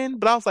friends with men,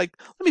 but I was like,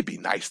 let me be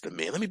nice to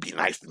men. Let me be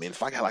nice to men.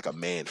 If I got like a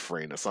man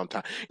friend or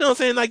something, you know what I'm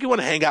saying? Like you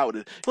want to hang out with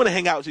it. You want to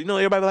hang out with you. You know,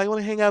 everybody be like,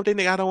 want to hang out with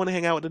that nigga. I don't want to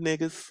hang out with the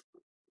niggas.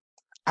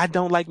 I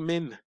don't like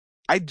men.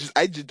 I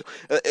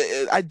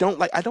don't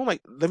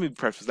like, let me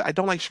preface that. I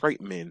don't like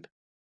straight men.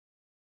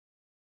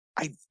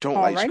 I don't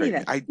like Alrighty straight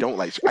men. then.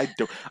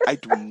 I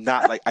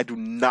do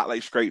not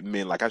like straight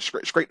men. Like I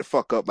straight the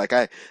fuck up. Like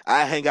I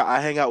hang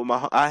out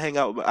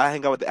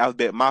with the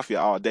Alphabet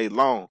Mafia all day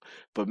long.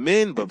 But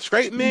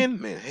straight men,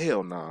 man,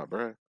 hell nah,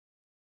 bro.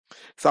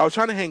 So I was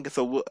trying to hanging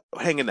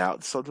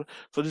out. So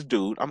this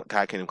dude, I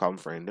can't even call him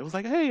friend. It was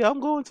like, hey,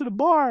 I'm going to the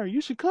bar. You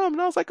should come.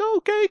 And I was like,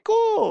 okay,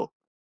 cool.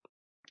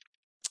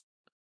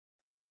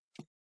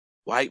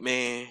 White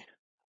man,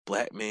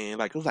 black man,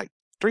 like it was like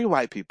three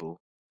white people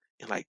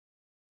and like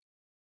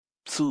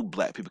two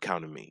black people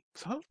counting me.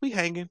 So we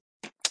hanging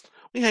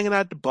out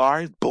at the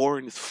bar. It's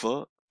boring as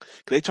fuck. Cause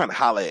they trying to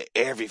holler at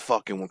every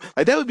fucking one.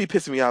 Like that would be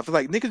pissing me off. It's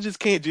like niggas just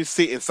can't just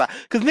sit inside.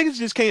 Cause niggas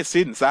just can't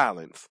sit in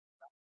silence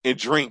and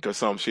drink or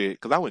some shit.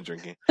 Cause I wasn't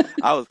drinking. They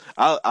was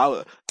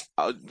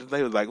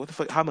like, what the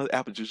fuck? How much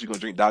apple juice you gonna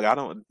drink, dog? I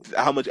don't.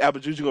 How much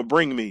apple juice you gonna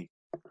bring me?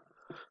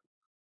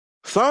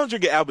 So I'm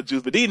drinking apple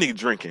juice, but these niggas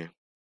drinking.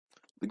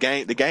 The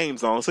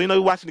game's on. So you know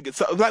we watching the.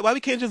 So like, why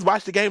we can't just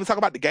watch the game and talk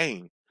about the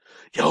game?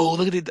 Yo,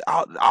 look at it.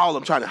 All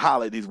I'm trying to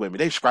holler at these women.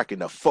 They striking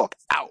the fuck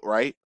out,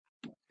 right?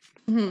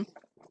 Mhm.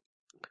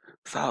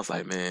 So I was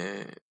like,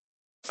 man,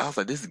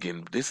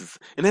 this is,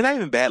 and they're not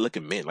even bad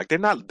looking men. Like they're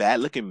not bad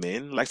looking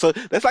men. Like so,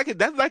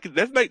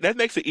 that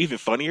makes it even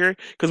funnier.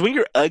 Because when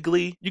you're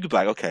ugly, you could be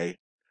like, okay,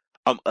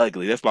 I'm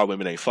ugly. That's why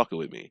women ain't fucking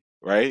with me,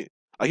 right?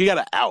 Like you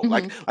gotta out.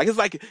 Mhm.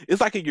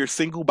 It's like you're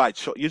single by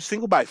choice. You're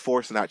single by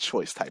force, not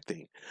choice type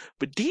thing.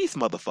 But these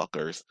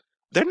motherfuckers,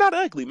 they're not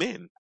ugly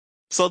men.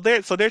 So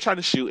they're trying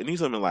to shoot, and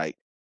these women like,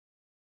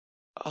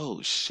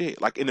 oh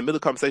shit. Like in the middle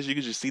of the conversation, you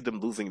can just see them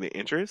losing their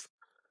interest.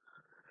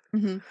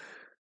 Mhm.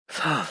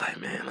 So I was like,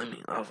 man,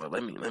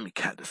 let me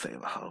cat to save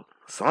a hoe.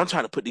 So I'm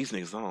trying to put these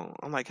niggas on.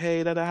 I'm like,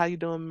 hey, Dada, how you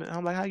doing? Man?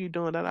 I'm like, how you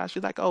doing, Dada?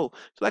 She's like, oh,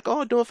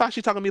 I'm doing fine.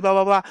 She talking to me,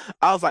 blah blah blah.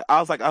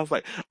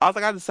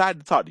 I decided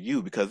to talk to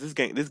you because this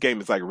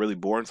game is like really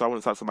boring. So I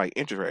want to talk to somebody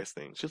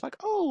interesting. She's like,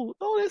 oh,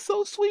 that's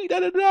so sweet,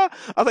 da da da.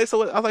 I was like, so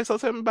what? I was like, so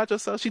tell me about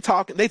yourself. She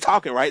talking. They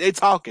talking, right? They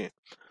talking.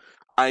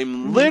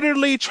 I'm Mhm.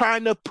 literally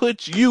trying to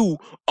put you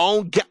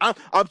on.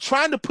 I'm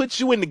trying to put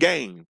you in the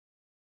game.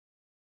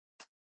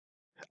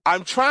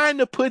 I'm trying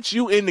to put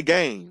you in the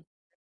game.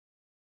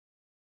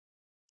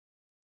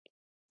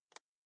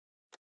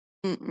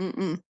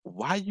 Mm-mm-mm.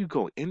 Why you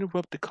gonna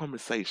interrupt the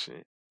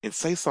conversation and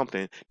say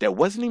something that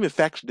wasn't even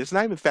factual? That's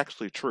not even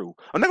factually true.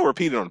 I'm not gonna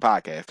repeat it on the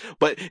podcast,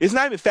 but it's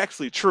not even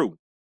factually true.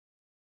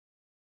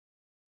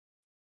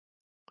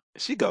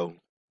 She go,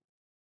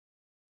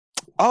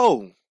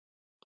 oh,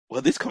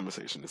 well, this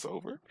conversation is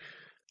over.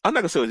 I'm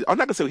not gonna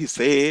say what he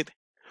said,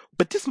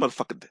 But this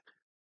motherfucker,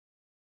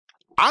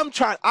 I'm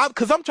trying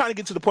to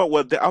get to the point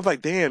where I was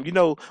like, damn, my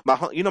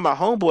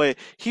homeboy,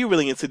 he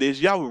really into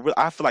this.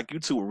 I feel like you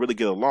two would really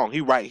get along. He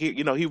right here,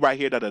 he right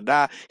here, da da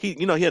da. He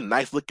a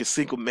nice looking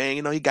single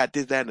man. He got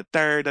this, that, and the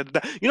third, da da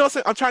da. You know what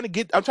I'm saying?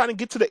 I'm trying to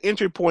get to the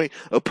entry point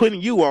of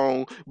putting you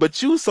on,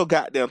 but you so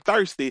goddamn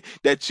thirsty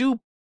that you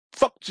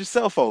fucked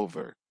yourself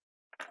over.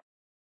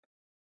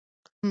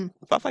 Hmm.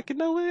 So I was like, you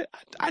know what?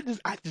 I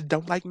just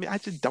don't like men. I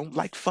just don't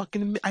like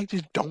fucking men. I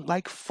just don't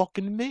like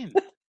fucking men.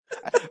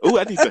 Oh,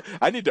 I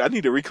need to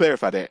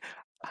reclarify that.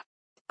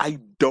 I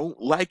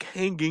don't like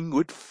hanging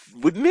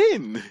with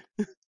men.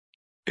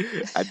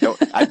 I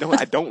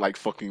don't like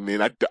fucking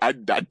men. I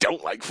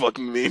don't like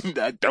fucking men.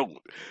 I don't.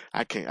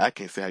 I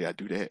can't say how y'all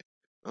do that.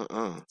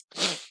 Uh-uh.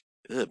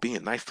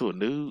 Being nice to a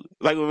dude,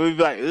 like when we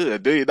be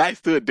like, dude, nice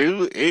to a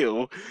dude,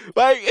 ew.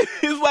 Like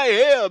it's like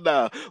hell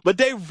no. But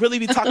they really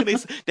be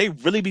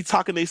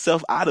talking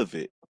themselves out of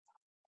it.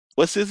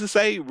 What sister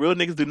say? Real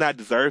niggas do not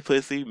deserve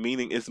pussy,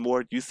 meaning it's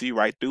more you see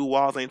right through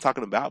walls. Ain't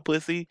talking about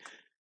pussy.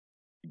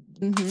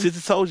 Mm-hmm.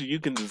 Sister told you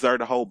can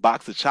deserve a whole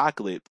box of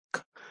chocolate.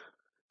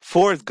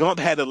 Forrest Gump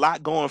had a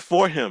lot going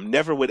for him,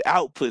 never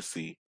without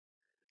pussy.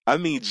 I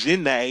mean,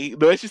 Janae,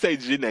 the way she say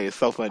Janae is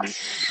so funny.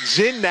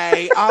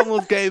 Janae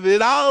almost gave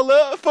it all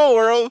up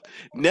for him.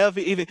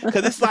 Never even,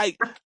 cause it's like,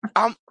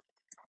 I'm,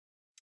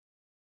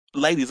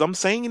 ladies, I'm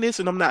saying this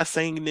and I'm not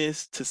saying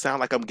this to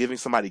sound like I'm giving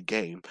somebody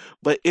game.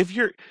 But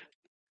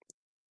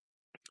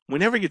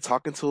whenever you're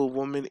talking to a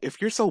woman,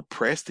 if you're so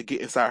pressed to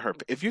get inside her,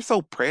 if you're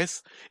so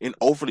pressed and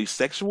overly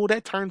sexual,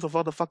 that turns a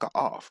motherfucker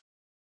off.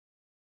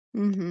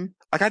 Mm-hmm.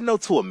 Like I know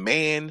to a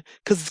man,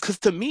 cause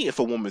to me, if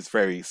a woman's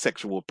very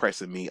sexual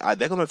pressing me,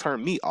 they're gonna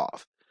turn me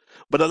off.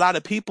 But a lot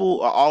of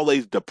people are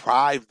always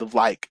deprived of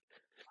like,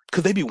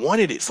 cause they be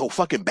wanting it so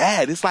fucking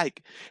bad. It's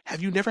like,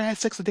 have you never had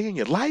sex a day in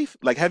your life?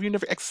 Like, have you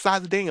never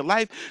exercised a day in your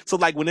life? So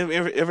like,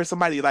 whenever ever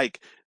somebody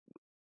like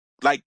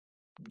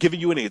giving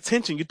you any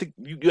attention, you think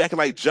you acting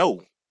like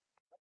Joe.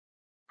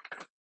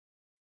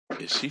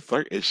 Is she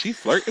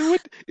flirting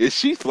with? Is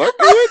she flirting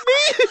with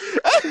me?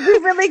 We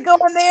really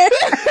going there?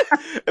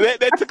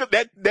 that took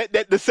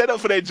that the setup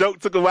for that joke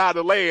took a while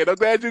to land. I'm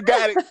glad you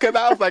got it because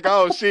I was like,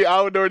 oh shit, I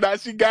don't know or not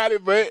she got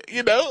it, but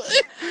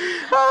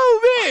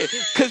oh man,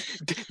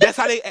 because that's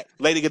how they act.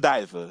 Lady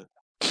Godiva.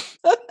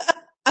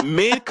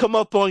 Men come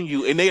up on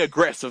you and they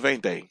aggressive,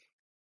 ain't they?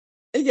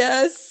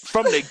 Yes.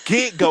 From the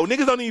get go,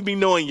 niggas don't even be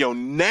knowing your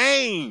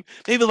name.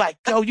 They be like,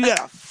 yo, you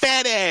got a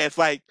fat ass,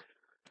 like.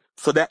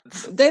 So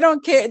that's They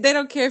don't care. They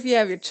don't care if you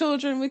have your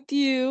children with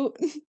you.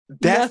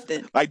 That's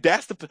Nothing.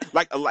 that's the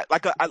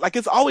like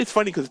it's always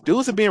funny because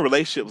dudes will be in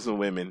relationships with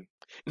women and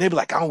they be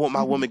like, I don't want my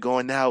Mm-hmm. woman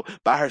going out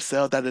by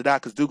herself, da da da,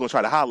 because dude gonna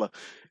try to holler.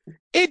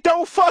 It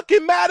don't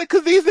fucking matter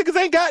because these niggas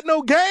ain't got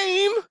no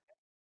game.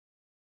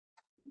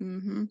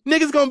 Mm-hmm.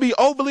 Niggas gonna be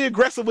overly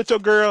aggressive with your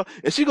girl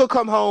and she gonna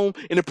come home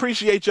and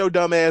appreciate your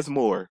dumb ass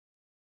more.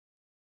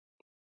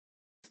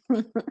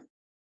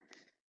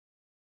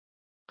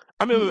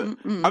 I remember,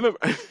 I Mm-mm-mm. remember.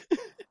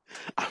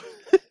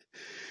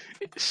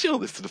 She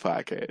don't listen to the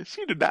podcast.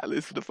 She did not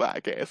listen to the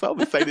podcast. So I'm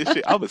gonna say this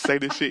shit. I'm gonna say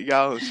this shit,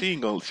 y'all. She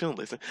ain't gonna. She don't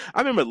listen.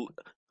 I remember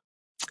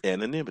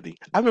anonymity.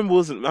 I remember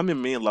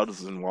me and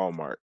Lotus was in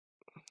Walmart,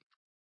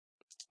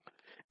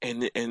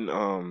 and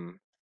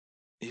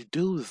this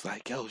dude was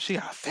like, "Yo, she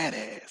got a fat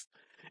ass."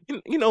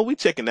 And, we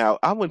checking out.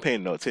 I wasn't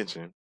paying no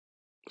attention.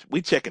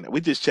 We checking out.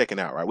 We just checking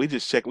out, right? We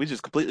just check. We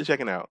just completely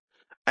checking out.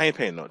 I ain't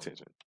paying no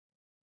attention.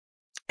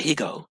 He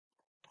go,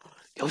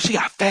 "Yo, she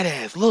got a fat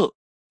ass. Look."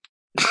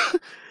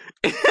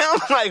 I'm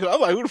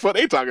like, who the fuck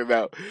they talking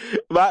about?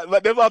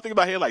 But that's all I'm thinking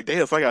about here. Like,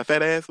 damn, so I got a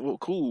fat ass. Well,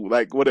 cool.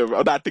 Like, whatever.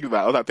 I'm not thinking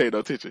about it. I'm not paying no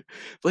attention.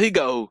 So he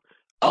go,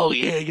 oh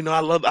yeah, I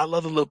love the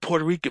little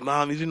Puerto Rican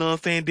mommies. You know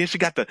what I'm saying? Then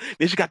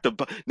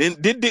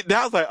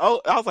I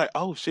was like,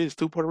 oh shit, it's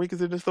two Puerto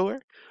Ricans in the store.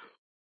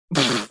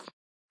 I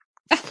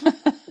was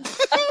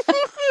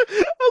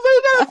like,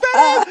 you got a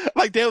fat ass.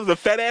 Like, there was a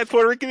fat ass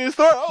Puerto Rican in the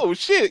store. Oh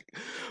shit,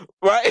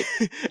 right?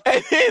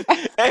 And then,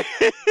 and,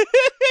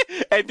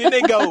 and then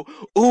they go,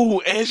 ooh,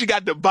 and she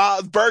got the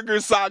Bob's Burger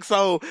socks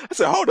on. I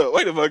said, hold up,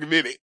 wait a fucking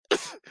minute.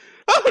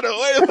 Hold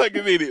on, wait a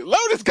fucking minute.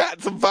 Lotus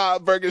got some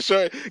Bob Burger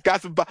shirt.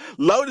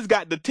 Lotus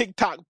got the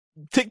TikTok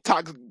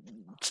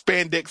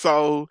spandex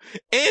on,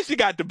 and she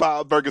got the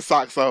Bob Burger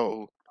socks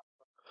on.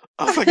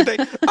 I was like, what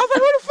the fuck?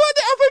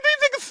 I was like,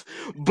 these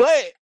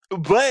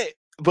niggas.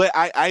 But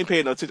I ain't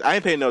paying no attention. I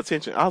ain't paying no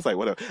attention. I was like,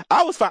 whatever.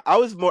 I was fine. I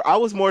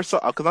was more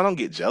so because I don't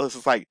get jealous.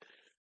 It's like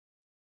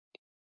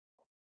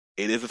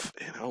it is.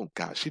 Oh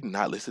God, she did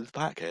not listen to this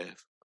podcast.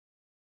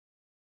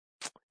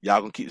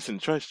 Y'all gonna keep this in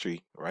the trust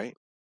tree, right?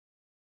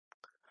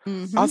 I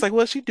Mm-hmm. was like,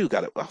 well, she do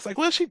got it. I was like,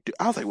 well, she do.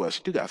 I was like, well,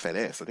 she do got a fat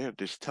ass. So they're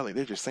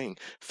just saying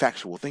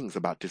factual things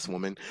about this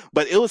woman.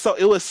 But it was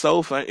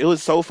so fun. It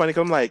was so funny.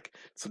 'Cause I'm like,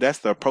 so that's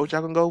the approach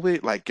I can go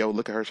with. Like, yo,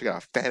 look at her. She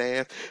got a fat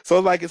ass.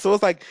 So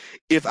it's like,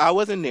 if I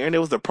wasn't there and it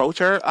was to approach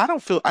her, I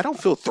don't feel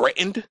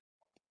threatened.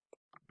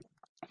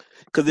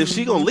 Cause if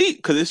she gonna Mhm.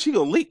 leave, cause if she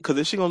gonna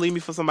leave me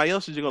for somebody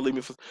else, she's gonna leave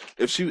me for.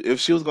 If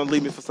she was gonna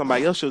leave me for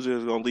somebody else, she was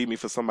just gonna leave me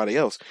for somebody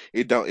else.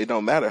 It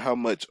don't matter how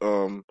much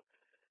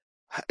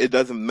it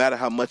doesn't matter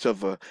how much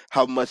of a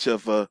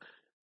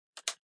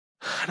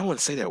I don't want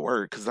to say that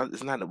word because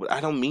it's not.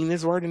 I don't mean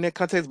this word in that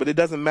context, but it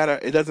doesn't matter.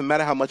 It doesn't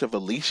matter how much of a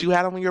leash you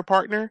had on your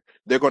partner.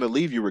 They're going to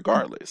leave you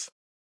regardless.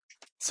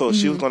 So if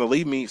she was Mhm. going to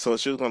leave me. So if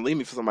she was going to leave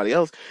me for somebody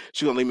else,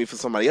 she's going to leave me for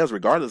somebody else,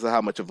 regardless of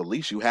how much of a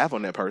leash you have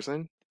on that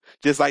person.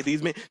 Just like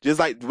these men, just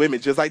like women,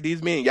 just like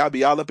these men, y'all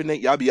be all up in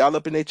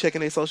there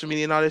checking their social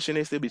media and all that shit.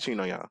 And they still be cheating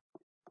on y'all.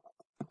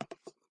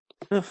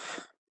 Ugh.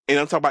 And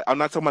I'm not talking about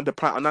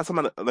I'm not talking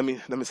about. Let me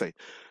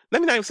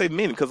not even say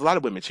men because a lot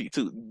of women cheat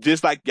too.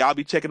 Just like y'all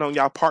be checking on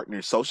y'all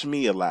partners, social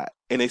media a lot,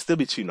 and they still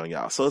be cheating on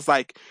y'all. So it's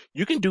like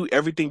you can do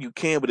everything you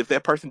can, but if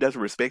that person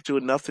doesn't respect you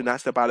enough to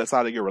not step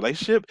outside of your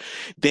relationship,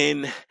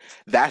 then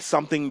that's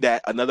something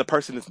that another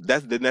person is.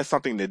 That's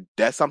something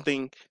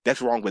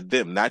that's wrong with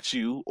them, not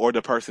you or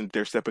the person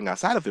they're stepping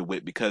outside of it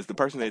with. Because the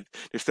person that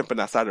they're stepping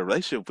outside of the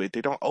relationship with,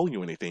 they don't owe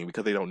you anything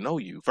because they don't know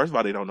you. First of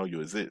all, they don't know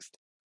you exist.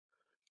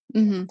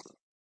 Mhm.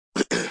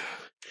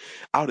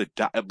 I would have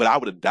died, but I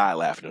would have died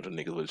laughing if the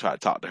niggas would have tried to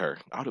talk to her.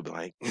 I would have been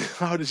like,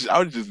 I would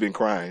have just been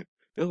crying.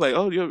 It was like,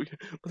 oh,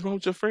 what's wrong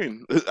with your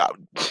friend?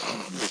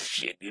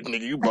 Shit, you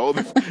nigga, you bold.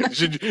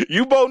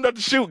 You bold enough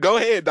to shoot. Go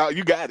ahead, dog.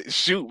 You got it.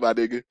 Shoot, my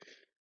nigga.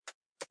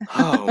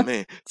 Oh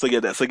man. So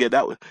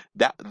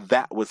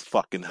that was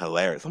fucking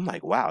hilarious. I'm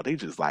like, wow, they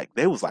was like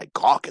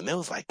gawking. They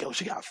was like, yo,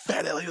 she got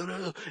fat,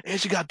 and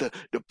she got the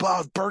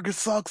Bob's Burger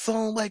socks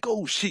on. Like,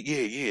 oh shit,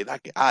 yeah.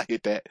 I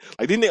hit that.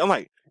 Like, didn't they? I'm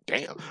like,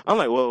 damn. I'm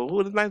like, well, it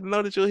was nice to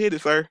know that you'll hit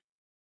it, sir.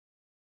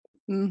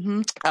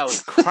 Mhm. I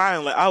was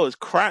crying, like I was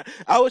crying.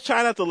 I was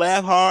trying not to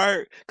laugh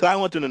hard because I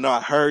want them to know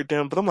I heard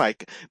them. But I'm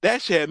like,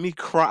 that shit had me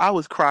cry. I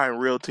was crying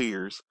real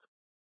tears.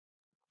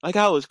 Like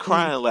I was Mm.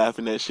 crying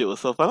laughing. That shit was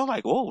so fun. I'm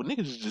like, whoa, niggas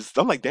is just.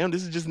 I'm like, damn,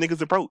 this is just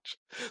niggas approach.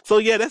 So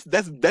yeah,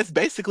 that's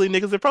basically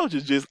niggas approach.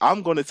 It's just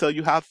I'm gonna tell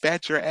you how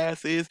fat your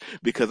ass is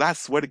because I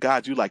swear to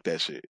God you like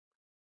that shit.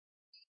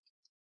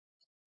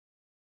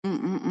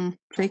 Mm.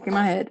 Shaking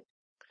my head.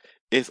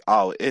 It's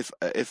always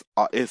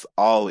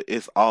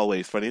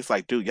funny. It's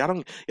like, dude, y'all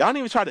don't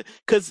even try to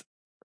because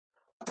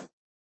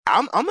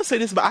I'm gonna say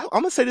this about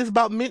I'm gonna say this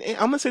about men.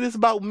 I'm gonna say this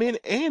about men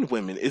and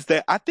women is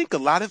that I think a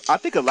lot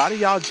of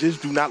y'all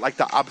just do not like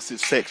the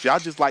opposite sex. Y'all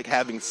just like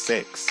having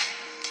sex.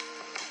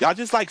 Y'all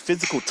just like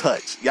physical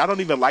touch. Y'all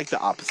don't even like the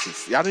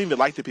opposites. Y'all don't even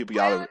like the people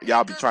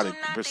y'all be trying to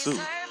pursue.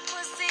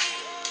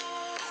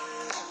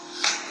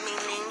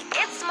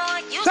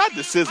 Shout out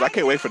to SZA. I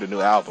can't wait for the new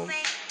album.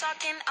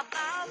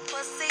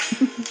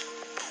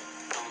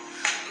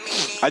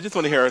 I just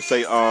want to hear her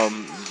say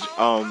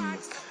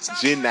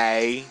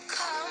Janae.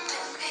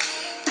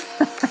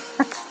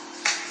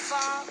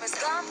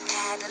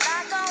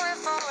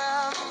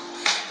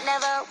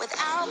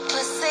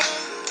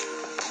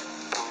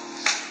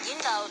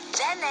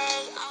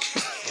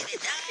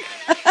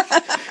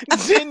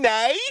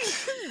 Janae.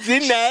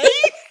 Janae.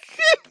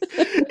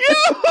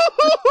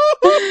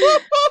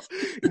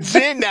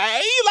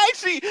 Janae,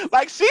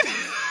 like she,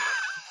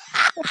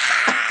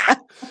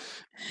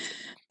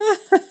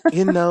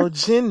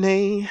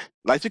 Janae,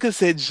 like she could have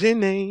said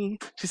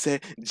Janae. She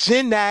said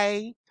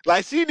Janae,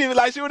 like she didn't even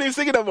like she wouldn't even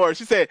sing it no more.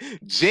 She said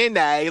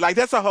Janae, like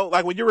that's a whole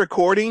like when you're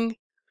recording,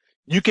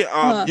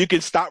 Uh. you can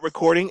stop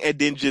recording and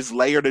then just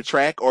layer the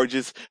track or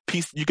just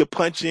piece. You could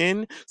punch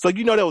in, so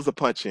that was a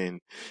punch in.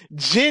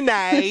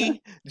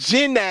 Janae,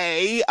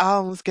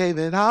 almost gave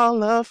it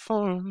all up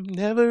for him.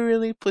 Never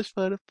really pushed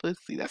for the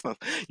pussy. That's not.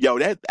 Yo,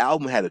 that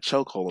album had a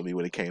chokehold on me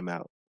when it came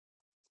out.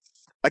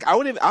 Like I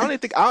don't even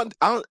think I don't.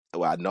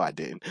 Well, I know I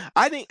didn't.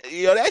 I didn't.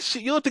 That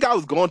shit. You don't think I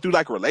was going through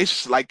like a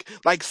relationship,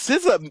 like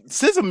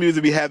SZA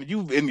music be having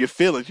you in your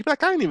feelings. You be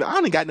like, I don't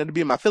even got nothing to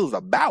be in my feelings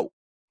about.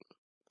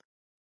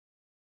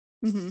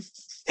 Mhm.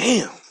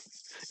 Damn.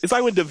 It's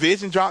like when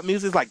Division dropped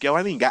music. It's like, yo,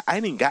 I ain't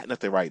got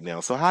nothing right now.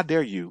 So how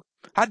dare you?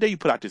 How dare you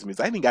put out this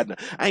music? I ain't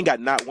got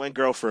not one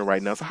girlfriend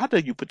right now. So how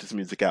dare you put this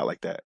music out like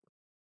that?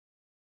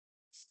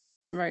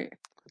 Right.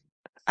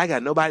 I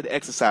got nobody to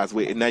exercise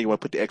with, and now you want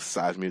to put the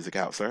exercise music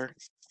out, sir?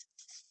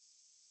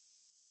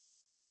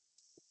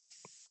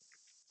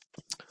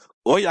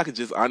 Or y'all could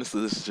just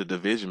honestly listen to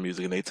Division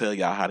music, and they tell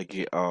y'all how to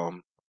get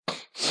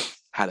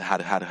how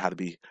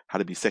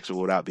to be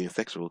sexual without being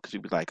sexual. Because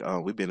you'd be like,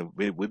 we've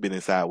been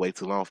inside way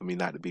too long for me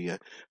not to be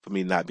for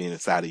me not being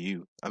inside of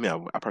you. I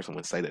mean, I personally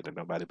wouldn't say that to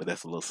nobody, but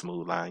that's a little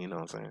smooth line, you know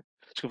what I'm saying?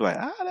 She could be like,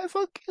 that's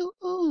so cute.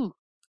 Ooh.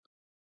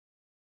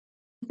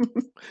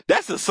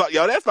 That's a song,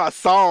 yo. That's my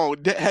song.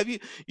 Have you?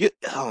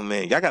 Oh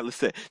man, y'all got to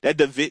listen.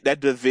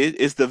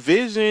 It's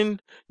Division,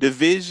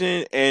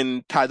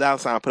 and Ty Dolla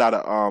Sign put out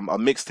a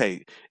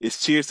mixtape.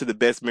 It's Cheers to the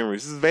Best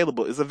Memories. It's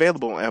available. It's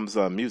available on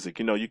Amazon Music.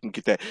 You can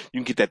get that. You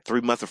can get that 3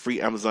 months of free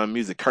Amazon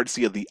Music,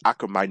 courtesy of the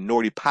Aqua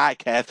Minority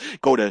Podcast.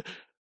 Go to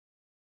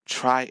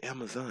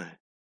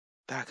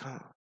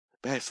tryamazon.com/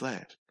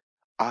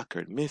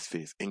 awkward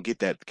misfits and get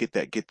that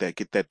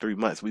 3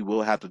 months. We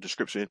will have the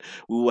description.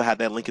 We will have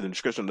that link in the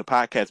description of the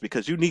podcast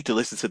because you need to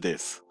listen to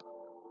this.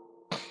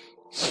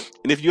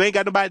 And if you ain't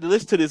got nobody to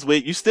listen to this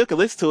with, you still can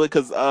listen to it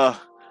because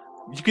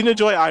you can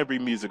enjoy Ivory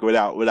music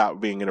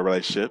without being in a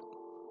relationship.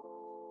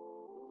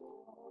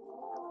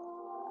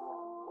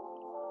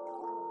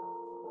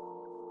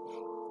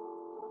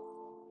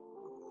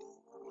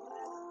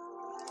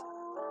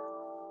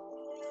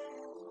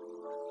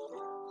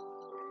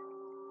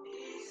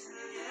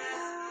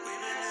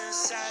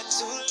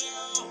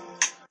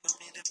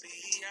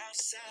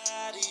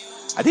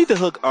 I need to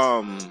hook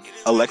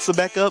Alexa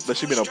back up, but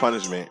she been on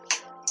punishment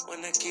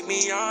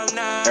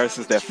ever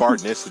since that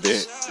farting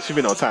incident. She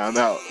been on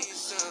timeout.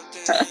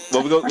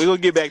 But we gonna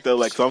get back to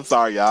Alexa. I'm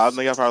sorry, y'all. I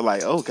know y'all probably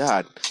like, oh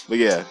god, but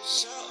yeah,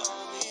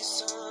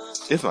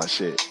 it's my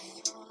shit.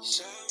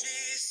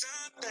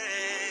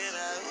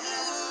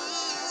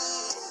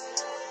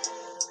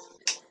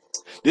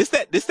 This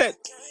that.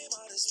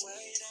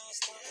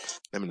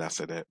 Let me not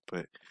say that,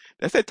 but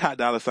that's that Ty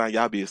Dolla Sign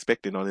y'all be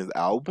expecting on his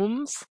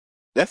albums.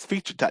 That's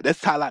feature Ty.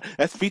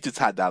 That's feature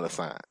Ty Dolla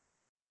Sign.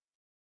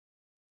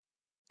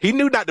 He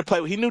knew not to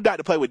play. He knew not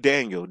to play with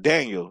Daniel.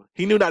 Daniel.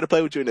 He knew not to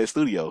play with you in that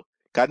studio.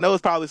 I know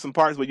it's probably some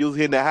parts where you was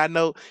hitting that high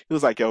note. He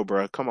was like, "Yo,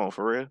 bro, come on,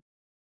 for real."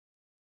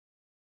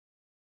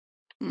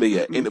 But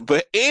yeah,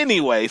 but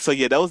anyway, so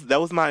yeah, that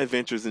was my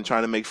adventures in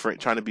trying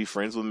to be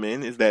friends with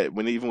men. Is that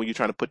even when you're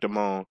trying to put them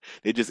on,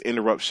 they just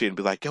interrupt shit and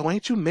be like, "Yo,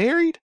 ain't you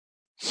married?"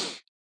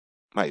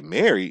 Like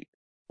married?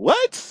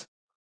 What?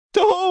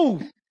 To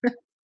who?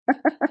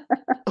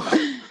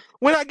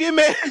 When I get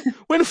married?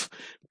 When?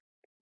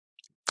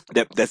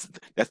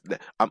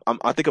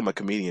 I think I'm a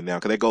comedian now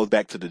because that goes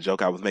back to the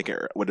joke I was making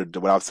what I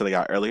was telling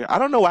y'all earlier. I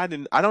don't know why I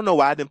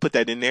didn't put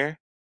that in there.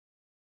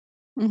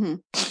 Mm-hmm.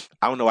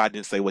 I don't know why I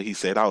didn't say what he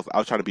said. I was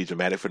trying to be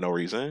dramatic for no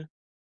reason.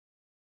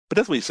 But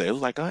that's what he said. It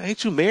was like,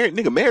 ain't you married?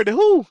 Nigga, married to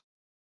who?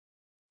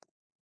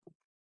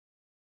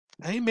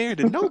 I ain't married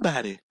to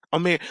nobody.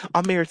 I'm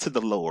married to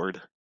the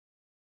Lord.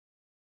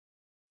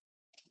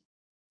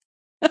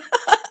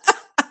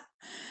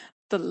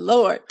 The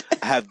Lord.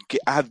 I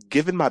have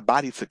given my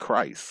body to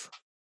Christ.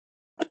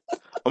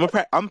 I'm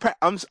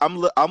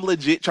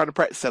legit trying to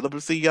practice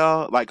celibacy,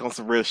 y'all. Like on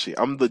some real shit.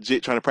 I'm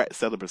legit trying to practice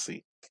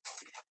celibacy.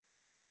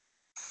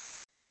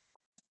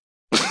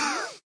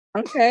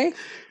 Okay.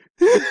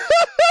 I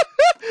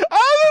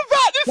was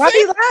about to Why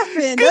be say,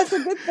 laughing? That's a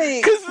good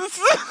thing.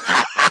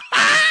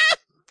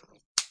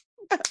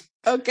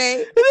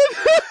 Okay.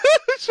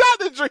 Shot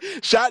the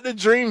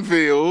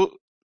Dreamville,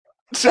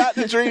 shot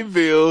the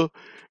Dreamville,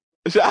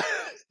 shot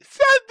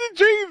the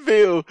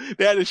Dreamville.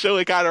 They had a show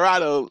in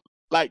Colorado,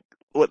 like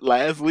what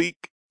last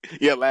week?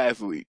 Yeah, last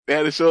week. They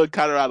had a show in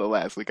Colorado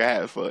last week. I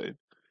had fun.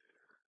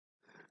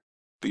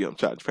 But yeah, I'm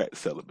trying to practice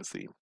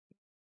celibacy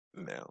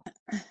now.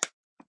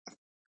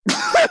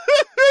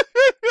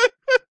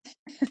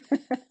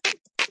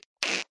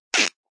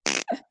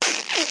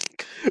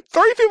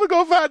 Three people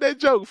gonna find that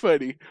joke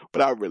funny,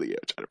 but I really am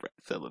trying to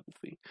practice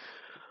celibacy.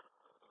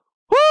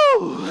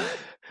 Woo!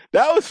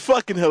 That was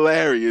fucking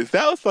hilarious.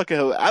 That was fucking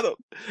hilarious.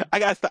 I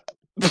gotta stop.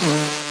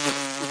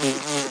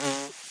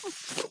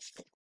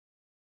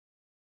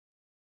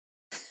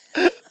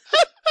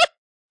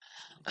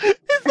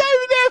 It's not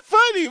even that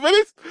funny, but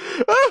it's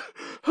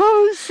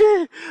oh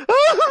shit,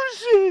 oh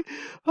shit,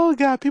 oh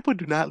god, people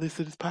do not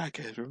listen to this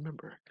podcast.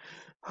 Remember,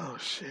 oh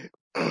shit.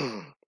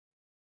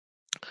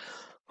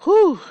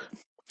 Whew.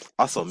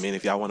 Also, men,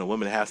 if y'all want a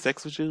woman to have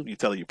sex with you, you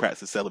tell her you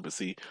practice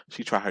celibacy.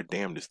 She try her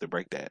damnedest to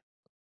break that.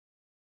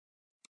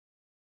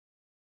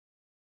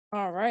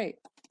 All right.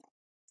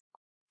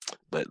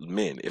 But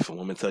men, if a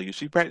woman tell you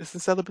she practicing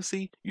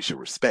celibacy, you should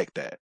respect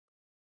that.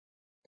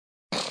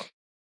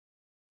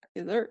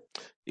 Is there?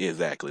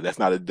 Exactly. I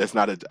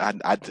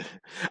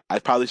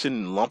probably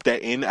shouldn't lump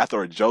that in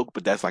after a joke,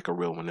 but that's like a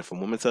real one. If a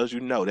woman tells you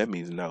no, that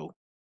means no.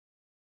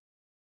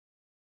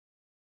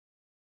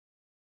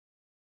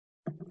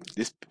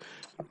 This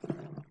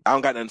I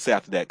don't got nothing to say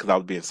after that because I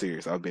was being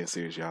serious. I was being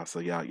serious, y'all. So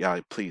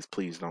y'all, please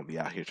don't be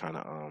out here trying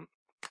to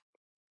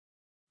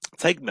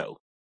take no,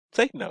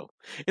 take no,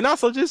 and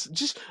also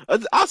just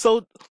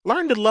also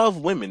learn to love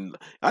women.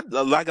 Like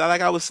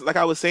I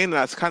was saying, and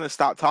I kind of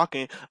stopped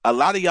talking. A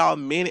lot of y'all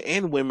men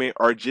and women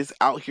are just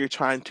out here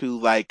trying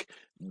to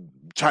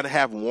trying to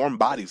have warm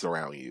bodies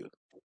around you,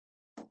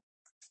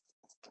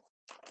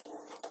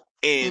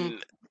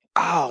 and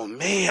oh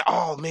man,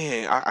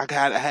 I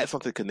had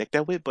something to connect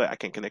that with, but I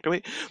can't connect it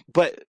with.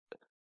 But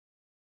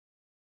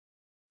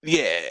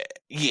yeah,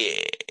 yeah.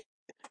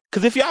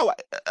 Because if y'all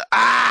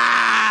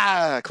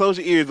close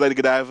your ears, Lady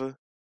Godiva.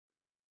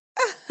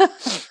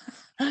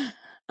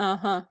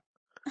 Uh-huh.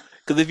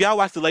 Because if y'all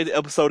watch the latest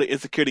episode of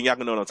Insecure, then y'all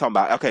gonna know what I'm talking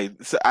about. Okay,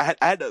 so I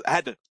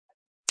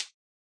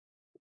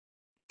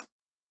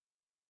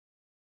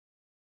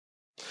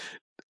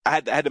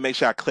had to make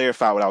sure I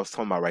clarify what I was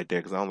talking about right there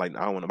because I don't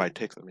want nobody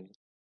texting me.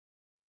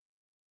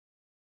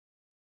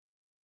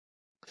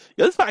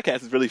 Yo, this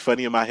podcast is really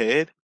funny in my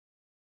head.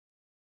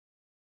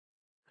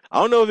 I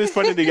don't know if it's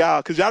funny to y'all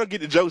because y'all don't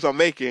get the jokes I'm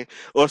making,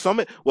 or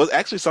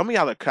actually some of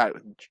y'all are kind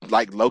of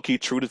like low key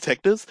true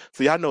detectives,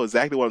 so y'all know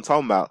exactly what I'm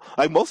talking about.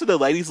 Like most of the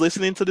ladies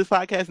listening to this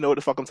podcast know what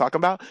the fuck I'm talking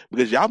about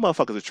because y'all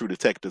motherfuckers are true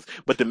detectives,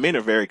 but the men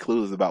are very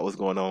clueless about what's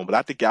going on. But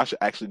I think y'all should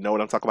actually know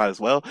what I'm talking about as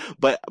well.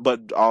 But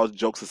all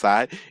jokes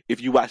aside, if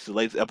you watch the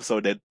latest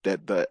episode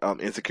that the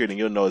Insecurity,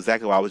 you'll know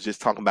exactly what I was just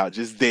talking about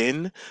just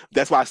then.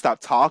 That's why I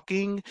stopped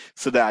talking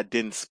so that I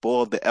didn't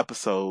spoil the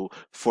episode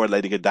for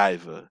Lady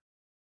Godiva.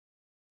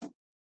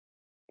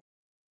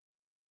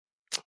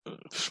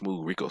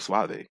 Smooth Rico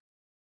Suave.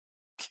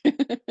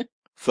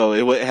 So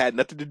it had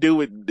nothing to do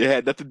with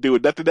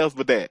nothing else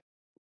but that.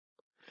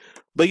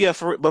 But yeah,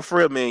 for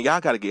real, man, y'all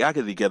get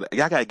together.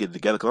 Y'all gotta get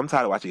together because I'm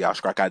tired of watching y'all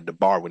strike out at the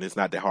bar when it's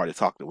not that hard to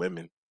talk to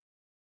women.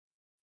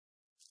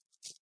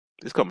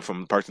 It's coming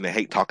from a person that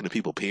hate talking to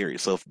people. Period.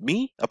 So if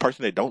me, a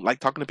person that don't like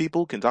talking to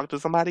people, can talk to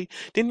somebody,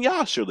 then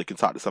y'all surely can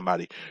talk to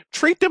somebody.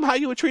 Treat them how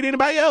you would treat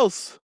anybody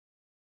else.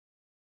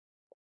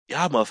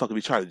 Y'all motherfucker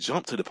be trying to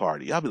jump to the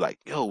party. Y'all be like,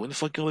 yo, when the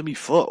fuck you let me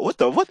fuck? What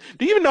the what?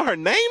 Do you even know her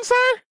name, sir?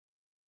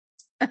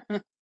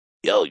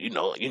 Yo, you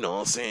know what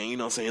I'm saying? You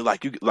know what I'm saying?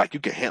 Like you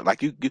can handle,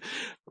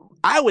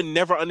 I would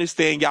never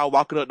understand y'all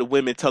walking up to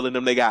women telling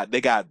them they got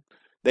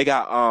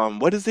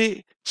what is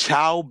it?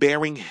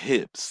 Childbearing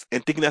hips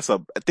and thinking that's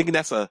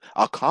a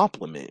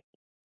compliment,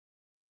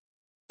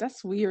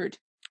 That's weird.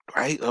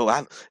 right? Oh,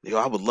 I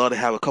would love to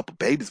have a couple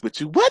babies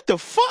with you. What the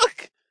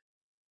fuck?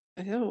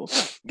 Ew.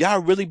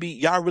 Y'all really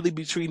be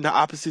treating the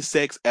opposite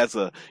sex as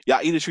a y'all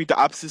either treat the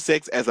opposite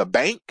sex as a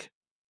bank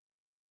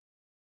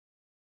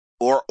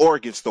or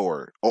organ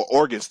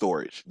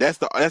storage. That's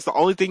the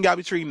only thing y'all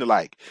be treating it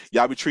like.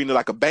 Y'all be treating it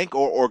like a bank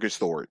or organ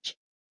storage.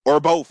 Or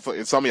both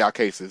in some of y'all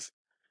cases.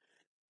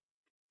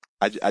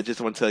 I just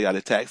want to tell y'all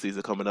the tax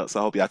season coming up, so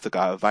I hope y'all took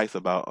our advice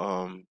about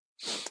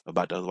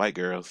those white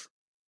girls.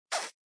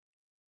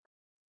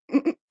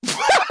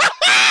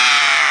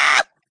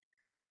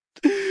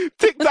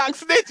 TikTok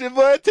snitching,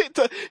 boy.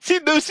 TikTok. She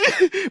knew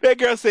that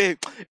girl said,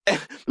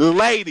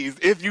 ladies,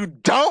 if you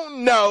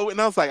don't know, and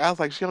I was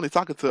like, she only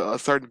talking to a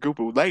certain group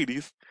of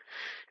ladies.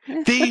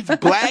 These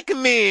black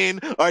men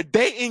are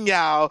dating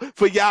y'all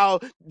for y'all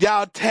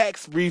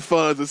tax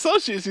refunds and so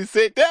shit. She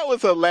said that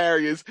was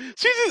hilarious.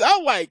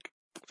 I'm like,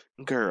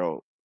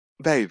 girl,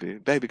 baby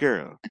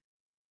girl,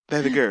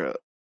 baby girl,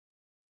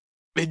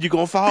 and you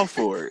gonna fall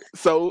for it.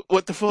 So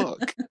what the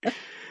fuck?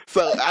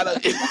 So I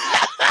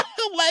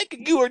don't like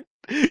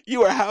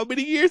you are how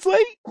many years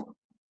late?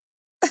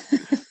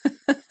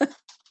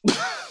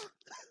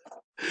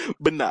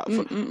 But not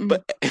for Mm-mm-mm.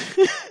 but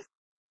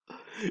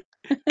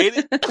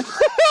it.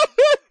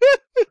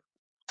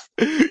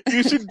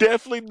 You should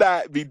definitely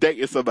not be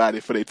dating somebody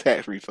for their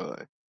tax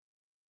refund.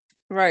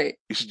 Right.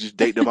 You should just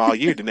date them all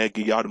year, then they'll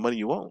give y'all the money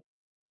you want.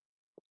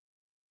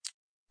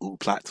 Ooh,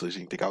 plot twist.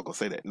 You didn't think I was gonna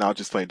say that? No, I'm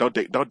just playing. Don't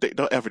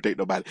ever date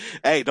nobody.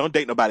 Hey, don't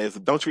treat nobody as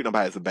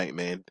a bank,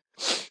 man.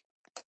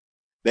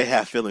 They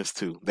have feelings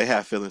too. And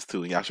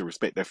y'all should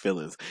respect their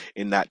feelings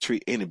and not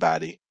treat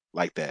anybody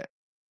like that.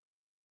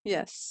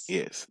 Yes.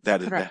 Yes,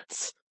 that is that.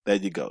 Correct. There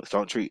you go.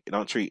 So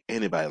don't treat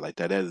anybody like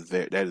that.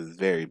 That is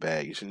very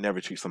bad. You should never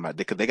treat somebody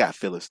because they got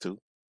feelings too.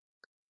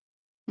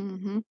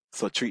 Mm-hmm.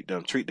 So treat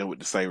them with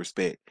the same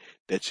respect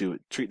that you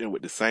would treat them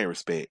with the same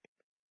respect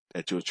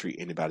that you would treat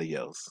anybody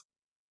else.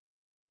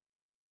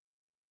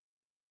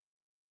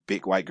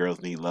 Big white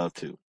girls need love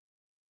too.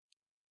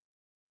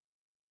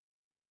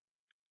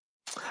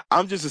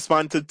 I'm just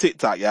responding to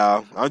TikTok,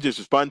 y'all. I'm just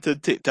responding to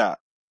TikTok.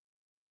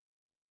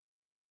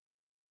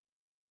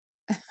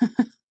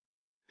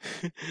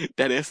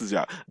 That answers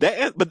y'all.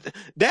 But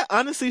that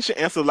honestly should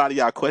answer a lot of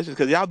y'all questions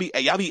because y'all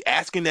be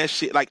asking that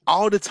shit like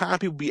all the time.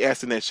 People be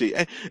asking that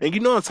shit, and you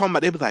know what I'm talking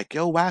about. They be like,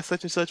 "Yo, why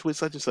such and such with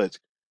such and such?"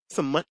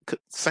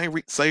 Same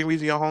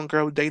reason your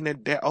homegirl was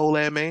dating that old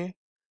ass man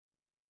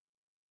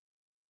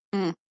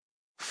Mm.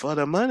 for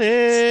the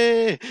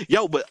money.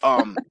 Yo, but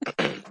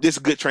this is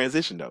a good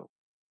transition though.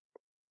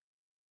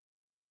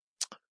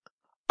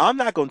 I'm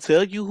not gonna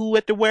tell you who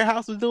at the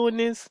warehouse was doing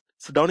this,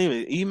 so don't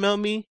even email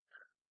me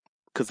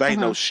because I ain't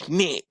no Uh-huh.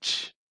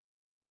 snitch.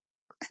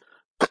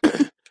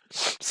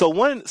 So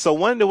one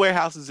of the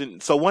warehouses in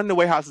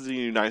the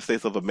United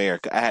States of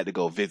America, I had to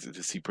go visit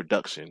to see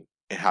production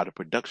and how the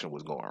production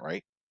was going.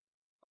 Right.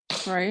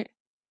 Right.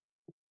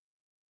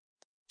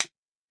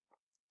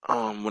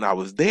 When I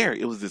was there,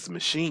 it was this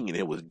machine and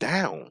it was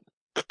down,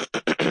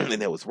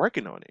 and they was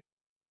working on it.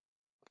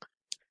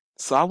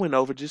 So I went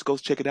over, just go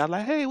check it out.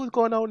 Like, hey, what's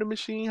going on with the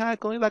machine? How it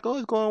going? He's like, oh,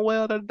 it's going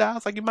well. Da, da, da. I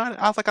was like, you mind?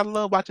 I was like, I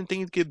love watching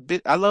things get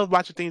bit. I love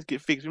watching things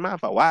get fixed. You mind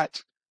if I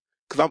watch?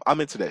 Because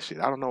I'm into that shit.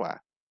 I don't know why.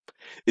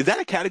 Is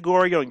that a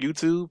category on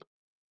YouTube?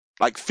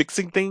 Like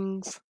fixing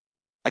things?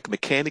 Like I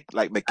mechanic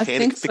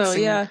think so.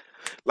 fixing? Yeah.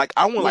 Like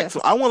I want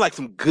Yes.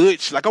 some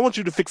good shit. Like I want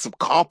you to fix some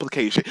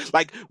complication.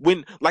 Like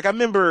I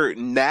remember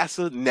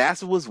NASA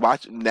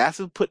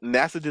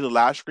did a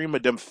live stream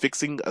of them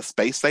fixing a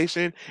space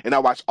station and I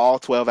watched all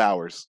 12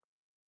 hours.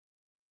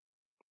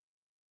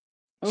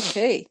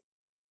 Okay.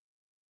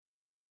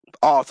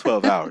 All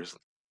 12 hours.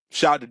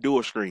 Shout out to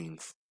dual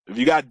screens. If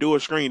you got dual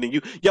screen,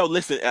 then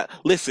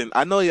listen.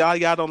 I know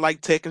y'all don't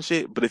like tech and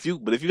shit, but if you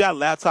got a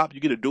laptop, you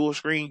get a dual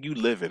screen, you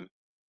living,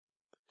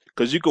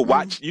 because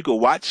Mm. you could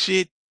watch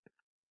shit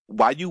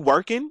while you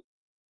working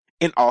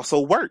and also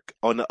work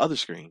on the other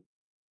screen.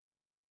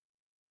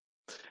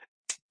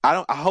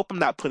 I hope I'm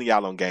not putting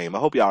y'all on game. I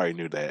hope y'all already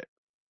knew that.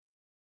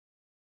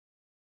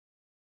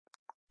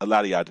 A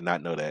lot of y'all did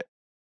not know that.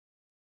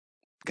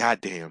 God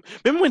damn.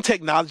 Remember when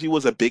technology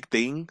was a big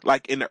thing,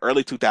 like in the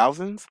early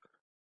 2000s?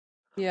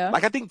 Yeah.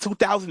 Like I think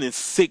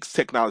 2006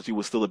 technology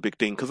was still a big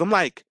thing because I'm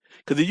like,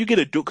 because if you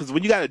get because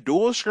when you got a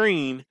dual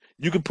screen,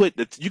 you can put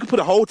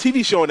a whole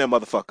TV show on that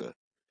motherfucker.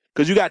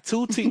 Because you got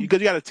you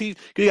got a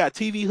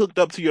TV hooked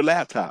up to your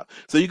laptop,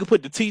 so you can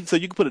put so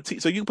you can put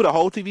a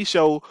whole TV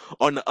show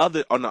on the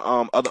other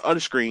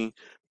screen,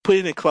 put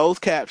it in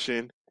closed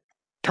caption,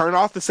 turn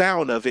off the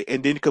sound of it,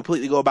 and then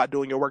completely go about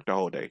doing your work the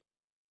whole day.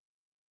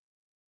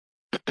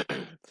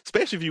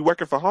 Especially if you're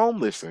working from home.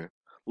 Listen.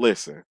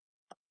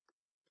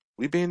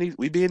 We be in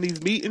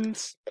these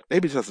meetings. They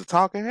be just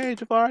talking. Hey,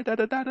 Jafar, da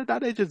da da da da.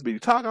 They just be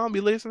talking. I don't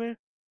be listening.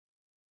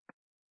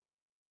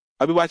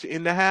 I be watching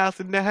in the house,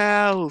 in the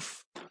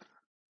house.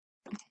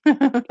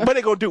 What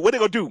they gonna do? What they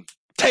gonna do?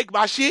 Take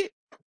my shit?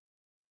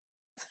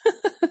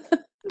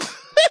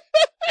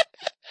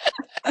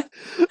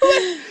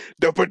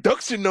 The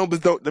production numbers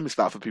don't. Let me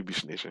stop for people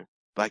snitching.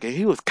 Like, and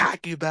he was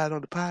cocky about it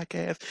on the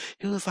podcast.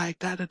 He was like,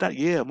 da da da.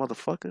 Yeah,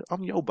 motherfucker,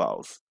 I'm your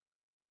boss.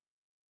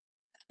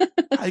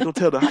 How you gonna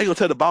tell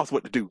the boss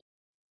what to do?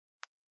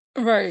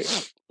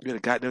 Right. You gotta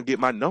goddamn get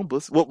my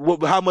numbers.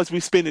 How much we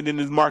spending in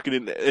this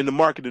marketing in the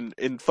marketing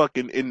in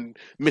fucking in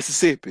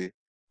Mississippi?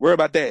 Worry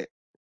about that.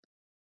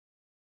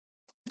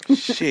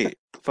 Shit,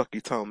 fuck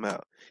you talking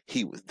about?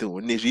 He was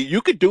doing this.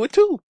 You could do it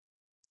too.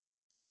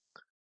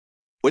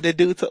 What they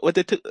do? What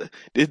they do?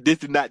 This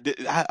did not.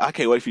 I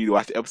can't wait for you to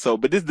watch the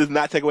episode. But this does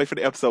not take away from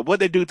the episode. What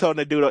they do told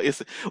that dude on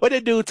what they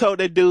do told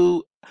that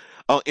dude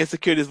on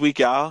Insecure this week,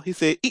 y'all. He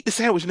said, "Eat the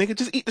sandwich, nigga.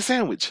 Just eat the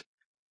sandwich.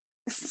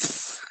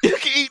 You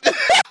can eat.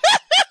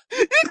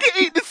 You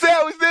can eat the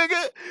sandwich,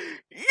 nigga.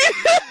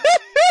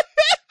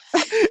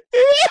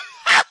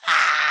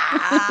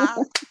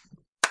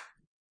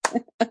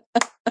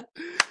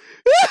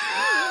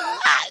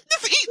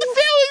 Just eat the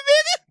sandwich,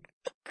 nigga.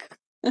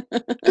 You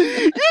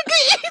can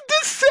eat the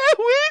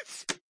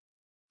sandwich.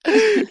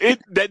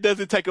 That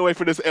doesn't take away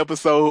from this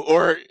episode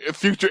or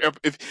future.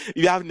 If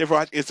y'all never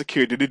watched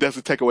Insecure, then it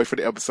doesn't take away from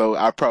the episode.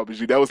 I promise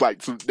you. That was you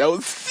can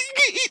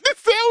eat the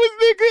sandwich,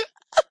 nigga.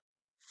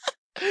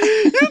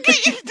 You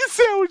can eat the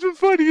sandwich was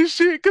funny as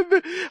shit.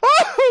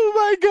 Oh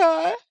my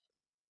god.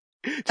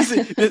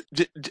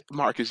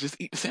 Marcus, just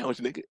eat the sandwich,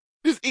 nigga.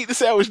 Just eat the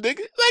sandwich, nigga.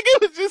 Like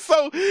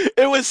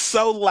it was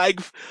so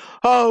like,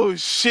 oh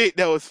shit,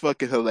 that was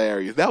fucking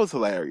hilarious. That was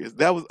hilarious.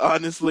 That was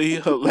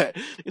honestly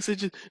hilarious. It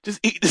said,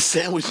 just eat the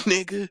sandwich,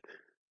 nigga.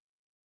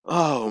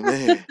 Oh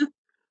man.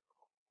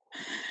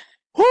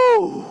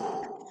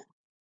 Whoo.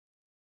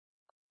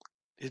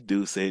 This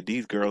dude said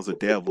these girls are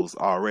devils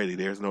already.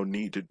 There's no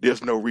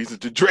reason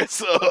to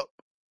dress up.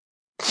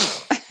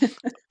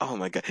 Oh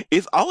my god.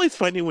 It's always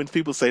funny when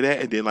people say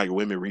that and then like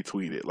women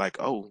retweet it. Like,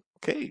 oh,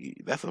 okay,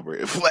 that's a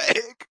red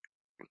flag.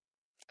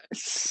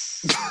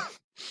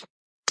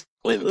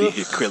 Women be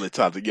here Ugh. Krillin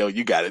talking, yo,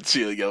 you gotta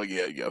chill, yo,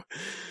 yeah, yo.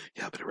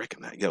 Y'all better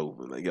recognize, yo,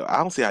 I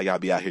don't see how y'all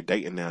be out here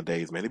dating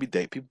nowadays, man.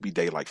 People be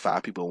dating like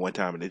 5 people at one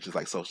time and it's just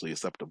like socially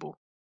acceptable.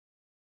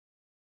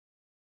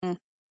 Mm.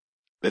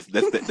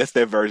 That's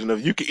their version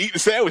of you can eat the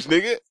sandwich,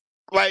 nigga.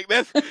 Like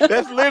that's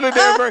literally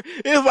their version.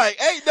 It's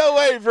like ain't no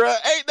way, bro.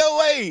 Ain't no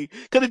way.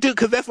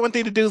 Cause that's one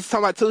thing to do. Talking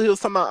about too. He was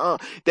talking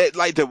about that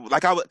like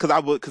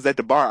cause at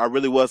the bar I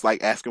really was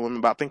like asking women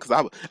about things.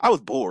 Cause I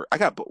was bored.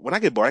 When I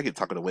get bored I get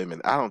talking to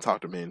women. I don't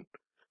talk to men.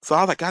 So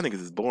I was like, y'all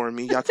niggas is boring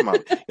me. Y'all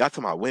talking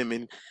about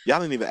women.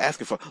 Y'all ain't even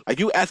asking for like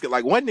you asking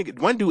like one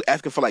dude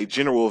asking for like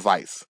general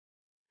advice.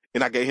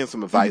 And I gave him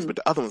some advice, Mhm. but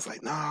the other one's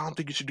like, nah, I don't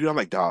think you should do that. I'm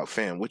like, dog,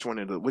 fam, which one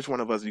of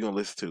us are you gonna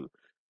listen to?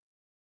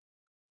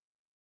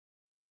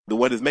 The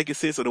one that's making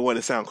sense or the one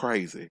that sound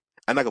crazy?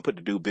 I'm not gonna put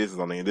the dude business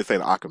on there, and this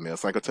ain't an Akamail,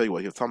 so I can tell you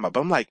what he was talking about.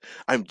 But I'm like,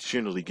 I'm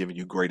generally giving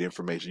you great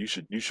information.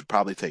 You should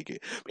probably take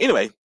it. But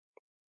anyway,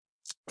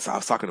 so I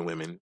was talking to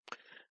women,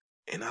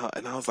 and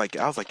I was like,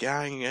 yeah,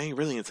 I ain't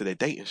really into that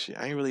dating shit.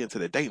 I ain't really into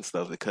that dating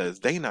stuff because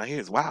dating out here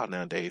is wild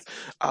nowadays.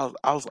 I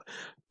was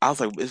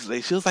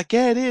like, she was like,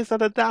 yeah, it is. I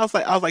was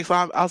like,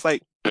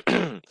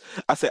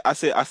 I said,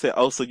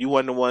 oh, so you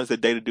one of the ones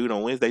that dated dude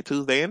on Wednesday,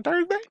 Tuesday, and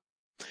Thursday?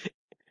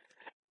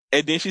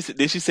 And then she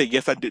said,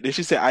 yes, I do. Then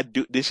she said, I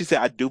do. Then she said,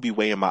 I do be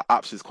weighing my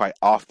options quite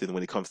often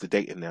when it comes to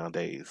dating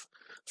nowadays.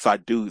 So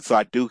she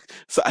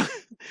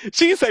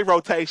didn't say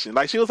rotation.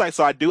 Like she was like,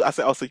 so I do. I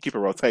said, oh, so you keep a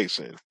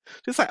rotation.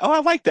 She's like, oh,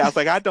 I like that. I was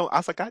like, I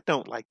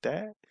don't like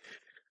that.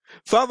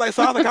 So I was like,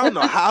 I don't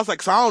know how. I was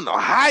like, so I don't know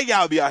how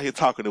y'all be out here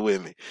talking to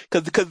women.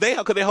 Cause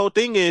their whole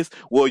thing is,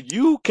 well,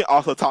 you can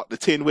also talk to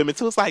 10 women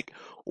too. It's like,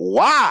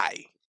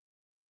 why?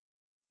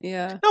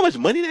 Yeah. How much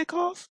money that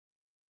costs?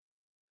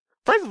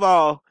 First of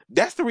all,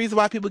 that's the reason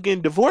why people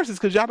getting divorces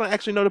because y'all don't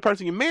actually know the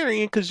person you're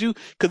marrying because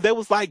they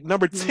was like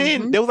number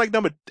 10, Mm-hmm. they was like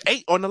number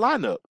 8 on the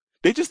lineup.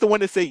 They just the one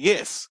that said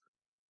yes.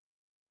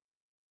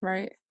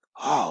 Right.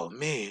 Oh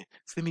man,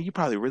 so, I mean, you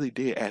probably really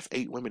did ask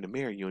 8 women to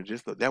marry you, and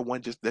just that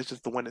one, just that's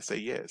just the one that said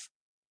yes.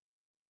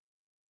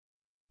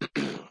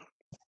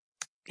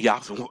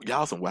 Y'all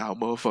some wild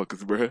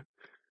motherfuckers, bruh.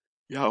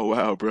 Y'all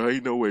wild, bro.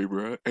 Ain't no way,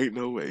 bro. Ain't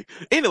no way.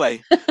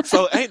 Anyway,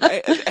 so ain't no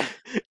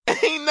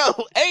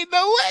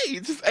way.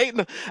 Just ain't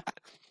no.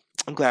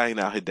 I'm glad I ain't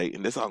out here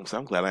dating. This song, so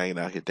I'm glad I ain't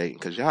out here dating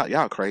because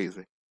y'all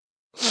crazy.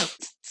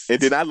 And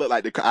then I look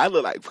like because I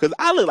look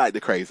like the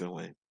crazy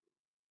one.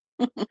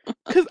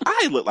 Cause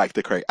I look like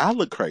the crazy. I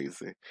look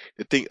crazy.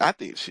 I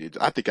think you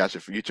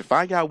should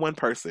find out one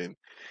person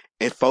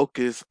and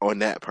focus on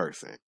that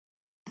person and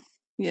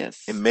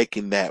Yes,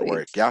 making that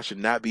work. please. Y'all should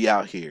not be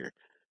out here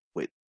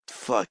with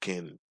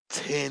fucking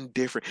 10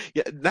 different.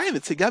 Yeah, not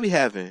even 10. Y'all be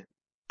having.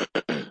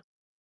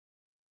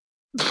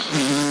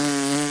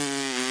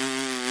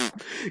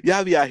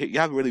 Y'all be out here.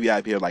 Y'all really be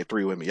out here like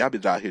 3 women. Y'all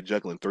be out here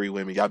juggling 3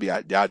 women. Y'all be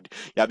out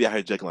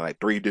here juggling like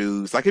 3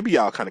 dudes. Like it be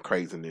all kind of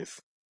craziness.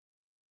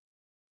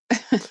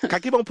 I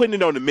keep on putting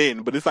it on the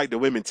men, but it's like the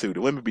women too.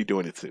 The women be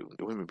doing it too.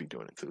 The women be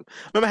doing it too.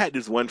 Remember, I had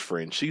this one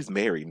friend. She's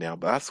married now,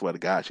 but I swear to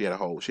God, she had a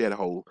whole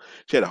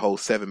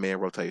 7-man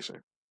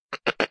rotation.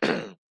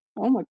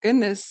 Oh my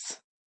goodness.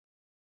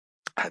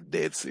 I'm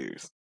dead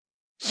serious.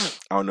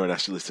 I don't know that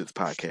she listens to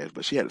this podcast,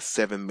 but she had a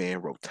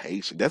 7-man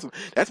rotation. That's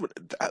what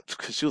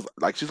because she's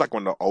like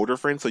one of the older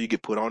friends, so you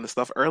get put on the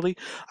stuff early.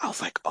 I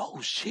was like, oh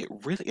shit,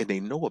 really? And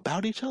they know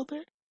about each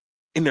other,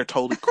 and they're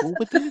totally cool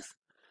with this.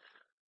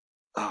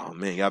 Oh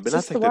man, y'all better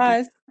not Sister take that.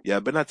 Wise.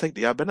 Y'all better not take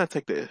the. Y'all better not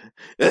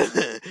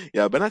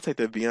take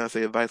that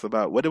Beyonce advice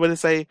about what did it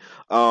say?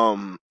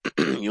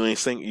 You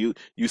ain't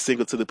you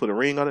single till they put a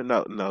ring on it.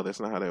 No, no, that's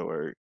not how that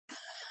works.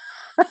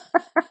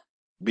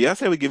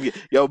 Beyonce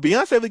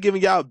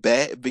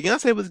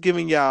was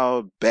giving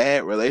y'all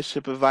bad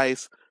relationship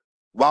advice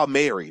while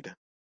married.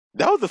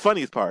 That was the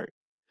funniest part.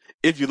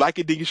 If you like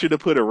it, then you should have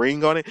put a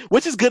ring on it,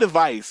 which is good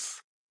advice.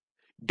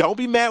 Don't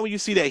be mad when you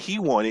see that he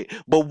won it.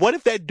 But what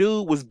if that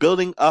dude was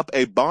building up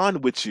a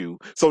bond with you?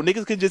 So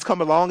niggas could just come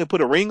along and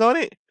put a ring on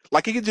it?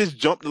 Like he could just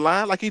jump the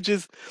line? Like he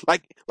just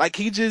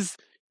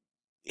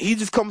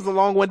comes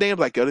along one day and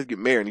be like, yo, let's get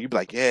married. And you be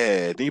like,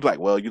 yeah. Then you be like,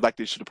 well, you like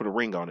this, should have put a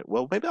ring on it.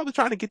 Well, maybe I was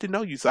trying to get to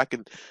know you so I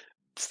can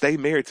stay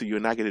married to you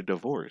and not get a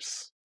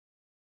divorce.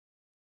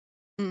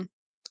 Mm.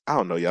 I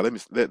don't know, y'all. I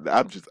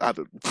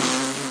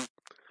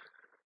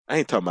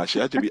ain't talking about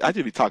shit. I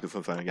just be talking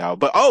sometimes, y'all.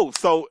 But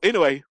so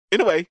anyway,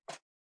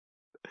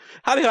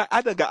 how did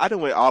I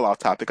done went all off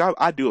topic.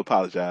 I do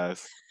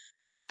apologize.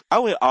 I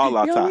went all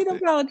off You don't need to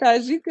topic.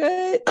 apologize. You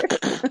good?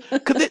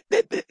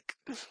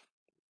 Cause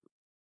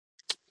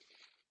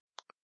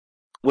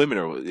women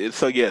are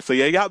so yeah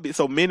y'all be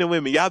so men and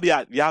women y'all be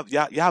out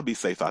y'all be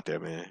safe out there,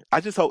 man.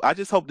 I just hope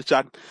that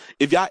y'all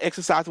if y'all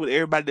exercise with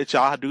everybody that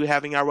y'all do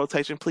having our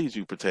rotation, please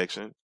use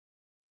protection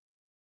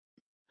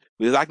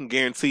because I can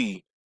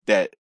guarantee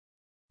that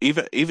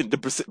even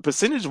the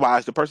percentage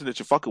wise, the person that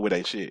you're fucking with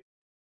ain't shit.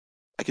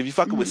 Like Mhm. if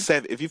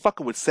you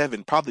fucking with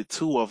 7, probably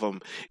 2 of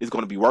them is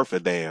going to be worth a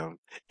damn.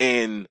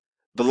 And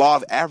the law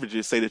of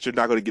averages say that you're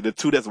not going to get the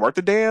 2 that's worth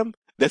a damn.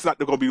 That's not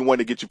going to be the one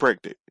to get you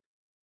pregnant.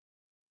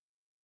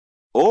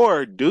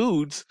 Or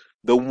dudes,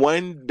 the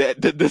one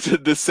that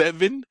the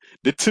 7,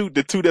 the two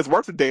that's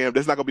worth a damn.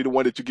 That's not going to be the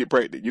one that you get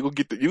pregnant. You can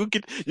get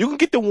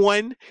the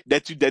one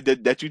that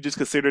you just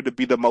consider to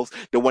be the most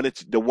the one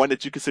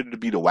that you consider to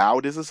be the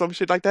wildest or some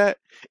shit like that.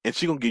 And Mhm.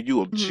 she gonna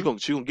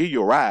give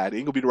you a ride. It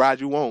ain't gonna be the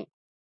ride you want.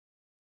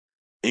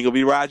 Ain't gonna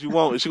be the ride you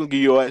want. She gonna give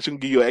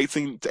you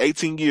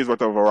 18 years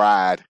worth of a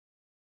ride.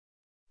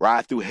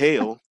 Ride through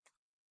hell.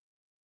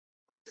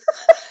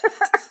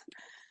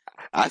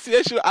 I see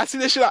that shit. I see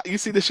that shit. You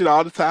see this shit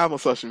all the time on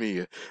social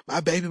media. My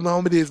baby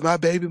mama this, my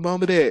baby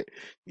mama that.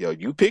 Yo,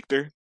 you picked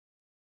her.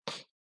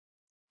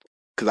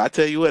 Cause I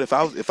tell you what, if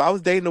I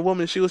was dating a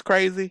woman and she was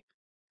crazy,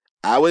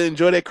 I would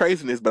enjoy that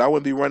craziness, but I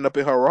wouldn't be running up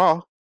in her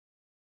raw.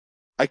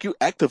 Like you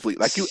actively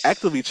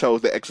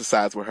chose to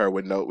exercise with her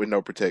with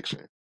no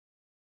protection.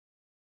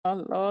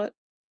 Oh Lord.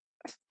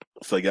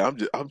 So yeah, I'm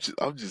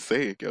just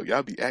saying, yo,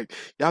 y'all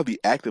be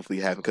actively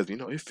having because you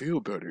know it feel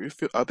better. It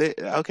feel I bet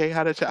okay.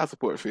 How does child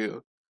support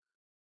feel?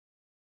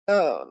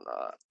 Oh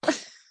Lord.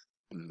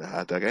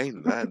 Nah, dog,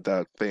 ain't nah,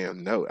 dog,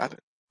 fam. No, I.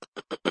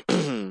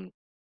 I'm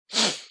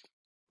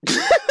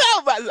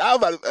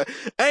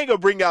I ain't gonna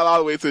bring y'all all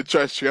the way to the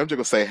trust tree. I'm just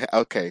gonna say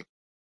okay,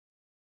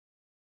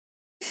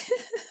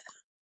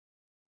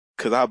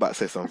 cause I was about to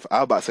say something. I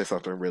was about to say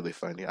something really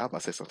funny. I was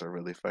about to say something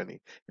really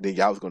funny. And then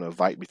y'all was gonna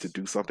invite me to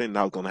do something, and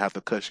I was gonna have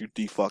to cuss you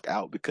the fuck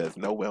out because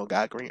no one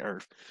got green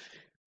earth.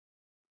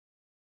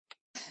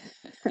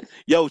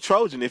 Yo,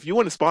 Trojan, if you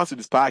want to sponsor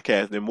this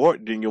podcast,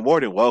 then you're more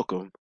than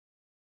welcome.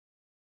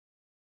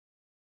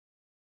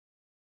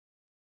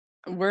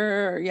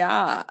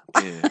 Yeah.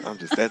 Yeah, I'm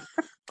just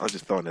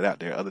throwing it out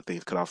there. Other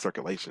things cut off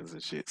circulations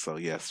and shit. So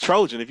yes,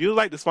 Trojan, if you would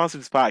like to sponsor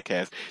this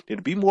podcast,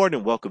 then be more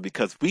than welcome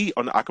because we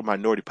on the Awkward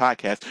Minority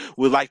Podcast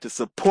would like to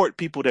support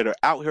people that are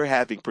out here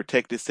having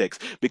protected sex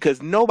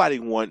because nobody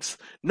wants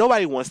their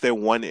nobody wants their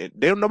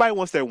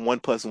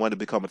 1+1 to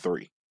become a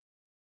 3.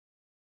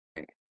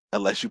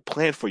 Unless you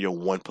plan for your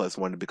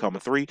 1+1 to become a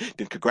 3,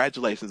 then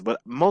congratulations.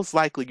 But most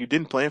likely you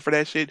didn't plan for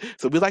that shit.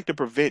 So we like to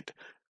prevent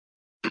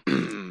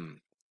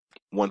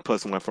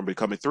 1+1 from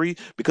becoming 3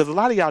 because a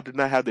lot of y'all do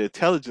not have the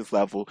intelligence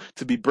level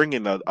to be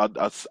bringing a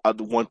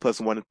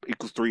 1+1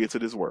 = 3 into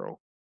this world.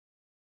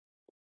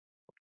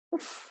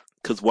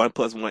 Because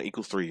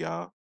 1+1 = 3,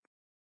 y'all.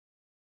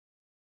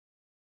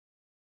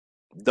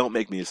 Don't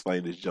make me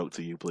explain this joke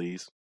to you,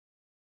 please.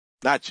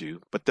 Not you,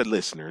 but the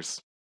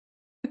listeners.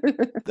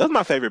 That was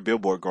my favorite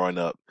billboard growing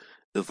up.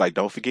 It was like,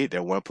 don't forget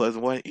that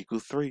 1+1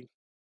 = 3.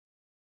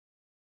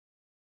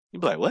 You'd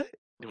be like, what?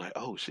 You're like,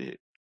 oh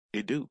shit,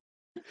 it do.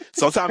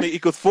 Sometimes it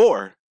equals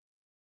 4.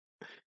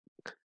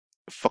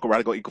 Fuck around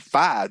and go equal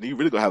 5, then you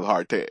really gonna have a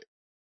heart attack.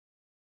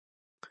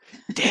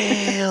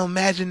 Damn,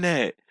 imagine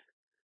that.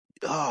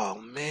 Oh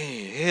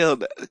man, hell,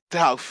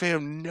 dog,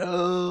 fam,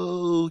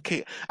 no,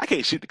 I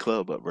can't shoot the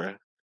club up, bruh.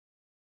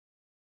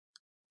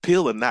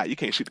 Pill or not, you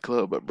can't shoot the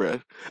club up,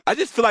 bruh. I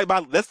just feel like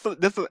that's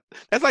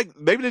like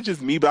maybe that's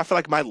just me, but I feel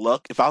like my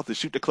luck. If I was to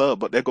shoot the club,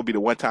 but that gonna be the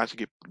one time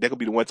that gonna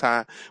be the one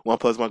time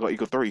 1+1 gonna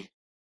equal 3.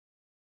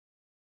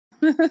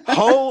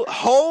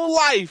 Whole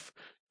life,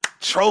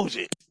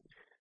 Trojan.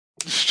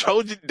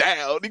 Trojan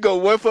down. You go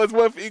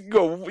 1+1. You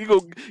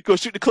go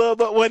shoot the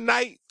club up one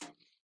night.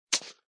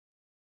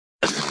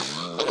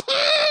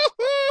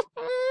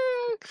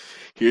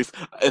 Here's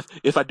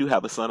if I do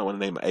have a son, I want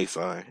to name him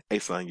A-Son.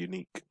 A-Son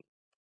unique.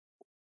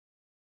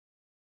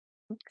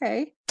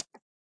 Okay.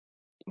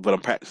 But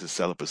I'm practicing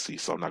celibacy,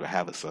 so I'm not gonna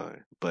have a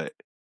son. But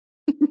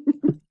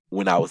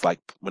when I was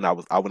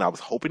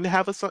hoping to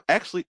have a son,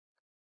 actually,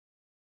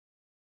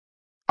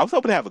 I was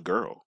hoping to have a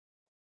girl.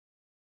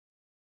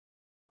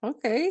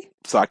 Okay.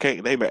 So I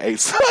can't name it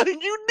A-Son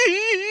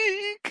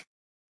unique.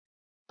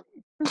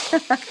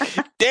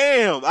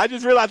 Damn! I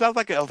just realized I was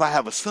like, if I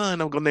have a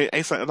son, I'm gonna name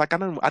A-Son. Like I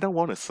don't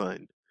want a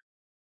son.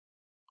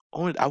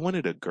 I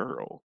wanted a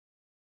girl.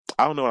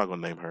 I don't know what I'm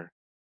gonna name her.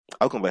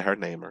 I was gonna let her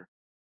name her.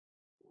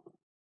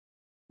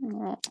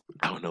 Oh.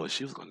 I don't know what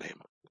she was gonna name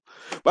her.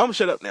 But I'm gonna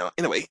shut up now.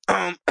 Anyway,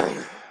 'cause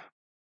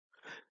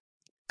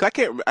I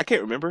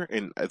can't remember,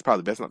 and it's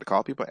probably best not to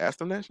call people and ask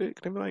them that shit.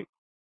 'Cause they be like,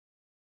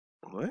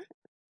 what?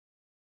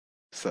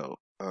 So,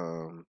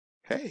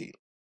 hey,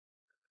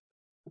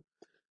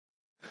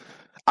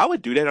 I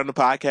would do that on the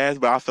podcast,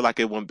 but I feel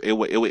like it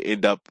would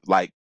end up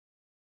bad.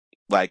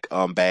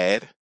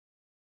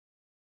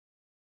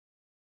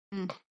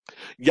 Mm.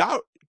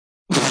 Y'all,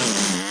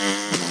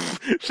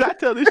 should I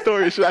tell this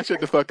story or should I shut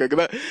the fuck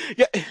up?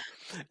 Yeah.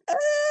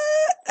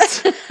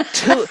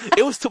 But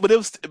it was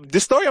the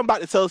story I'm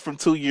about to tell is from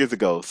 2 years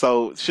ago.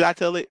 So should I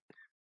tell it?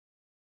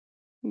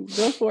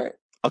 Go for it.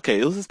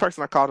 Okay, it was this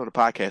person I called on the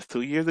podcast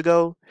 2 years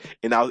ago,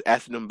 and I was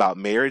asking them about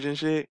marriage and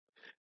shit.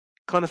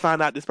 Come to find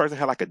out, this person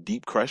had like a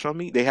deep crush on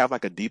me. They have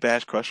like a deep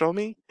ass crush on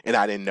me, and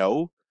I didn't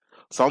know.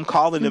 So I'm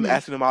calling them, Mm-hmm.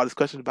 asking them all this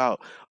question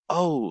about,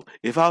 oh,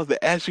 if I was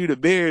to ask you to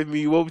marry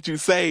me, what would you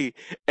say?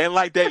 And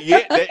like that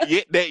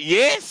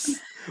yes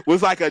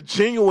was like a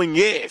genuine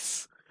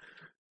yes.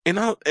 And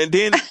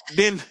then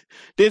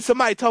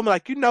somebody told me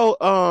like,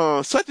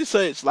 such and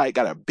such like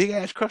got a big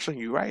ass crush on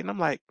you, right? And I'm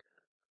like,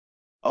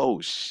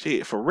 oh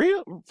shit, for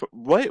real?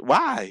 What?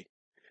 Why?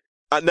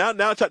 I'm like,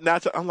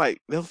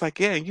 they was like,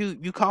 yeah,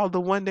 you called the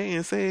one day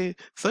and said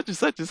such and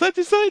such and such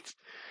and such,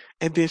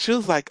 and then she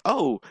was like,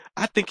 oh,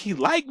 I think he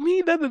liked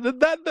me. Da, da, da,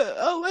 da, da.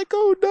 I'm like,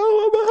 oh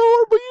no, I'm a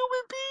horrible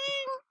human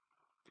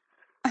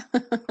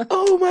being.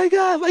 Oh my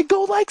god, like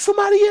go like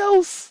somebody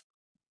else.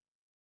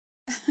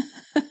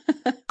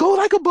 Go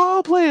like a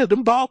ball player.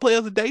 Them ball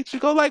players that date you,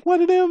 go like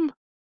one of them.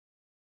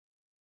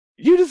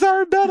 You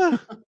deserve better.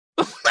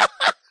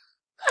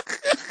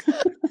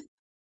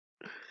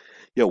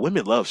 Yo,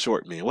 women love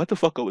short men. What the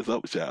fuck is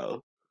up with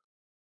y'all?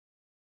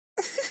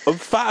 I'm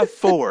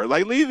 5'4".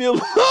 Like, leave me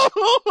alone.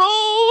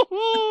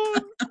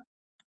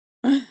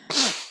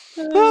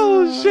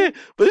 Oh shit!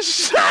 But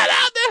shout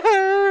out to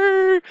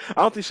her. I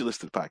don't think she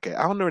listens to the podcast.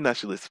 I don't know or not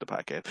she listens to the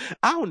podcast.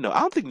 I don't know.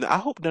 I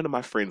hope none of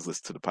my friends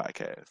listen to the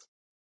podcast.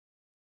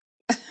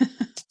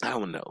 I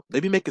don't know.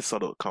 They be making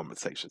subtle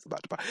conversations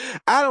about the podcast.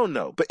 I don't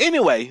know. But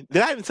anyway,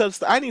 did I even tell?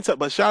 I need to.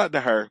 But shout out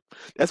to her.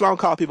 That's why I don't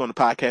call people on the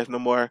podcast no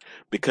more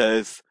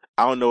because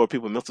I don't know where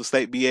people's mental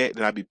state be at.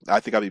 And I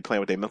think I'd be playing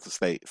with their mental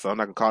state. So I'm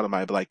not gonna call them.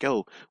 I'd be like,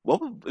 yo,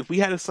 if we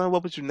had a son,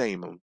 what would you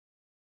name him?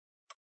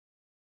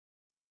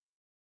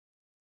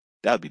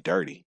 That would be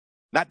dirty.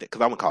 Not that,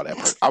 because I would call that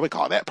person. I would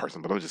call that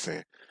person, but I'm just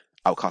saying,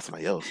 I would call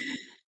somebody else.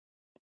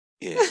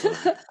 Yeah. So.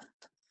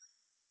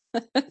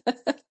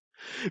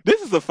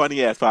 This is a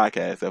funny ass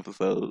podcast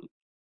episode.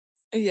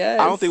 Yes.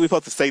 I don't think we're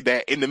supposed to say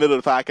that in the middle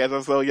of the podcast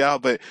episode, y'all.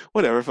 But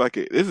whatever, fuck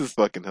it. This is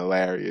fucking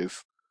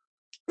hilarious.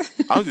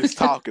 I'm just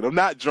talking. I'm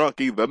not drunk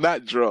either. I'm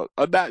not drunk.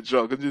 I'm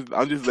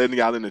just letting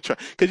y'all in the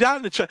trust. Cause y'all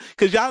in the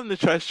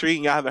trust street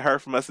and y'all haven't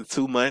heard from us in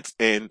 2 months,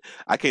 and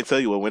I can't tell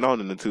you what went on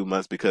in the 2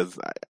 months because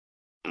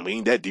we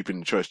ain't that deep in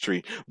the trust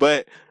tree.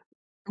 But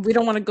We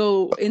don't want to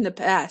go in the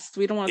past.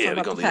 We don't want to yeah,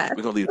 talk about the past.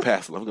 we're gonna leave the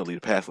past alone. We're gonna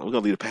leave the past alone. We're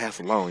gonna leave the past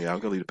alone, y'all. We're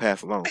gonna leave the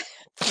past alone.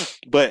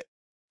 But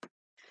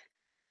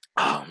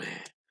oh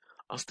man,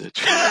 I'm still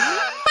trying.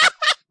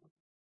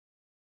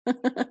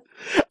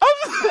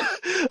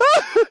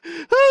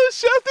 Oh,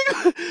 shit,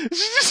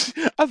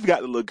 I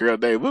forgot the little girl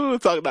name. We were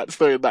talking about the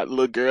story about the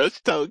little girl. She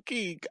told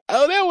King,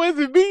 "Oh, that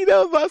wasn't me. That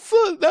was my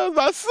sister. That was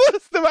my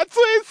sister, my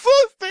twin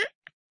sister."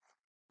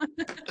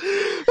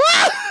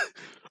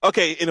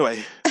 Okay.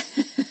 Anyway,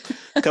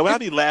 cause when I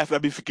be laughing, I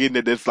be forgetting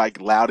that it's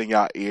like loud in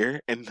y'all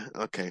ear. And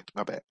okay,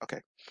 my bad.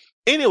 Okay.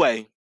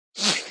 Anyway,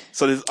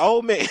 so this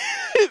old man,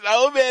 this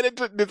old man at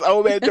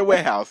the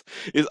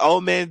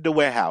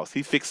warehouse,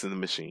 he fixing the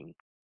machine.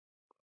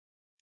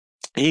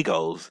 He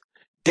goes,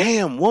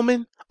 "Damn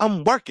woman,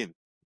 I'm working."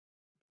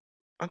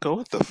 I go,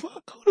 "What the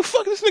fuck? Who the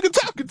fuck is this nigga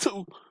talking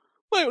to?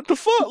 Like, what the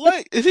fuck?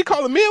 Like, is he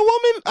calling me a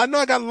woman? I know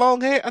I got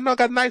long hair. I know I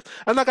got nice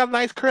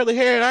curly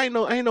hair, and I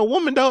ain't no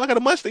woman though. I got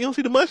a mustache. You don't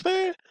see the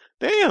mustache?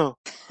 Damn.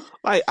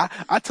 Like,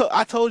 I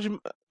told you.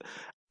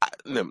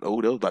 That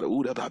was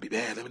about to be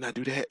bad. Let me not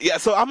do that. Yeah.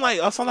 So I'm like,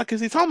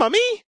 is he talking about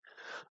me?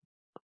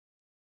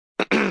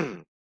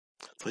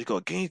 So he go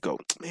again. He go,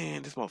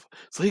 man, this motherfucker.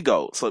 So he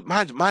go. So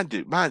mind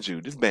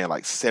you, this man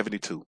like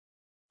 72.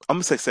 I'm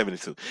gonna say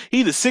 72. He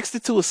either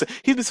 62 or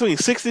he's between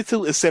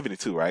 62 and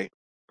 72, right?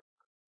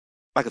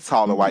 Like a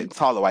Hmm.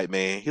 taller white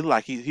man. He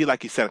like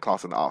he's Santa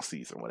Claus in the off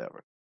season,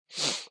 whatever.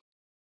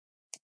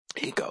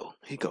 He go,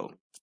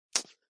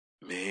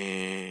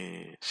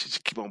 man. She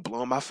just keep on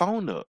blowing my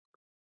phone up.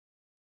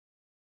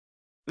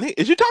 Nigga,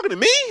 is you talking to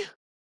me?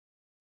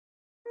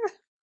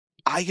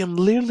 I am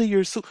literally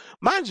your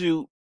mind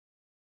you.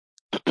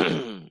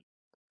 I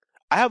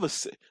have a.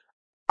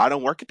 I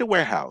don't work at the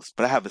warehouse,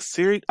 but I have a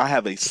serious. I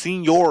have a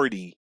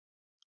seniority.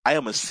 I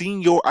am a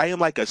senior. I am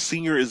like a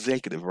senior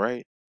executive,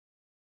 right?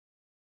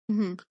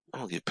 Hmm. I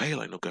don't get paid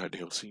like no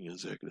goddamn senior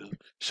executive.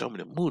 Show me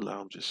the moolah.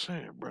 I'm just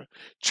saying, bro.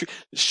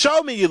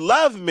 Show me you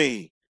love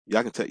me.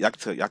 Y'all can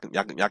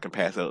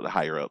pass out the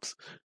higher ups.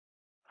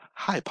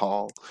 Hi,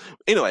 Paul.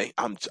 Anyway,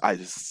 I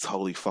just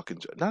totally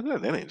fucking no,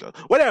 that ain't joke.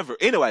 Whatever.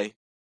 Anyway,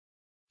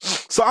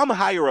 so I'm a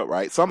higher up,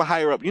 right? So I'm a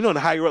higher up. You know, when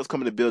the higher ups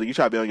come in the building, you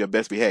try to be on your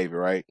best behavior,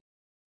 right?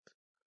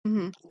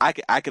 Hmm. I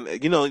can,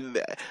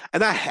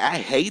 and I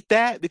hate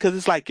that because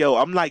it's like, yo,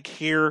 I'm like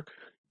here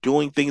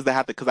doing things that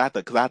have to, cause I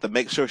have to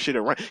make sure shit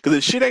ain't run. Cause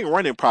if shit ain't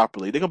running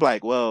properly, they're gonna be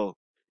like, well,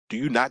 do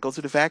you not go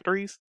to the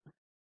factories?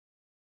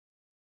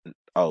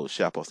 Oh,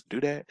 shit, I'm supposed to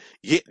do that?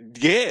 Yeah,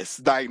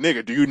 yes, like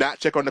nigga, do you not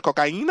check on the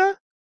cocaine?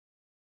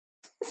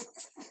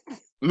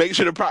 Make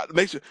sure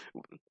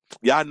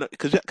y'all know,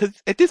 cause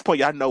at this point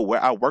y'all know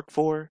where I work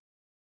for,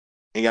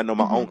 and y'all know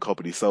my Hmm. own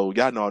company, so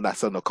y'all know I'm not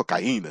selling no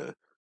cocaine.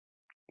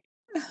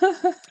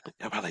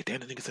 I'm probably like,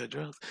 damn, the nigga said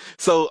drugs.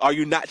 So are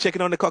you not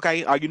checking on the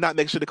cocaine? Are you not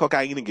making sure the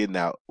cocaine is getting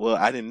out? Well,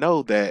 I didn't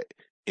know that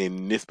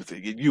in this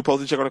particular, you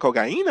supposed to check on the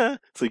cocaine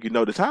so you can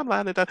know the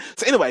timeline and that.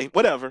 So anyway,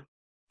 whatever.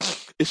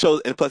 It shows,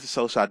 and plus it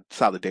shows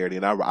solidarity,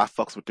 and I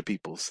fucks with the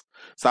peoples.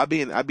 So I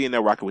be in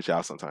there rocking with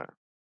y'all sometime.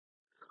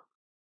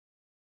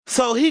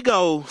 So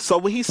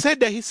when he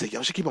said that, he said,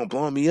 yo, she keep on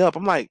blowing me up.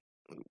 I'm like,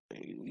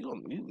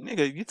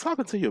 nigga, you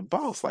talking to your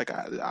boss. Like,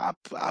 I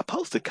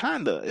posted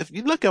kinda. If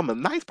you look, I'm a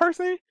nice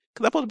person.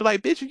 Cause I'm supposed to be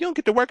like, bitch, if you don't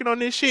get to working on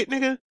this shit,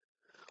 nigga,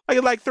 like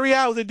it's like 3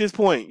 hours at this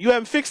point. You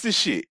haven't fixed this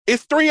shit.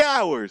 It's 3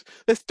 hours.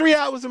 That's 3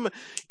 hours of my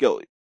go.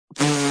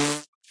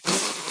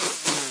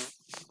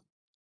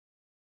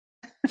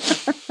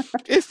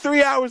 It's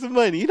 3 hours of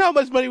money. You know how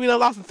much money we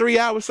done lost in 3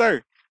 hours,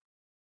 sir?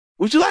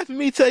 Would you like for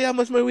me to tell you how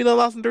much money we done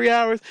lost in 3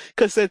 hours?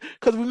 Cause we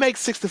make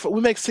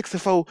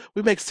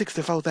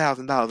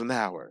 $64,000 an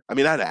hour. I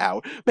mean not an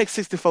hour. Make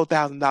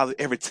 $64,000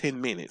 every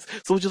 10 minutes.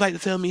 So would you like to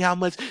tell me how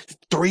much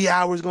 3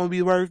 hours gonna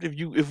be worth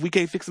if we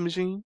can't fix a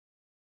machine?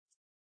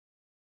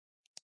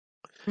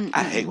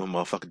 I hate Mm-mm. when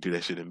motherfuckers do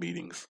that shit in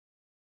meetings.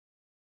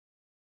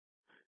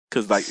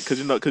 Cause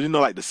you know,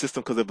 like the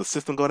system. Cause if the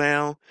system go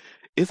down,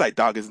 it's like,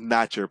 dog, it's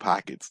not your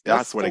pockets.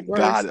 That's the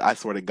worst. I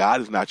swear to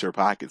God, it's not your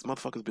pockets.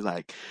 Motherfuckers be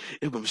like,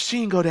 if a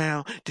machine go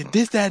down, then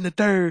this, that, and the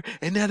third,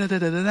 and da da da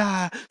da da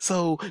da.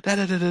 So da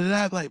da da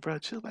da da. Like, bro,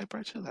 chill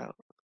out.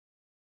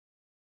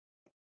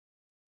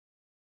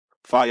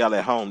 For all y'all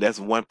at home, that's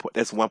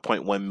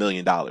 $1.1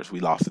 million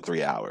we lost in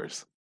 3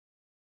 hours.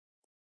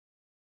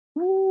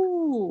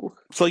 Ooh.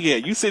 So yeah,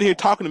 you sit here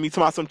talking to me,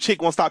 talking about some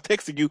chick won't stop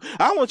texting you.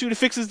 I want you to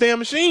fix this damn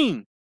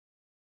machine.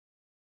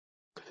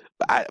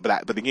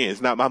 But again, it's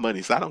not my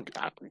money, so I don't give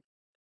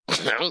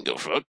a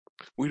fuck.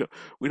 We don't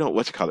we don't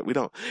what you call it. We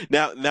don't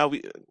now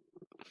we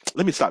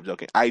let me stop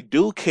joking. I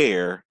do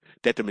care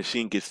that the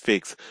machine gets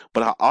fixed,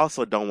 but I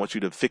also don't want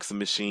you to fix the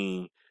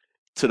machine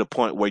to the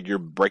point where you're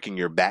breaking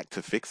your back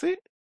to fix it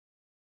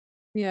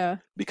Yeah.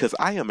 because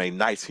I am a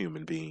nice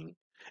human being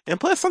And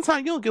plus,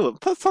 sometimes you don't give a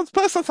plus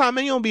sometimes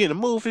man, you don't be in the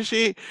mood for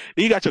shit.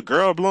 Then you got your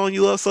girl blowing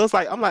you up, so it's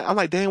like I'm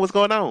like, damn, what's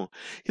going on?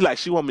 He like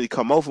she want me to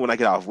come over when I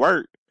get off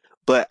work,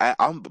 but I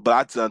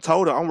done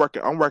told her I'm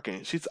working.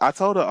 I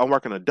told her I'm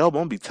working a double.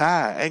 I'm gonna be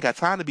tired. I ain't got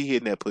time to be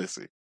hitting that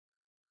pussy.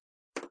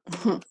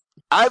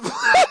 I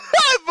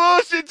I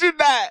bullshit you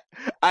not.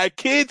 I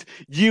kid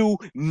you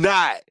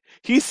not.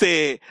 He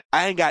said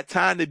I ain't got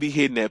time to be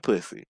hitting that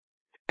pussy,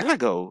 and I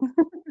go.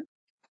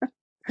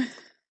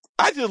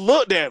 I just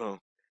looked at him.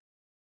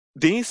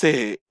 Then he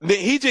said,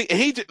 he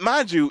just,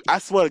 mind you, I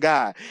swear to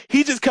God,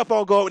 he just kept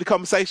on going with the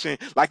conversation.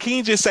 Like he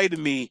didn't just say to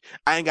me,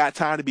 I ain't got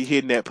time to be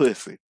hitting that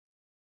pussy.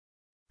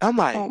 I'm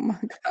Oh like, my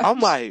I'm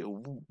gosh. like,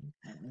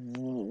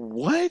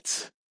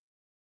 what?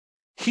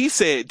 He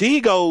said, then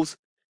he goes,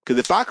 because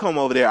if I come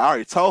over there, I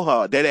already told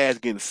her that ass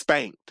getting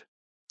spanked.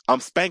 I'm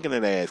spanking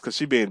that ass because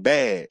she being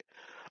bad.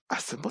 I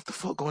said, what the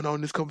fuck going on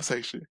in this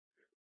conversation?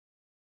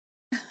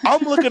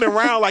 I'm looking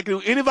around like, do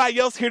anybody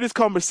else hear this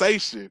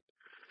conversation?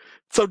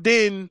 So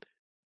his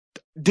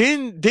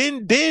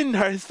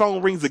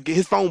phone rings again.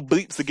 His phone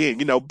bleeps again.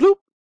 You know, bloop.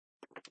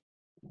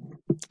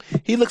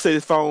 He looks at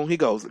his phone. He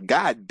goes,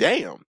 God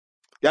damn.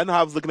 Y'all know how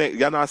I was looking at,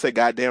 y'all know I said,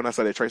 God damn, I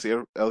saw that Tracy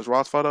Ellis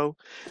Ross photo.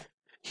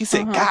 He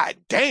said, Uh-huh. God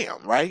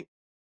damn, right?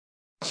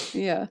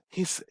 Yeah.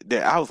 He said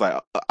that. I was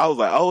like,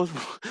 oh,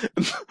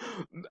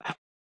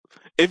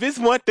 if it's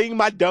one thing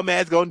my dumb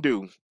ass gonna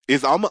do,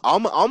 is I'm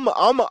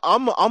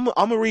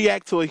gonna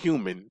react to a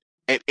human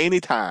at any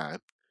time.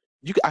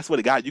 I swear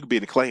to God, you could be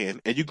in the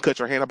Klan and you can cut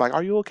your hand. I'm like,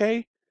 are you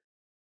okay?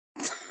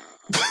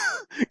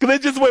 Because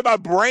that's just the way my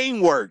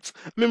brain works.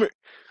 I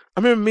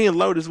remember me and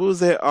Lotus, we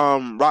was at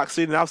Rock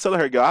City, and I was telling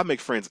her, girl, I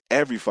make friends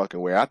every fucking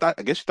where. I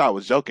guess she thought I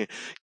was joking.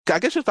 I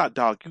guess she thought,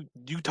 dog,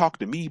 you talk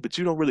to me, but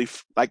you don't really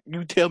like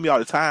you tell me all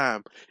the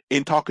time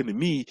in talking to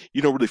me,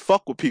 you don't really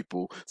fuck with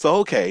people. So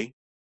okay.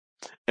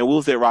 And we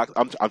was at Rock.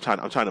 I'm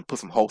trying to put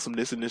some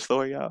wholesomeness in this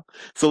story, y'all.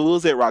 So we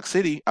was at Rock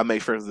City. I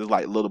made friends with this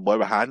like little boy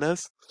behind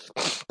us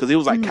because he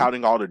was like Mhm.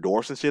 counting all the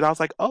doors and shit. I was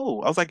like,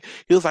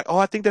 he was like, oh,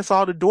 I think that's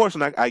all the doors,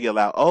 and I yell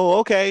out, oh,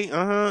 okay,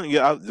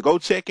 yeah, I'll go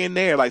check in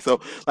there. Like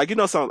so, like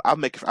so I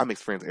make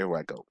friends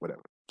everywhere I go,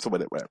 whatever. So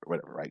whatever,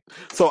 right?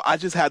 So I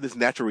just have this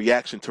natural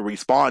reaction to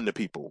respond to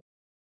people.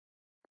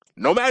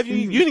 No matter if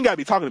you Mhm. didn't gotta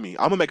be talking to me,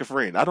 I'm gonna make a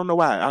friend. I don't know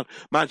why.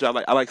 Mind you,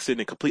 I like sitting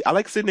in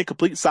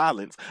complete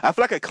silence. I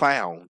feel like a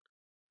clown.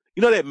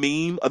 You know that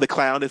meme of the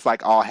clown that's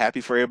like all happy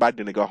for everybody,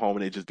 then they go home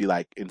and they just be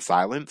like in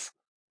silence?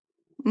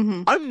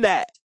 Mhm. I'm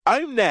that.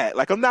 I'm that.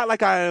 Like I'm not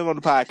like I am on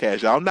the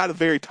podcast, y'all. I'm not a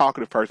very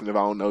talkative person if I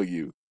don't know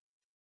you.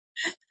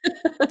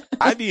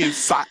 I be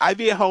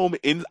at home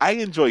and I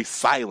enjoy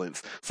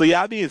silence. So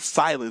yeah, I be in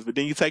silence, but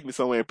then you take me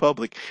somewhere in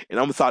public and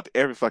I'm gonna talk to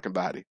every fucking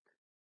body.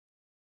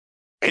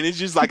 And it's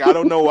just like I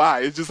don't know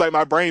why. It's just like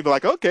my brain be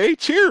like, okay,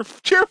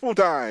 cheerful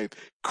time.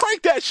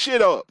 Crank that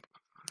shit up.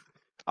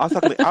 I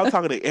was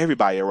talking to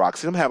everybody at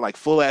Rocks. I'm having like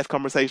full ass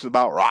conversations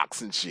about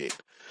rocks and shit.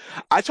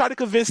 I tried to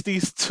convince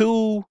these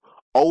two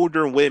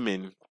older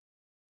women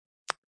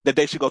that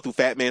they should go through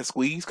Fat Man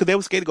Squeeze because they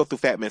were scared to go through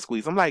Fat Man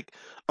Squeeze.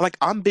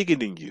 I'm bigger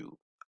than you.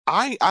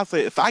 I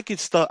said if I get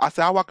stuck, I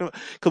said I walk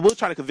because we are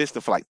trying to convince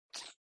them for like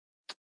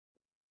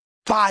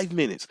 5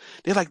 minutes.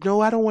 They're like,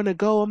 no, I don't want to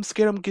go. I'm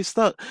scared I'm gonna get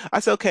stuck. I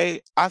said,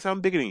 okay. I said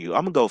I'm bigger than you.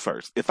 I'm gonna go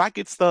first. If I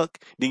get stuck,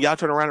 then y'all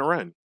turn around and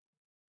run.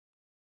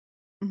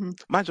 Mhm.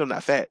 Mind you, I'm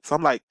not fat, so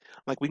we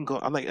can go.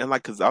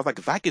 Cause I was like,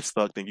 if I get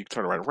stuck, then you can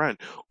turn around and run,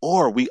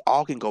 or we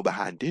all can go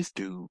behind this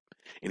dude,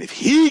 and if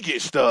he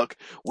gets stuck,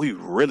 we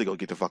really gonna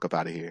get the fuck up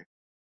out of here.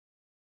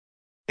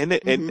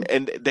 Mhm.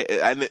 And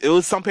it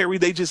was some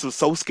period they just was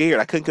so scared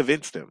I couldn't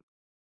convince them,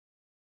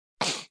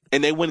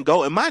 and they wouldn't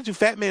go. And mind you,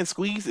 Fat Man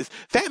Squeeze is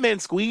as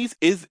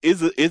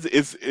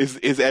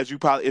you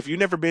probably if you've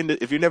never been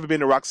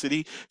to Rock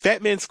City,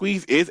 Fat Man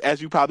Squeeze is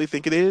as you probably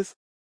think it is.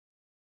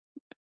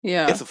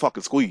 Yeah. It's a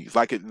fucking squeeze.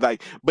 But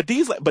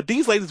these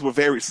ladies were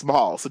very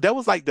small. So that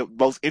was like the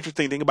most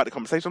interesting thing about the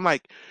conversation. I'm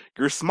like,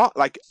 you're small.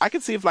 Like I can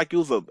see if you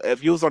was on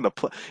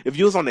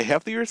the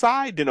heftier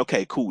side, then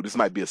okay, cool. This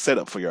might be a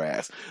setup for your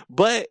ass.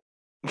 But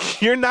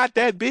you're not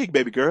that big,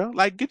 baby girl.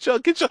 Like get your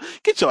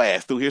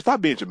ass through here. Stop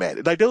being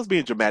dramatic. Like they was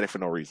being dramatic for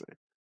no reason.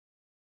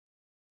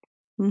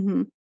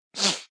 Mhm.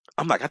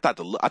 I'm like, I thought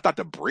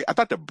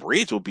the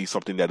bridge would be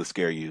something that'll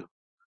scare you.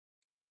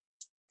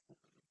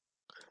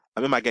 I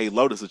remember I gave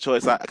Lotus a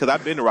choice because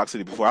I've been to Rock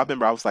City before. I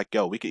remember I was like,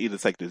 "Yo, we could either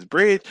take this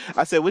bridge."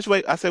 I said, "Which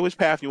way?" I said, "Which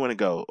path you want to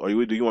go, or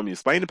do you want me to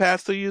explain the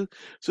path to you?"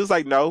 She was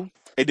like, "No,"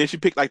 and then she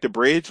picked like the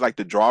bridge, like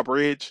the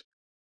drawbridge,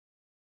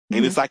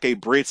 and Mhm. it's like a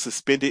bridge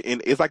suspended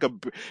in. It's like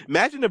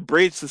imagine a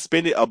bridge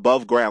suspended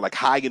above ground, like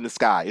high in the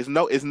sky. It's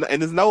no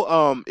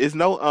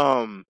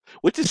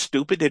which is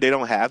stupid that they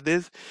don't have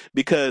this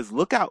because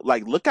Lookout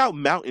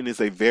Mountain is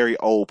a very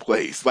old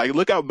place. Like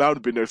Lookout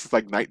Mountain been there since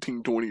like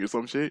 1920 or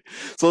some shit.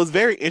 So it's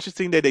very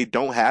interesting that they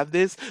don't have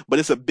this, but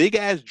it's a big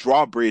ass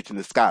drawbridge in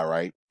the sky,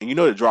 right? And you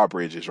know what a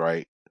drawbridge is,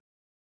 right?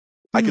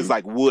 Like it's Mhm.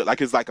 like wood, like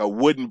it's like a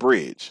wooden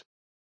bridge.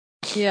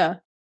 Yeah.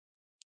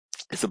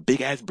 It's a big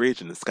ass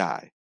bridge in the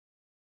sky.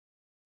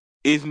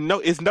 It's no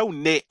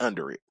net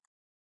under it.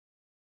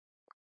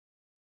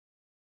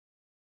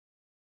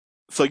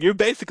 So you're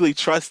basically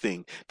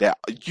trusting that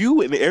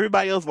you and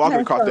everybody else walking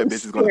That across that bitch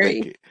sounds is gonna make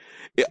scary.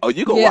 it. Oh,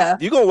 you gonna walk. Yeah.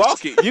 You gonna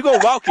walk it. You gonna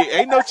walk it.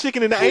 Ain't no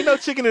chicken and ain't no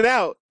chicken and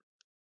out.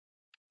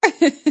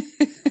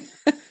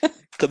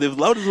 Because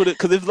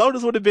if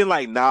Lotus would have been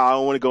like, nah, I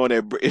don't want to go in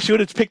there. If she would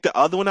have picked the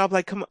other one, I'd be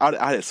like, come on.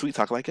 I had sweet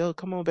talk like, yo,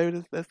 come on,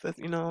 baby, let's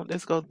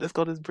let's go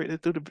this bridge,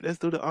 let's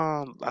do the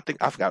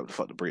I forgot what the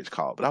fuck the bridge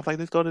called, but I was like,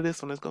 let's go to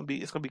this one. It's gonna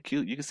be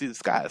cute. You can see the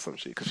sky or some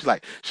shit. Because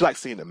she like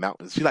seeing the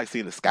mountains. She like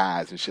seeing the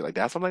skies and shit like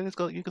that. So I'm like, let's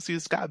go. You can see the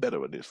sky better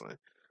with this one.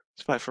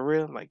 She's like, for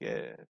real? I'm like,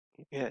 yeah,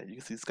 you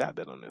can see the sky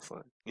better on this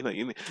one. You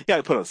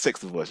gotta put on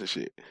sexy voice and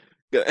shit.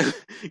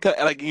 You gotta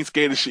act like you ain't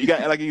scared of shit. You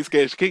gotta act like you ain't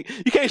scared of shit.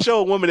 You can't show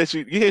a woman that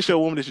you can't show a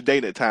woman that you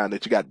date at time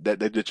that you got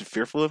that you're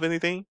fearful of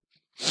anything.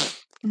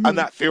 I'm Mhm.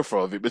 not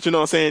fearful of it, but you know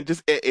what I'm saying?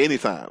 Just at any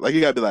time. Like you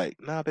gotta be like,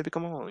 nah, baby,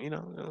 come on, you know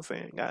what I'm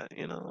saying?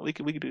 We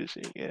can do this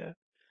shit, yeah.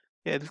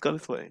 Yeah, just go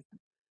this way.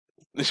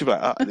 Then she be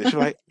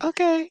like,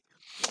 okay.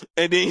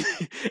 And then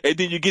and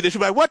then you get it, she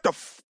be like, what the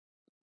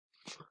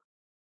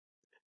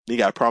You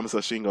gotta promise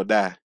her she ain't gonna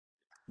die.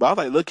 But I was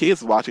like, little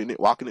kids watching it,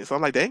 walking it, so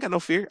I'm like, they ain't got no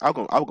fear. I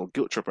was gonna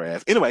guilt trip her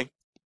ass. Anyway,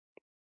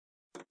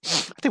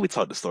 I think we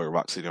told the story of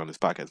Rock City on this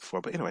podcast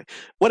before, but anyway,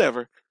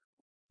 whatever.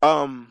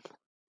 Um,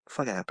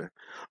 fuck happened.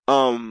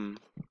 Um,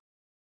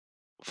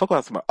 fuck what I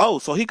was talking about. Oh,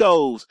 so he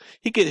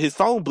get his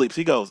phone bleeps.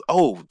 He goes,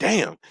 oh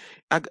damn,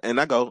 I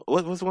go,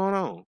 what's going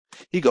on?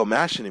 He go,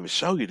 man, I shouldn't even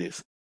show you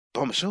this,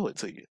 but I'm gonna show it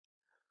to you.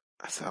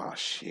 I said, oh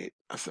shit.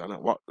 I said, I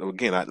don't walk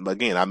again.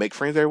 I make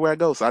friends everywhere I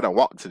go, so I don't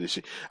walk into this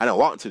shit. I don't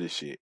walk into this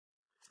shit.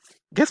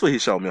 Guess what he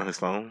showed me on his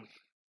phone?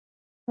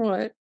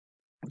 What?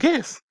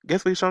 Guess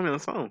what he showed me on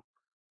his phone?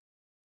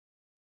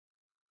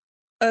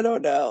 I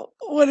don't know.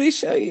 What did he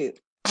show you?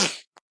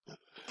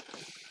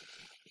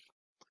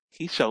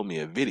 He showed me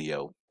a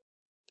video,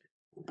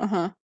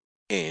 Uh-huh.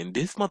 and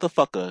this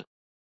motherfucker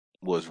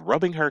was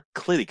rubbing her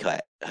kitty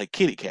cat.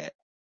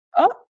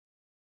 Oh,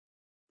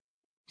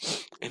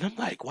 And I'm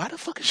like, why the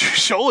fuck is you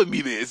showing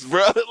me this, bro?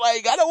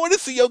 Like, I don't want to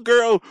see your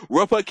girl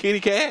rub her kitty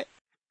cat.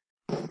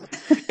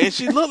 And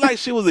she looked like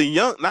she was a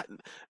young, not,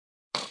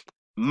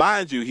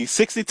 mind you, he's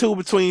 62,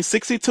 between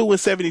 62 and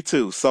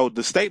 72. So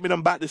the statement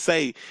I'm about to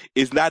say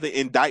is not an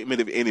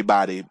indictment of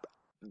anybody.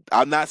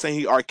 I'm not saying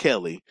he R.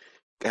 Kelly.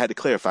 I had to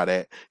clarify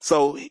that.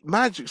 So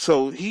mind you, she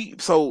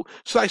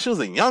was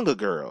a younger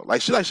girl.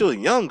 She was a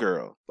young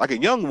girl, like a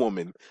young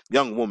woman.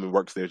 Young woman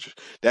works there.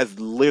 That's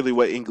literally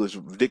what English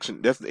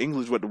diction. That's the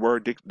English what the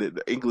word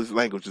the English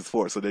language is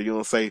for. So that you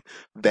don't say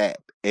that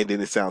and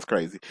then it sounds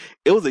crazy.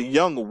 It was a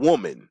young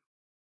woman.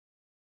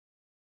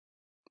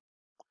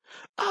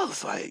 I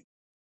was like,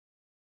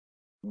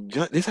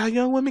 this how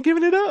young women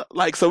giving it up.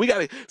 Like, so we got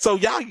to, so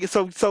y'all,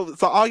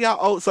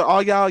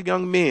 all y'all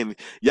young men,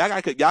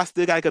 y'all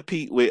still got to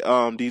compete with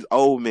these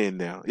old men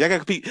now. Y'all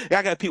got to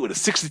compete with a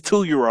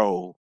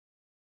 62-year-old.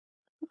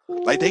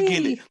 wee. Like they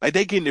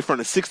getting it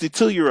from a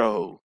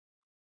 62-year-old.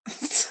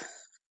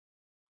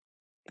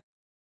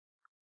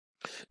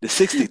 The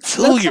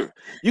 62 That's year,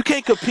 you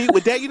can't compete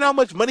with that. You know how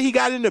much money he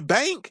got in the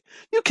bank?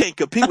 You can't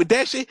compete with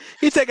that shit.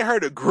 He's taking her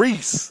to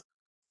Greece.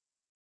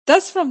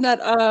 that's from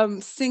that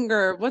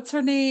singer. What's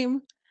her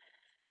name?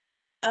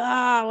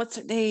 What's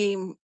her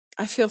name?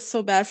 I feel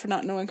so bad for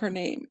not knowing her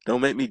name.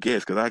 Don't make me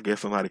guess, cause I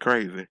guess somebody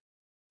crazy.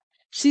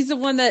 She's the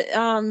one that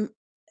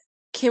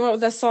came up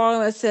with that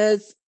song that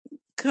says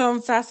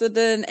 "Come faster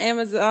than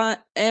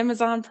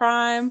Amazon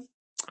Prime."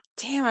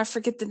 Damn, I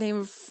forget the name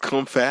of.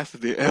 Come faster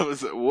than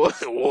Amazon. What?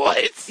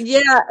 What?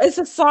 Yeah, it's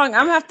a song.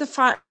 I'm gonna have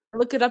to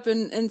look it up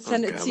and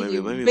send it Okay, to let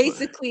you.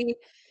 me.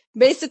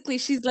 Basically,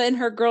 she's letting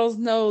her girls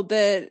know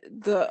that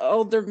the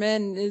older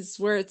men is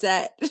where it's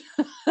at.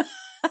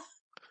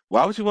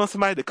 Why would you want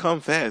somebody to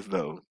come fast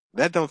though?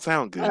 That don't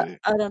sound good.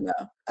 I don't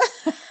know.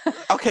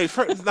 Okay,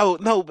 first, no.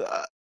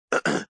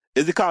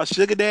 Is it called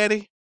Sugar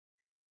Daddy?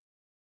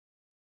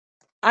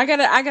 I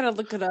gotta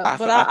look it up,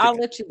 but I I'll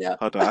think. let you know.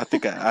 Hold on. I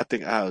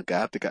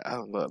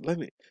don't know. Let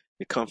me.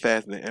 It come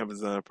fast in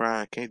Amazon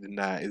Prime. Can't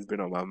deny it's been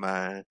on my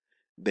mind.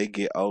 They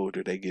get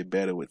older. They get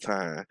better with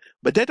time.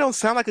 But that don't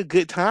sound like a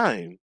good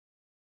time.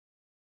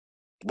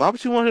 Why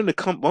would you want him to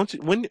come? Won't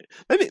you? Let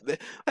me.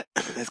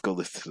 Let's go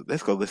listen.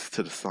 Let's go listen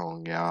to the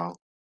song, y'all.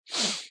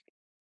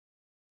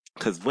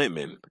 Cause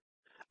women,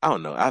 I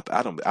don't know. I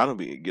don't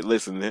be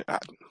listening.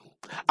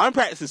 I'm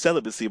practicing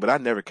celibacy, but I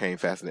never came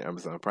faster than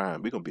Amazon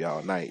Prime. We gonna be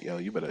all night, yo.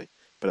 You better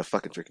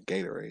fucking drink a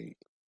Gatorade.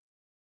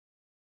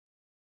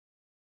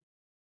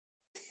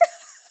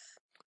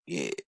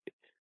 Yeah.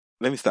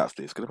 Let me stop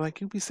this, cause I'm like,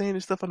 you be saying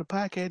this stuff on the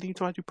podcast, and you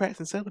talking about you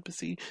practicing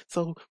celibacy,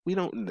 so we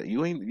don't.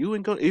 You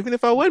ain't go. Even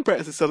if I wasn't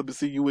practicing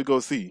celibacy, you would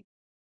go see.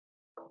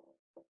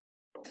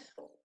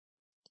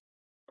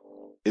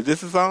 Is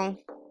this a song?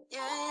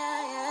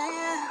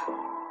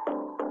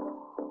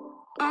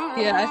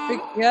 Yeah, I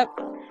think. Yep.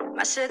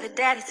 My sugar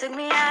daddy took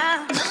me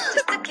out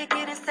just to kick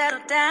it and settle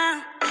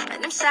down.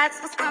 And them shots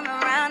was coming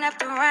round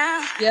after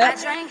round. Yep.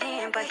 I drank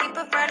him, but he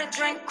preferred to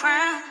drink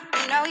Crown.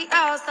 You know he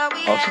old, so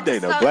we Oh, she had to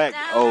dating a slow black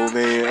down. old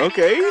man. Ready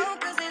to Okay. go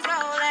 'cause his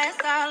whole ass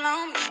all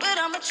on me. but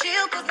I'ma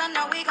chill, cause I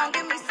know we gon'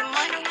 give me some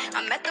money.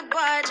 I'm at the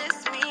bar,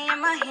 just me and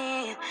my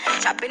hand,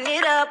 chopping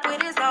it up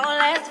with his old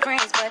ass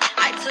friends. But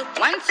I took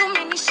one too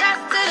many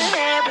shots to the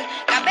head. We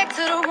got back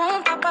to the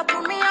room, Papa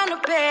put me on the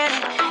bed.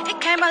 He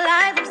came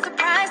alive, I'm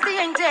surprised he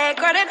ain't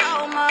dead. Girl, that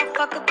old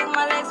motherfucker put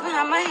my legs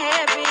behind my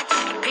head, bitch.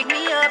 Pick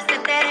me up,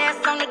 set that ass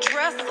on the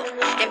dresser,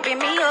 and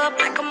bend me up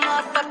like a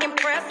motherfucking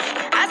presser.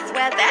 I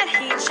swear that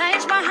he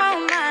changed my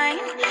whole mind.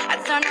 I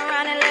turned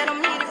around and let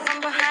him hit it from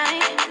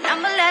behind. And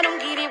I'ma let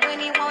him get it when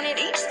he want it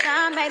each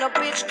time. Made a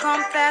bitch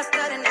come faster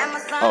than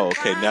Amazon. Oh,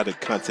 okay. Now the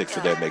context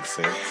of that makes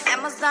sense.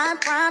 Amazon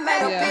Prime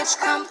made a Yeah. bitch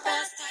come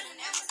faster than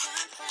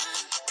Amazon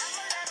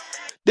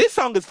Prime. This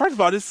song is first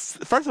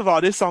of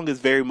all, this song is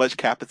very much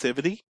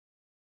captivity.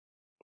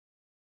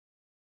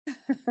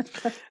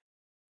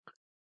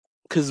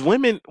 Because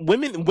women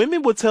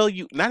will tell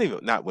you,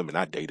 not women,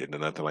 not dated or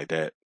nothing like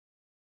that.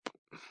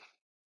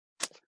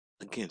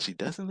 Again, she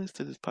doesn't listen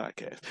to this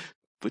podcast,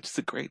 which is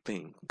a great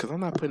thing because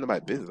I'm not putting my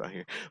business out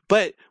here.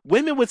 But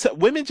women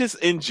just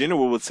in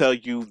general will tell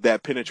you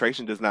that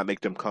penetration does not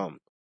make them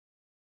come.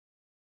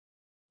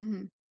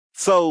 Mhm.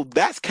 So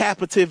that's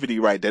captivity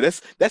right there.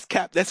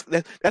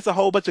 That's a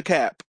whole bunch of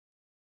cap.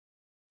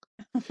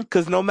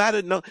 Because and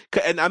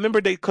I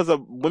remember because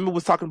women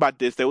was talking about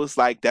this. There was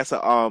like that's a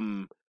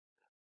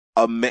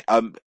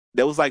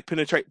there was like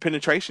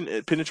penetration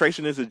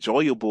is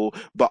enjoyable,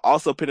 but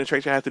also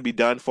penetration has to be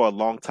done for a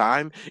long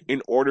time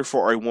in order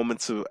for a woman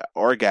to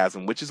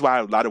orgasm, which is why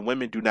a lot of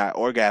women do not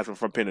orgasm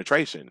from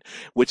penetration,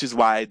 which is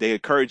why they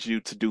encourage you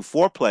to do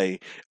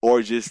foreplay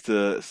or just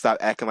to stop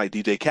acting like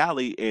DJ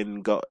Khaled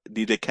and go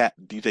DJ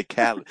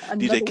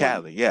Another one.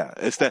 Khaled, yeah,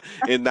 instead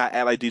and not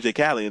act like DJ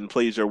Khaled and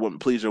please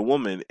your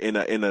woman in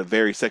a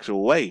very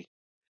sexual way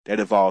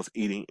that involves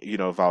eating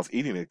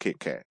a Kit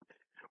Kat.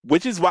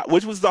 Which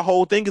was the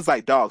whole thing is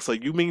like, dog, so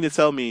you mean to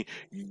tell me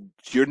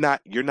you're not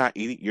eating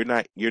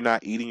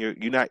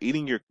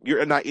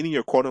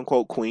your quote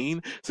unquote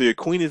queen, so your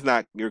queen is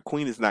not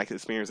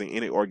experiencing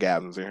any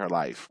orgasms in her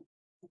life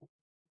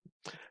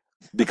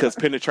because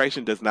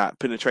penetration does not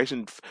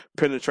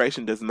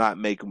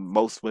make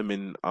most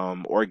women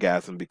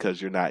orgasm because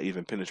you're not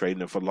even penetrating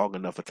them for long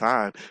enough a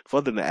time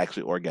for them to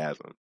actually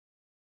orgasm.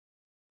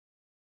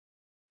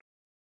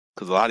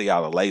 Cause a lot of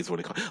y'all are lazy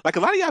when it comes. Like a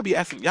lot of y'all be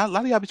asking, a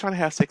lot of y'all be trying to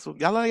have sex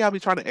with, a lot of y'all be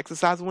trying to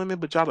exercise women,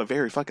 but y'all are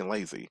very fucking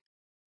lazy.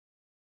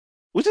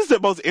 Which is the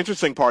most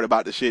interesting part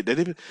about the shit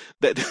that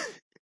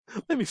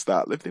let me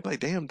stop. Let me be like,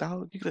 damn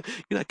dog, you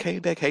done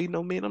came back hating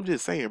on me. And I'm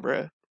just saying,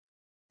 bruh.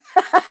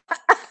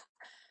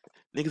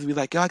 Niggas be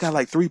like, yo, I got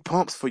like 3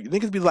 pumps for you.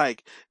 Niggas be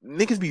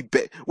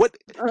what?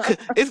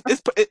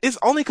 It's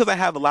only because I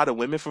have a lot of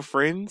women for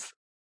friends,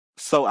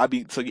 so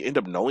you end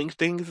up knowing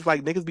things. It's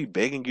like niggas be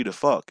begging you to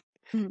fuck,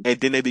 Mhm. and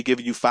then they be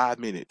giving you 5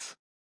 minutes.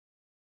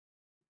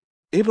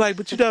 He be like,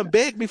 but you done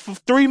begged me for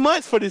 3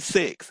 months for this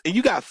sex, and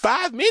you got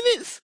 5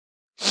 minutes.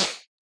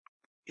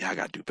 Yeah, I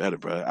gotta do better,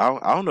 bro.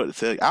 I don't know what to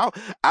tell you.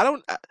 I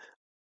don't.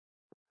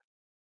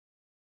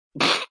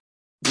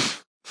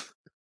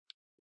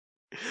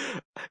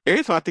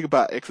 Every time I think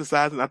about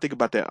exercising, I think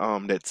about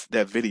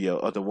that video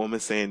of the woman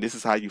saying, "This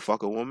is how you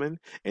fuck a woman,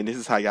 and this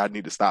is how y'all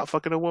need to stop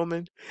fucking a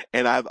woman."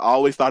 And I've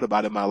always thought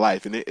about it in my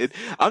life, and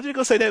I'm just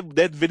gonna say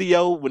that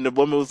video when the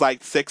woman was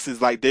like, "Sex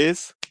is like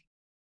this,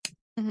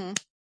 Mhm.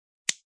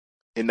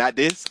 and not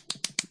this."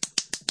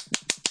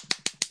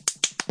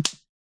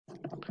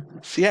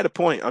 She had a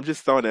point. I'm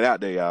just throwing it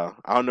out there, y'all.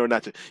 I don't know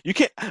not to. You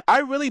can't. I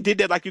really did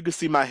that like you could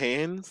see my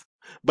hands.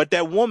 But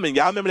that woman,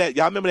 y'all remember that?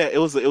 Y'all remember that? It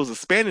was a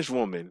Spanish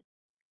woman.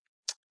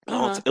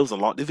 Uh-huh. It was a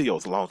long. This video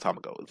was a long time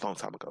ago. It was a long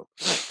time ago.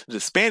 It was a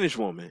Spanish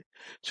woman.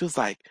 She was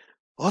like,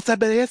 "Otra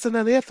vez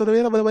no de esto, de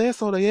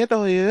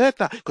esto, de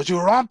esta, cause you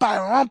rompa,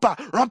 rompa,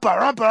 rompa,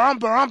 rompa, rompa,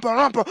 rompa,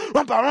 rompa,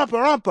 rompa,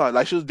 rompa, rompa."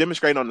 Like she was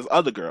demonstrating on this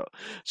other girl.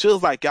 She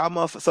was like, "Y'all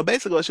motherfuckers." So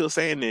basically, what she was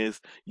saying is,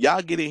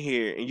 y'all get in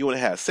here and you want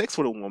to have sex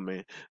with a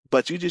woman,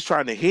 but you just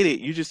trying to hit it.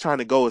 You just trying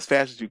to go as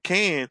fast as you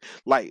can.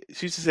 Like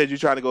she just said, you're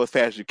trying to go as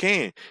fast as you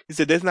can. He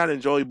said, "That's not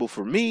enjoyable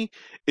for me.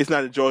 It's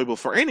not enjoyable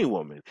for any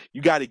woman.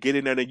 You got to get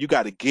in there and you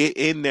got to get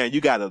in there. You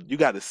got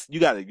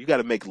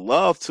to make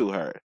love to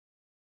her."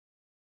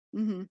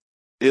 Mhm.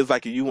 It's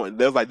like you want.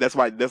 There's like that's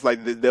why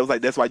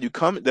you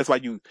come. That's why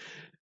you.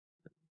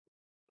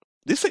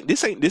 This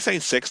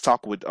ain't sex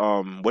talk with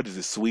what is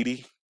it,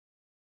 sweetie?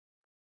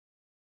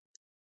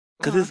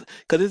 Cause Uh-huh. it's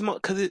cause it's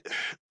cause it.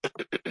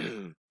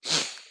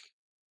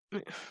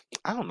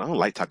 I don't know. I don't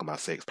like talking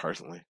about sex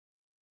personally.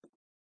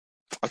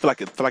 I feel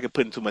like it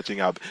putting too much in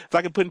y'all. I feel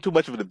like it putting too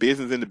much of the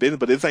business in the business.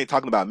 But this ain't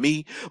talking about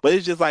me. But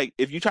it's just like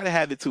if you try to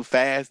have it too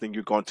fast, then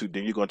you're going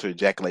to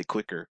ejaculate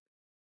quicker.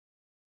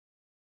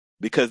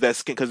 Because the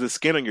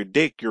skin on your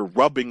dick, you're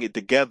rubbing it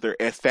together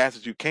as fast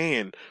as you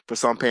can for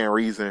some apparent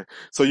reason.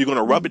 So you're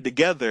gonna rub Mhm. it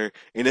together,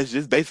 and it's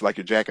just basically like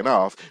you're jacking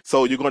off.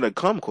 So you're gonna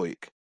come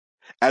quick,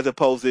 as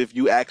opposed to if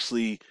you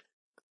actually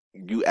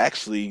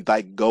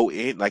like go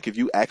in, like if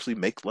you actually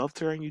make love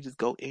to her and you just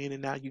go in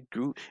and out, you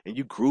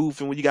groove,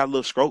 and when you got a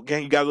little stroke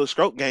gang,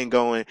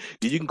 going,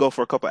 then you can go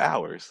for a couple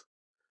hours.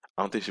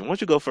 I don't think she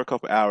wants you to go for a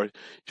couple hours.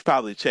 You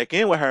probably check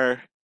in with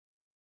her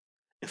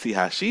and see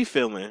how she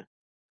feeling.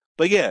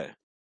 But yeah,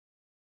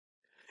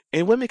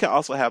 and women can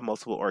also have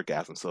multiple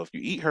orgasms. So if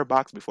you eat her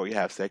box before you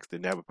have sex,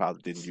 then never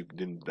probably didn't you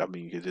didn't I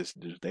mean you're just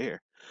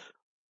there.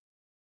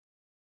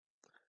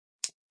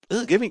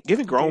 Ugh,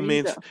 There you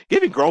go.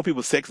 giving grown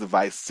people sex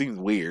advice seems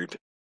weird.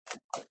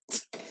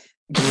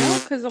 No,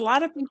 because a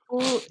lot of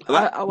people, A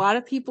lot a lot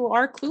of people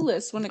are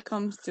clueless when it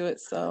comes to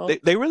it.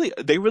 So, they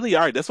really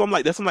are. That's why I'm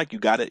like you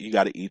gotta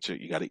eat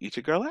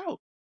your girl out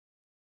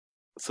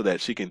so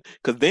that she can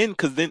cause then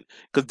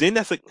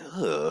that's like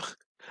ugh.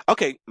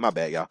 Okay, my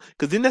bad, y'all.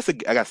 Cause then that's a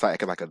I got started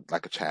acting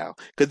like a child.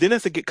 Cause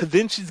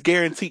then she's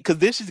guaranteed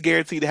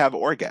to have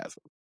an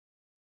orgasm.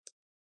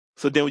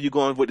 So then when you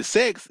go on with the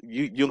sex,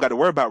 you don't got to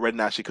worry about whether or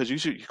not because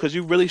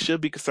you really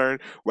should be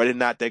concerned whether or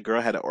not that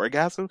girl had an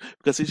orgasm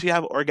because if she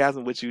have an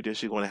orgasm with you, then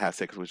she's going to have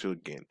sex with you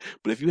again.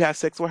 But if you have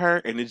sex with her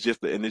and it's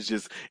just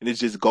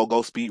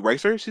go speed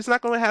racer, she's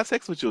not going to have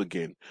sex with you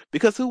again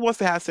because who wants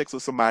to have sex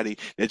with somebody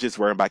that's just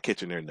worrying about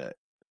catching their nut?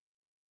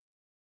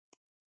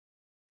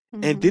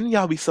 And hmm then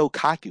y'all be so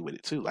cocky with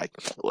it too, like,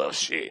 well,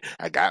 shit,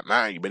 I got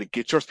mine. You better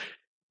get yours.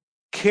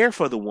 Care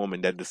for the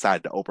woman that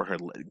decided to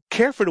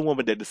care for the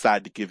woman that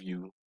decided to give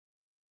you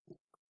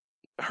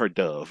her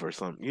dove or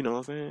something. You know what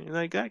I'm saying?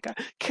 Like, I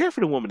care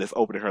for the woman that's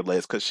opening her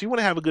legs because she want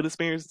to have a good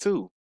experience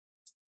too.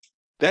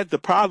 That's the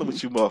problem hmm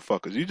with you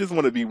motherfuckers. You just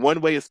want to be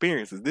one way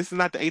experiences. This is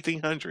not the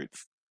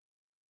 1800s.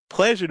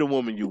 Pleasure the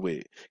woman you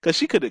with, because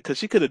she could have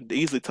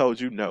easily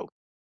told you no.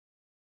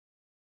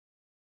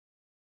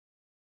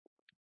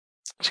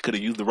 She could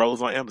have used the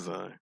rose on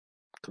Amazon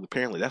because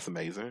apparently that's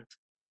amazing.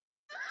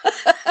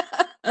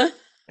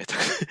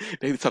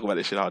 They talk about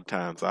this shit all the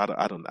time. So that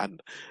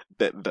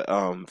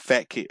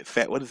the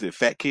fat what is it?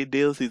 Fat kid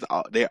deals.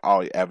 They're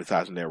always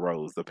advertising their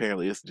rose.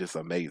 Apparently, it's just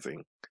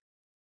amazing.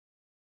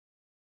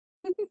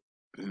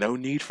 No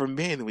need for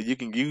men when you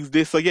can use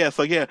this. So yeah,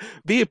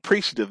 be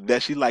appreciative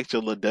that she likes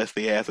your little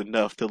dusty ass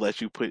enough to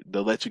let you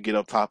get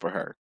on top of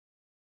her.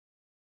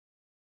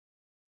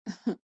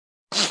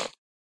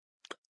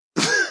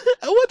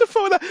 What the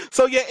fuck?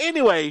 So yeah,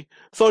 anyway,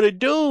 so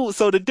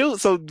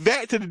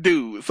back to the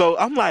dude. So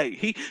I'm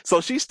like,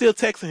 so she's still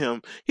texting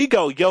him. He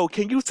go, yo,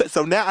 can you?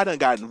 So now I done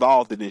got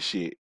involved in this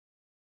shit,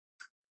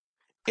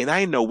 and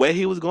I didn't know where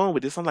he was going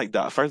with this. I'm like,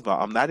 dog, first of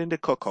all, I'm not into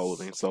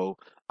cuckolding, so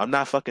I'm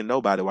not fucking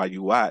nobody while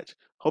you watch.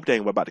 Hope that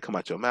ain't what about to come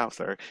out your mouth,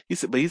 sir. He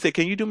said,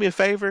 can you do me a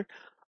favor?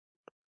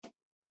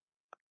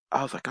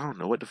 I was like, I don't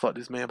know what the fuck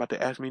this man about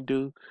to ask me to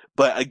do.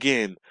 But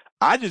again,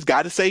 I just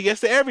got to say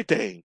yes to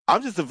everything.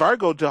 I'm just a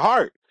Virgo to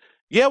heart.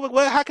 Yeah,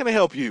 how can I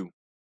help you?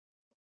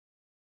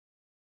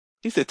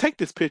 He said, take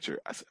this picture.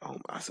 I said, oh,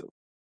 I said,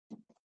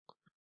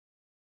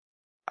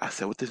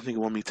 what this nigga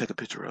want me to take a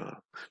picture of?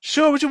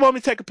 Sure, what you want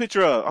me to take a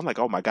picture of? I'm like,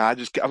 oh my God,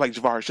 I'm like,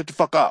 Javar, shut the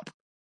fuck up.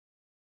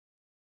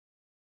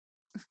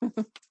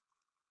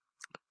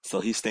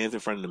 So he stands in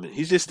front of them.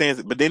 He just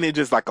stands, but then it's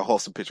just like a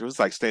wholesome picture. It's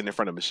like standing in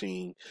front of a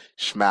machine,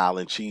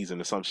 smiling,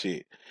 cheesing, or some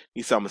shit.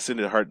 He said, I'm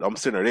sending her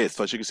this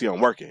so she can see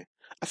I'm working.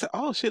 I said,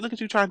 oh shit, look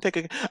at you trying to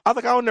take a. I was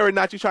like, I don't know or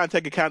not you trying to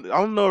take account.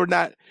 I don't know or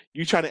not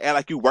you trying to act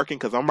like you working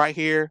because I'm right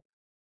here.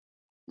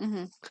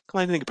 hmm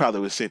I think he probably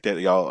would sent that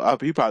to y'all.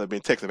 He probably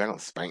been texting back on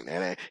spank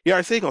that ass. He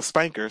already said he gonna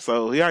spank her,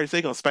 so he already said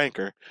he gonna spank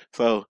her.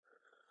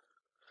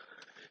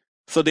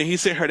 So then he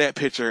sent her that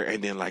picture,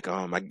 and then like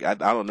I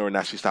don't know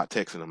now she stopped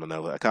texting him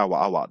another. Like I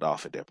walked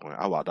off at that point.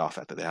 I walked off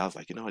after that. I was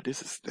like, you know what,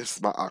 this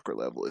is my awkward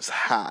level is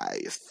high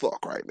as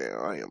fuck right now.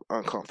 I am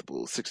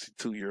uncomfortable.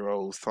 62-year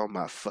olds talking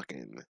about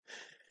fucking.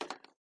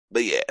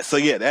 But yeah, so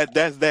yeah,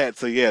 that's that.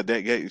 So yeah,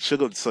 that yeah,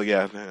 sugar. So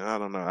yeah, man, I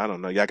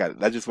don't know. Y'all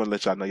got. I just want to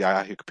let y'all know y'all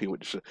out here competing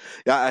with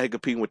y'all out here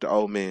competing with the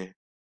old man.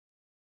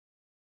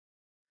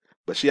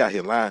 But she out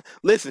here lying.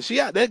 Listen,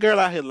 that girl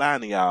out here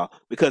lying to y'all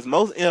because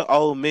most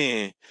old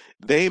men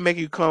they ain't make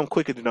you come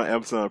quicker than on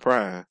Amazon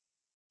Prime.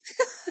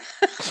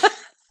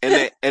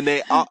 And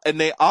they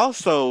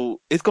also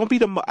it's gonna be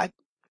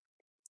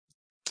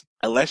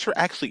unless you're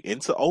actually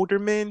into older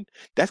men,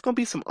 that's gonna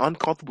be some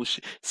uncomfortable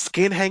shit.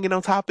 Skin hanging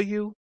on top of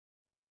you.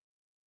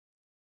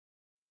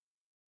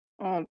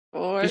 Oh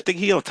Lord. Just think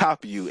he on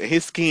top of you, and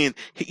his skin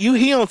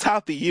he on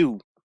top of you,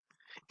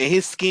 and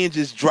his skin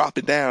just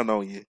dropping down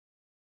on you.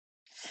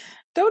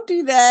 Don't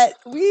do that.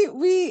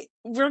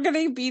 We're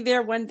gonna be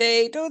there one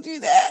day. Don't do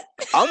that.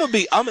 I'm gonna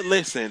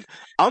listen.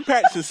 I'm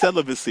practicing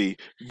celibacy,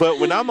 but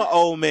when I'm an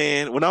old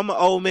man,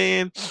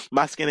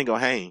 my skin ain't gonna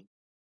hang.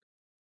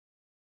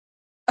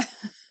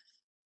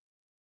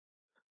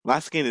 My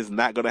skin is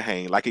not gonna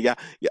hang. Like yeah,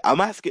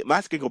 my skin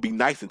gonna be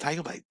nice and tight.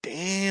 I'm like,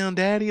 damn,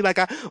 daddy. I'm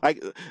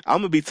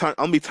gonna be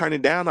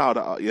turning down all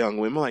the young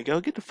women. I'm like, yo,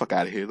 get the fuck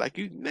out of here.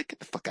 Get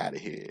the fuck out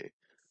of here.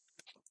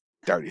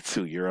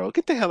 32-year-old,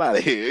 get the hell out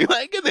of here.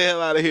 Like, get the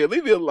hell out of here.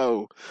 Leave me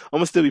alone. I'm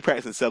gonna still be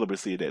practicing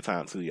celibacy at that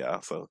time too,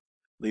 y'all. So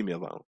leave me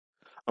alone.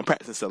 I'm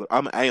practicing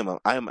celibacy. I am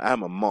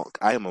a monk.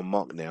 I am a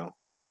monk now.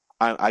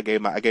 I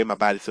gave my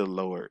body to the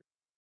Lord.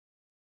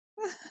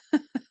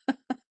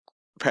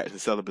 Practicing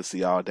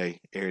celibacy all day,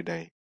 every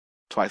day,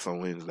 twice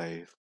on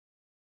Wednesdays.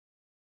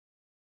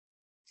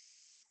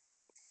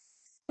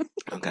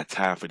 I got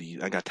time for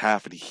these. I got time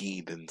for the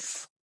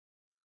heathens.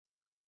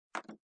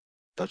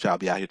 Don't y'all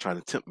be out here trying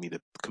to tempt me to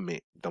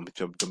commit.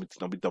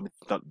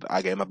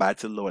 I gave my body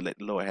to the Lord. Let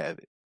the Lord have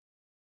it.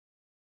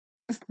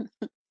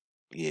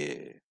 Yeah.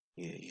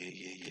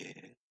 Yeah.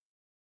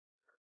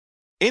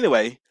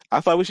 Anyway,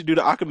 I thought we should do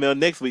the Aquamel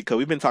next week because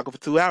we've been talking for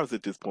 2 hours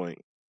at this point.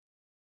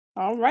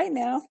 All right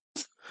now.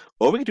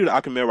 Or we can do the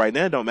Aquamel right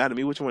now. It don't matter to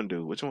me. Which one to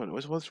do? Which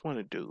one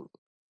to do?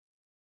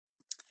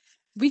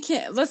 We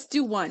can't. Let's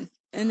do one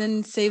and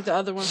then save the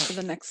other one for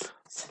the next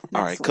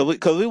All right, one.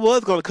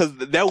 because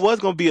there was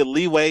gonna be a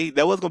leeway.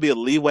 There was gonna be a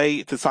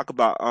leeway to talk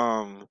about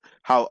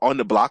how On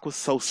the Block was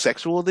so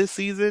sexual this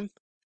season.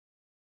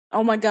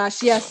 Oh my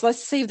gosh, yes,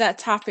 let's save that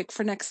topic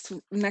for next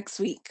week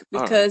All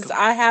right, because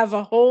I have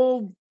a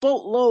whole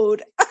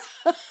boatload.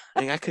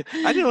 and I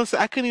didn't say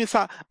I couldn't even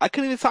talk. I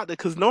couldn't even talk to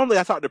because normally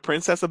I talk to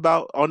Princess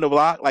about On the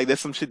Block. Like there's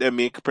some shit that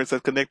me and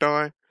Princess connect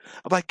on.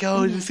 I'm like,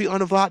 yo, did you Hmm. see On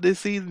the Block this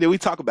season? Then we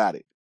talk about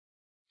it.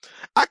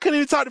 I couldn't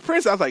even talk to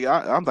Princess. I was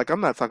like,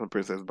 I'm not talking to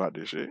Princess about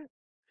this shit.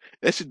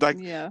 That should like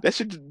Yeah. that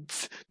should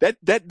that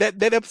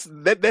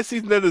episode, that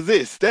season doesn't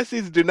exist. That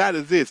season do not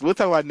exist. We'll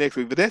talk about it next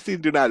week, but that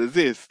season do not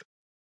exist.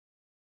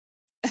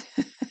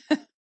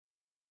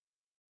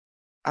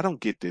 I don't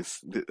get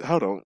this.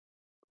 Hold on.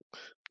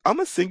 I'm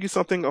gonna send you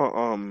something or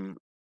I'm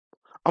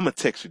gonna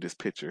text you this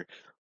picture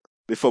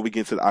before we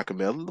get into the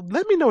Akimel.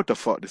 Let me know what the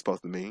fuck this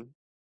supposed to mean.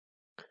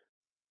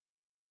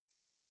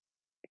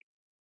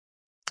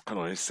 Hold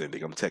on, it's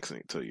sending. I'm texting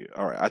it to you.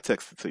 All right, I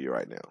texted it to you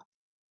right now.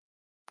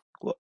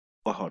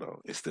 Well, hold on.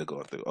 It's still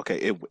going through. Okay,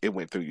 it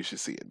went through. You should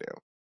see it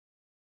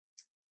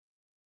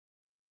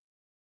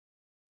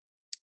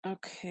now.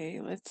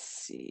 Okay, let's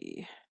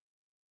see.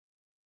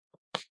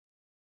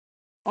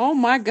 Oh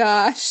my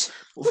gosh.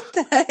 What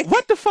the What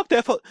heck? the fuck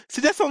that?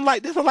 See, that's on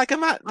like in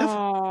my.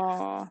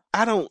 Oh,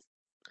 I don't.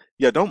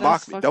 Yeah, don't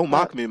that's mock me. fucked up.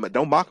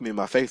 Don't mock me in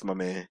my face, my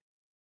man.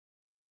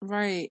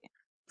 Right.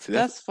 See,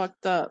 That's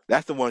fucked up.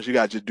 that's the ones you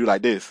gotta just do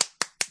like this.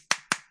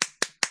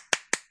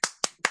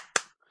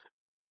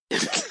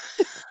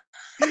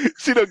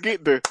 She don't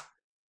get the.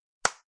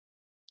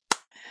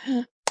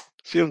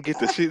 She don't get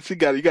the shit. You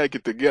gotta get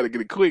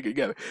it quick. You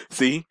gotta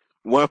see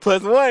 1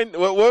 plus 1.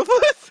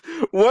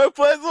 One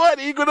plus one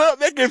equal up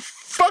making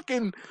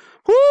fucking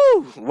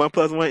whoo. 1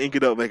 plus 1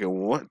 equal up making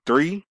 1,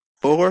 3,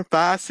 4,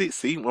 5, 6.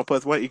 See, 1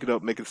 plus 1 equal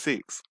up making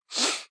 6.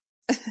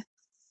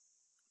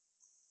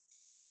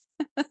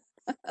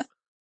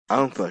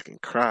 I'm fucking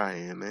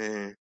crying,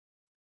 man.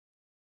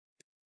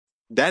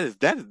 That is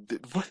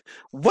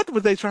what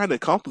was they trying to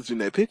accomplish in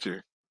that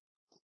picture?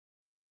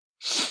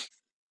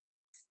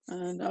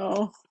 I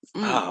know.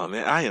 Oh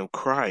man, I am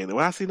crying.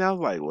 When I seen that, I was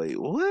like, wait,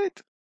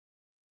 what?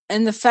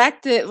 And the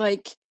fact that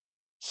like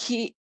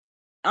he,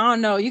 I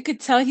don't know, you could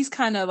tell he's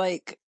kind of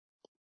like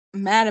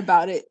mad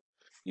about it.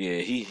 Yeah,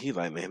 he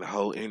like, man, the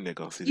whole internet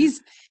gonna see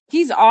this.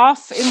 He's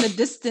off in the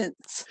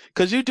distance.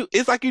 Cause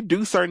it's like you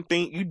do certain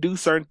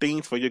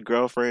things for your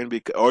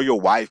girlfriend or your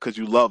wife because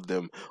you love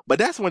them. But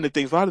that's one of the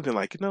things I'd have been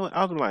like, I'd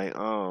have been like,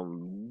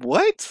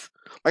 what?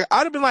 Like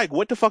I'd have been like,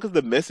 what the fuck is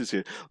the message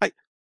here? Like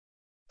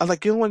I was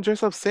like, you don't want to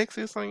dress up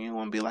sexy, so you don't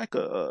want to be like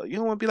you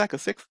don't want to be like a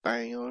sex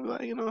thing, you know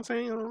what I'm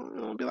saying? You don't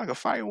want to be like a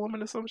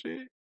firewoman or some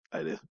shit.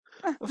 Like this.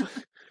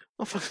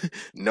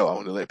 No, I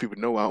want to let people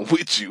know I'm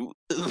with you.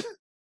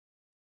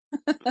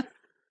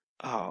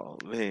 Oh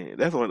man,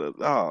 that's one of.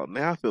 Oh,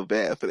 now I feel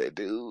bad for that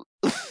dude.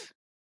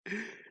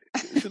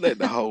 Should let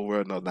the whole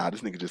world know. Nah,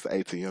 this nigga just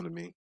an ATM to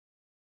me.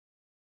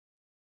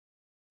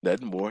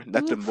 Oof.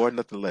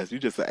 Nothing less. You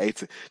just an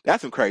ATM.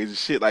 That's some crazy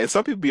shit. Like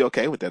some people be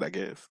okay with that, I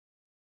guess.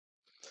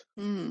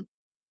 Mm.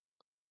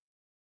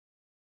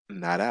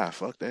 Not I.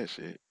 Fuck that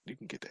shit. You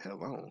can get the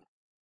hell on.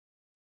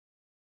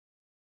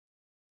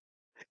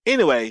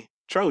 Anyway,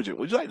 Trojan,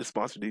 would you like to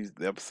sponsor these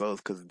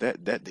episodes? Because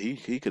that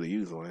he could have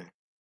used one.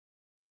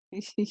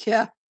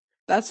 Yeah,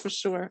 that's for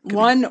sure. Could he?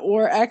 One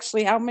or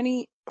actually how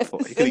many He is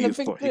could in have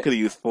the used 4. He picture? could have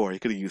used 4. He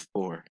could have used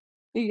 4.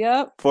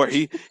 Yep. Four.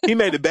 He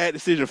made a bad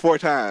decision 4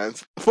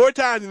 times. 4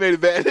 times he made a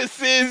bad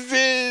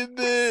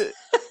decision.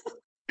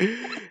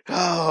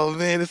 Oh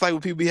man, it's like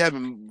when people be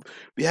having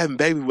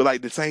babies with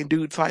like the same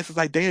dude twice. It's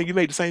like, damn, you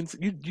made the same.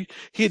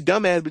 He a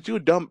dumbass, but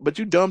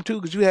you dumb too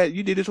because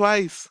you did it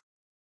twice.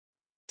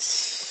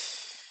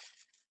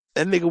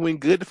 That nigga went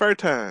good the first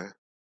time.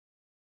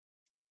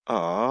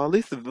 Oh, at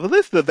least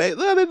the baby.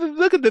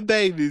 Look at the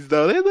babies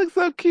though. They look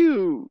so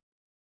cute.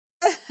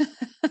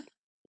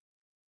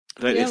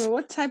 Yeah, It's, but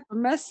what type of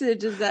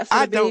message is that for the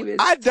I babies?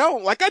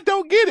 don't like. I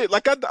don't get it.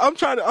 Like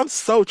I'm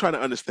so trying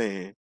to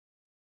understand.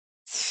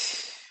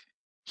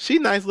 She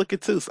nice looking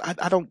too. So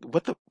I don't.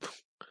 What the?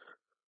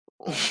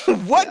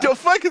 What Yeah. the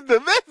fuck is the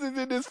message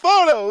in this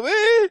photo,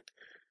 man?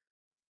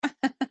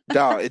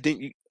 Dog, it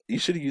didn't. You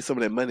should have used some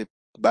of that money to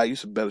buy you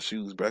some better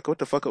shoes, bro. What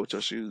the fuck up with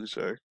your shoes,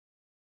 sir?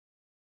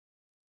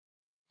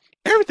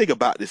 Everything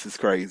about this is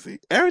crazy.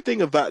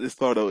 Everything about this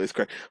photo is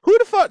crazy. Who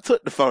the fuck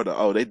took the photo?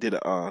 Oh, they did a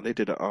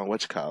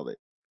what you call it?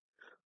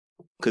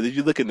 Because if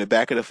you look in the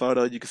back of the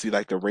photo, you can see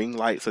like the ring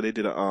light. So they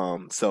did a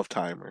self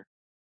timer.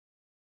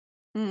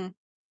 Hmm.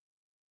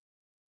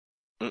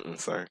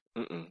 Sir.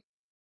 Mm-mm.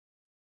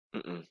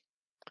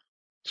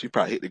 She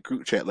probably hit the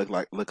group chat look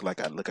I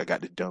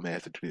got the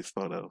dumbass to do this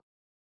photo.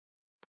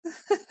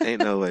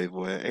 Ain't no way,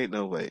 boy. Ain't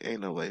no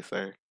way,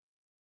 sir.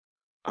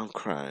 I'm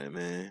crying,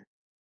 man.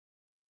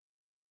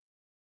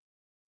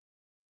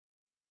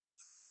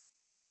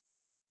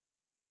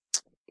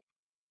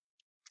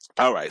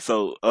 All right,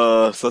 so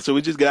should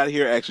we just get out of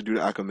here? Or actually, do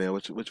the Aquaman.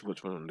 Which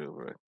one to do,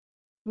 bro?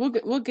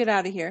 We'll get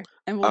out of here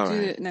and we'll All do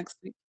right. it next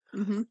week.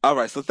 Mm-hmm. All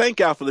right, so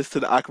thank y'all for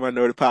listening to the Aquaman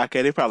Nerdy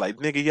Podcast. They probably like,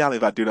 nigga, y'all ain't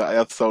about to do the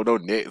episode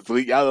on next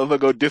week. Y'all ever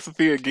go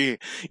disappear again.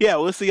 Yeah,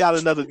 you'll see y'all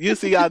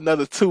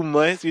another 2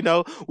 months, you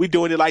know. We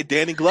doing it like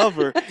Danny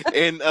Glover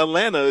in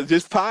Atlanta,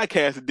 just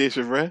podcast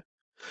edition, bruh.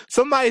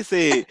 Somebody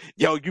said,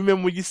 yo, you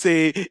remember when you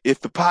said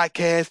if the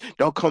podcast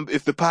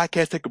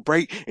take a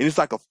break and it's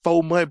like a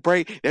 4 month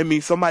break, that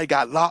means somebody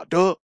got locked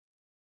up?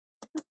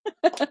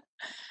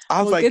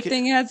 I was Well, good like,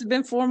 thing it hasn't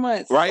been 4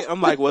 months. right?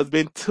 I'm like, well, it's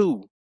been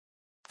 2.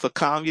 So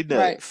calm your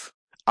Right. nuts.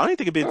 I don't even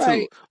think it's been 2.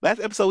 Right.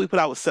 Last episode we put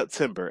out was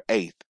September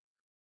 8th.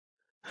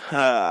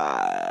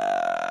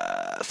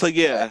 So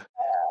yeah,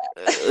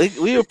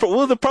 we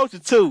was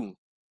approaching 2,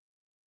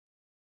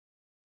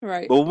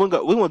 Right. but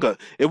we won't go.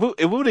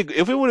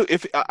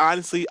 If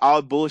honestly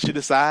all bullshit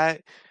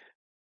aside,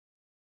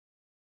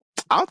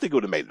 I don't think it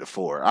would have made it to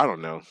 4. I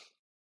don't know.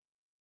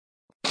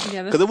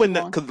 Yeah, Cause that's it too wouldn't.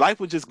 long. Cause life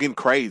was just getting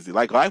crazy.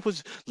 Like life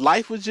was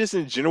just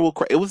in general.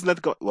 It was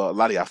nothing. Well, a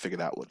lot of y'all figured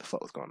out what the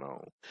fuck was going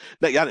on.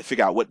 No, y'all didn't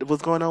figure out what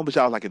was going on, but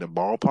y'all was like in the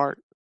ballpark.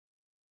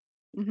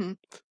 Mm-hmm.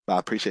 But I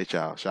appreciate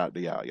y'all. Shout out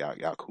to y'all.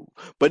 Y'all cool.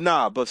 But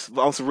nah. But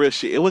on some real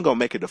shit, it wasn't gonna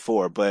make it to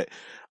 4. But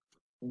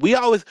we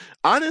always,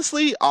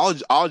 honestly, all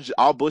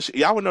bullshit.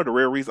 Y'all wanna know the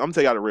real reason? I'm gonna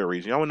tell y'all the real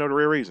reason. Y'all wanna know the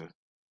real reason?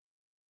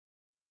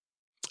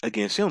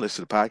 Again, she don't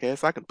listen to the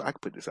podcast. I can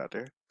put this out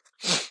there.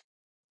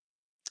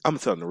 I'm gonna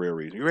tell them the real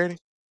reason. You ready?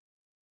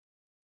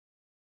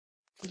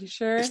 You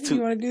sure It's you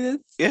two. want to do this?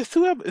 Yeah, it's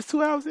 2. It's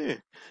 2 hours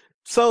in.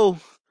 So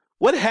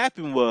what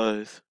happened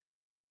was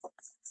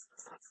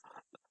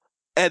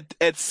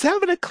at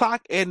 7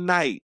 o'clock at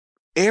night,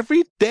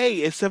 every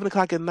day at 7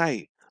 o'clock at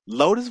night,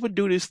 Lotus would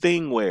do this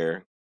thing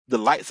where the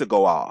lights would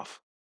go off.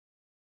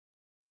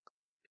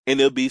 And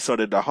it'll be so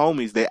that the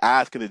homies, their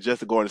eyes can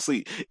adjust to going to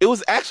sleep. It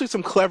was actually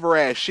some clever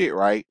ass shit,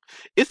 right?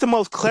 It's the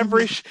most Mm-hmm.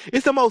 cleverish.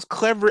 It's the most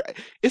clever.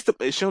 It's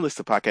the. She don't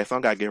listen to podcasts. So I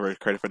don't gotta give her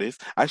credit for this.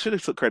 I should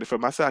have took credit for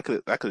myself. I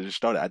could have just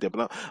started idea,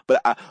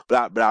 but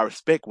I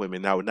respect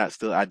women. I would not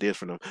steal ideas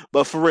from them.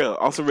 But for real,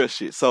 on some real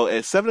shit. So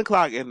at 7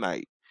 o'clock at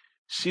night,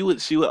 she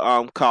would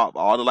call up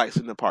all the lights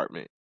in the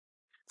apartment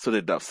so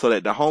that the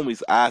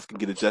homies' eyes can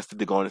get adjusted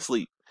to going to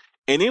sleep.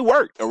 And it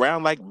worked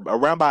around by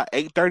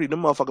 8:30.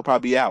 Them motherfucker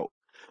probably be out.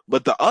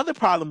 But the other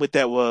problem with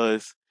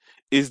that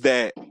is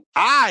that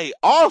I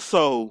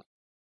also,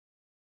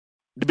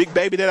 the big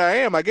baby that I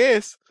am, I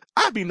guess,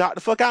 I'd be knocked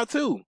the fuck out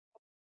too.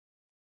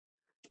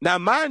 Now,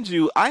 mind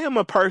you, I am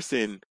a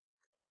person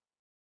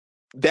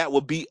that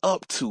will be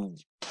up to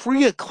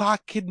 3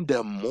 o'clock in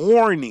the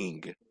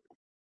morning,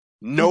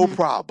 no Mm-hmm.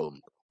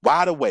 problem,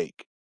 wide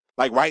awake.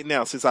 Like right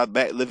now, since I'm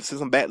back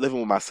living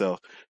with myself,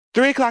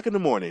 3 o'clock in the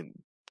morning,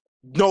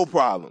 no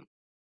problem.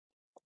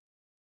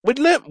 With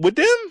them,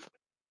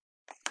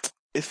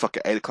 it's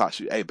fucking 8 o'clock.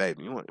 Hey,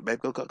 baby, you want,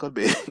 baby, go to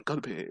bed. Go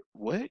to bed.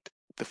 What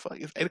the fuck?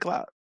 It's 8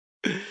 o'clock.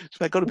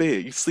 She's like, go to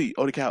bed. You sleep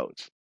on the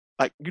couch.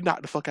 Like, you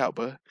knock the fuck out,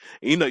 bro.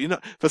 And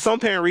for some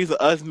parent reason,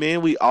 us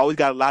men, we always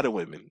got a lot of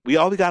women. We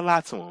always got a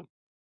lot to them.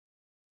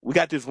 We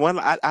got this one.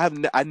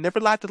 I never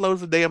lied to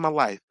Lotus a day in my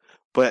life,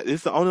 but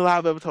it's the only lie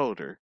I've ever told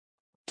her.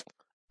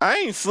 I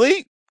ain't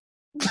sleep.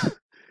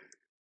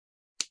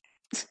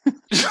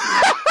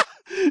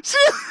 she,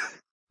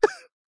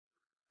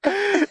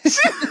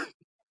 she,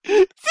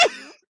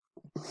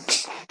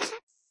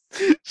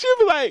 she'll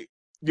be like,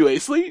 you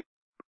ain't sleep?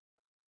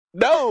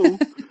 No.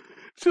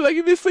 She's like,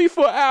 you been asleep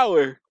for an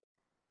hour.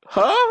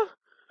 Huh?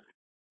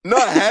 No,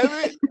 I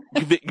haven't.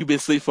 You been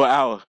asleep for an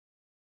hour.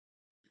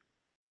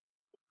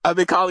 I've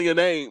been calling your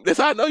name. That's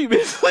how I know you've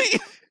been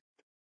asleep.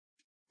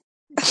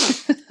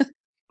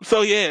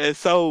 So yeah,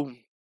 so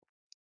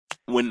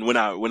when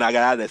I got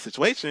out of that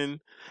situation,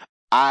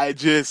 I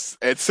just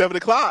at 7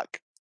 o'clock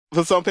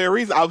for some fair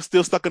reason I was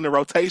still stuck in the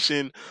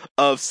rotation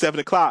of 7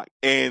 o'clock,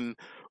 and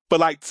for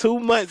like 2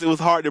 months it was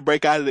hard to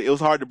break out of it. It was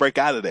hard to break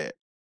out of that.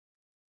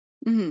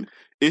 Mm-hmm.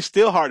 It's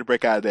still hard to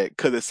break out of that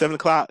because at 7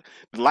 o'clock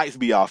the lights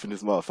be off in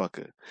this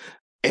motherfucker.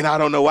 And I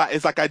don't know why.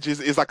 It's like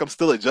I'm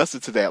still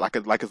adjusted to that.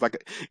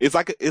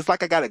 It's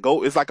like I gotta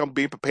go. It's like I'm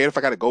being prepared if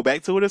I gotta go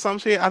back to it or some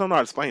shit. I don't know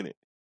how to explain it.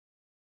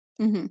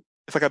 Mm-hmm.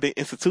 It's like I've been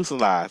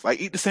institutionalized.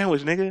 Like, eat the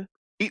sandwich, nigga.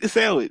 Eat the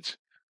sandwich.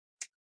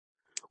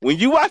 When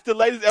you watch the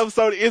latest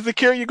episode of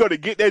Insecure, you're gonna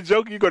get that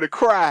joke. You're gonna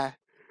cry.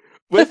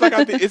 But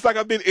it's like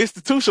I've been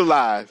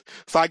institutionalized.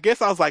 So I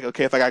guess I was like,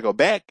 okay, if I gotta go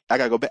back, I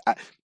gotta go back.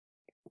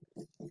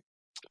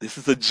 This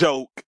is a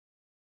joke.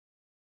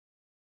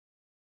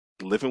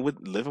 Living with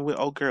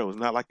old girl is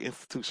not like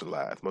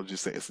institutionalized. I'm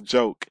just saying it's a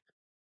joke.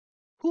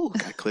 Whew,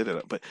 gotta clear that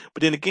up. But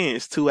then again,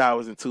 it's 2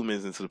 hours and 2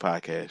 minutes into the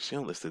podcast. She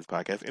don't listen to this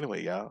podcast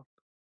anyway, y'all.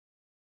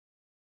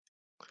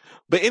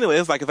 But anyway,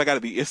 it's like if I gotta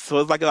be, it's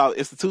like an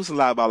institution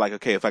lie about like,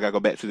 okay, if I gotta go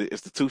back to the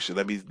institution,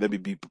 let me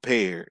be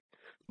prepared.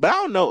 But I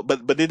don't know.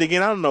 But then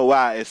again, I don't know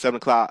why at 7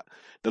 o'clock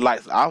the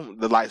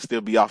lights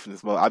still be off in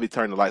this mother. I be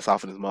turning the lights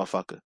off in this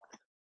motherfucker.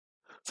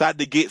 So I had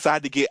to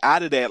get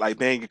out of that. Like,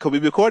 man, cause we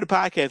record the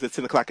podcast at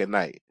 10 o'clock at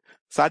night.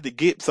 I had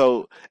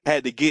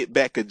to get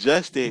back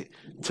adjusted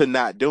to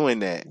not doing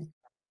that.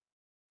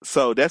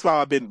 So that's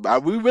why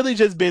we really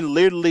just been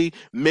literally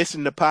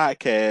missing the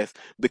podcast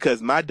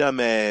because my dumb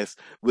ass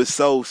was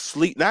so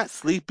not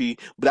sleepy,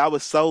 but I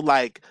was so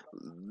like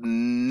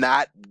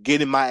not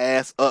getting my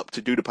ass up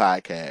to do the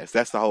podcast.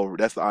 That's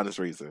the honest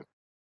reason.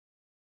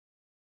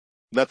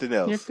 Nothing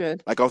You're else.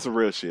 good. Like on some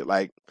real shit.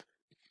 Like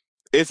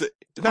it's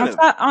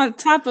not On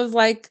top of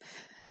like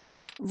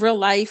real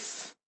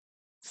life.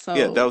 yeah,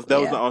 So that was the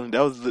yeah. only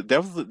that was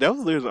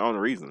literally the only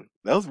reason.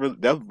 That was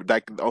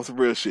like on some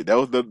real shit. That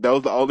was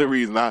the only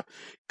reason I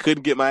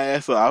couldn't get my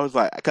ass up. I was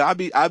like, cause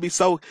I be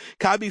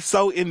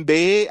so in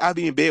bed. I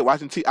be in bed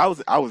watching TV.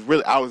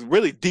 I was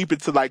really deep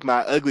into like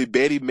my Ugly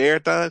Betty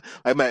marathon,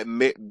 like my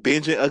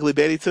binging Ugly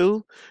Betty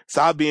too.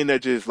 So I'll be in there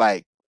just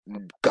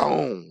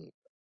gone.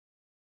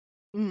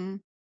 Mm.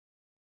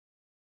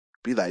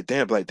 Be like,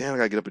 damn, I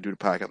gotta get up and do the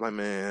podcast. I'm like,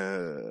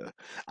 man,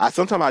 I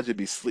sometimes I just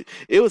be sleep.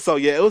 It was so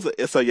yeah, it was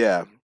so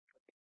yeah.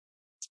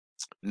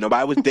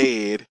 Nobody was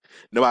dead.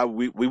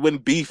 Nobody. We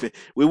wasn't beefing.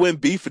 We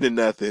wasn't beefing or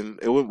nothing.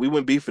 We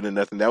wasn't beefing or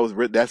nothing. That's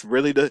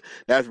really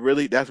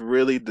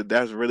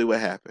what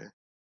happened.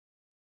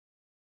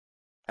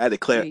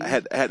 Crazy. I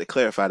had to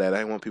clarify that. I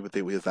didn't want people to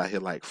think we was out here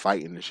like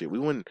fighting and shit. We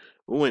wouldn't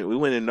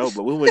know,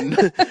 but we wouldn't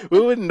we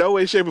wouldn't no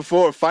way, shape, or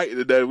form fighting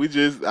or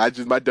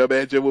nothing. My dumb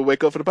ass just would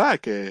wake up for the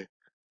podcast.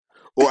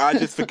 I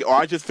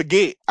just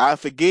forget. I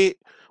forget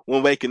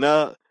when waking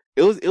up.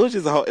 It was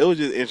just it was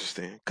just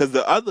interesting because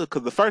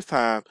the first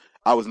time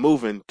I was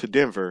moving to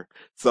Denver,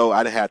 so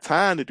I didn't have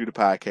time to do the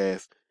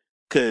podcast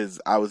because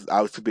I was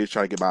too busy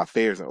trying to get my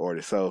affairs in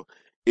order. So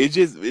it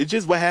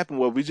just what happened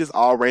was we just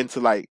all ran to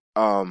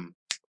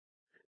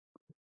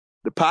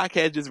the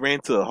podcast just ran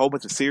to a whole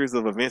bunch of series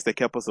of events that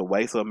kept us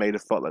away, so it made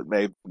us fuck like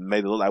made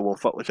it look like we won't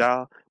fuck with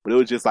y'all. But it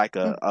was just like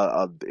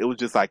Mm. it was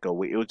just like it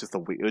was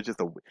just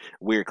a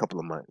weird couple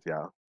of months,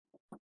 y'all.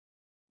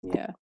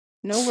 Yeah.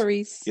 No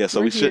worries. Yeah,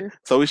 We're here.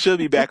 so we should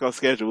be back on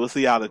schedule. We'll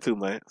see y'all in 2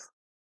 months.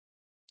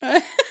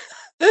 Some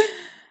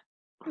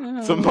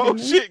Oh more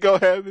goodness. shit gonna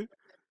happen.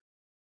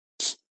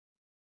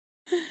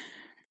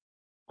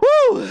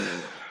 Woo!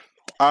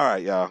 All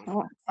right,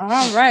 y'all.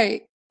 All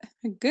right.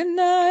 Good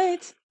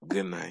night.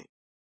 Good night.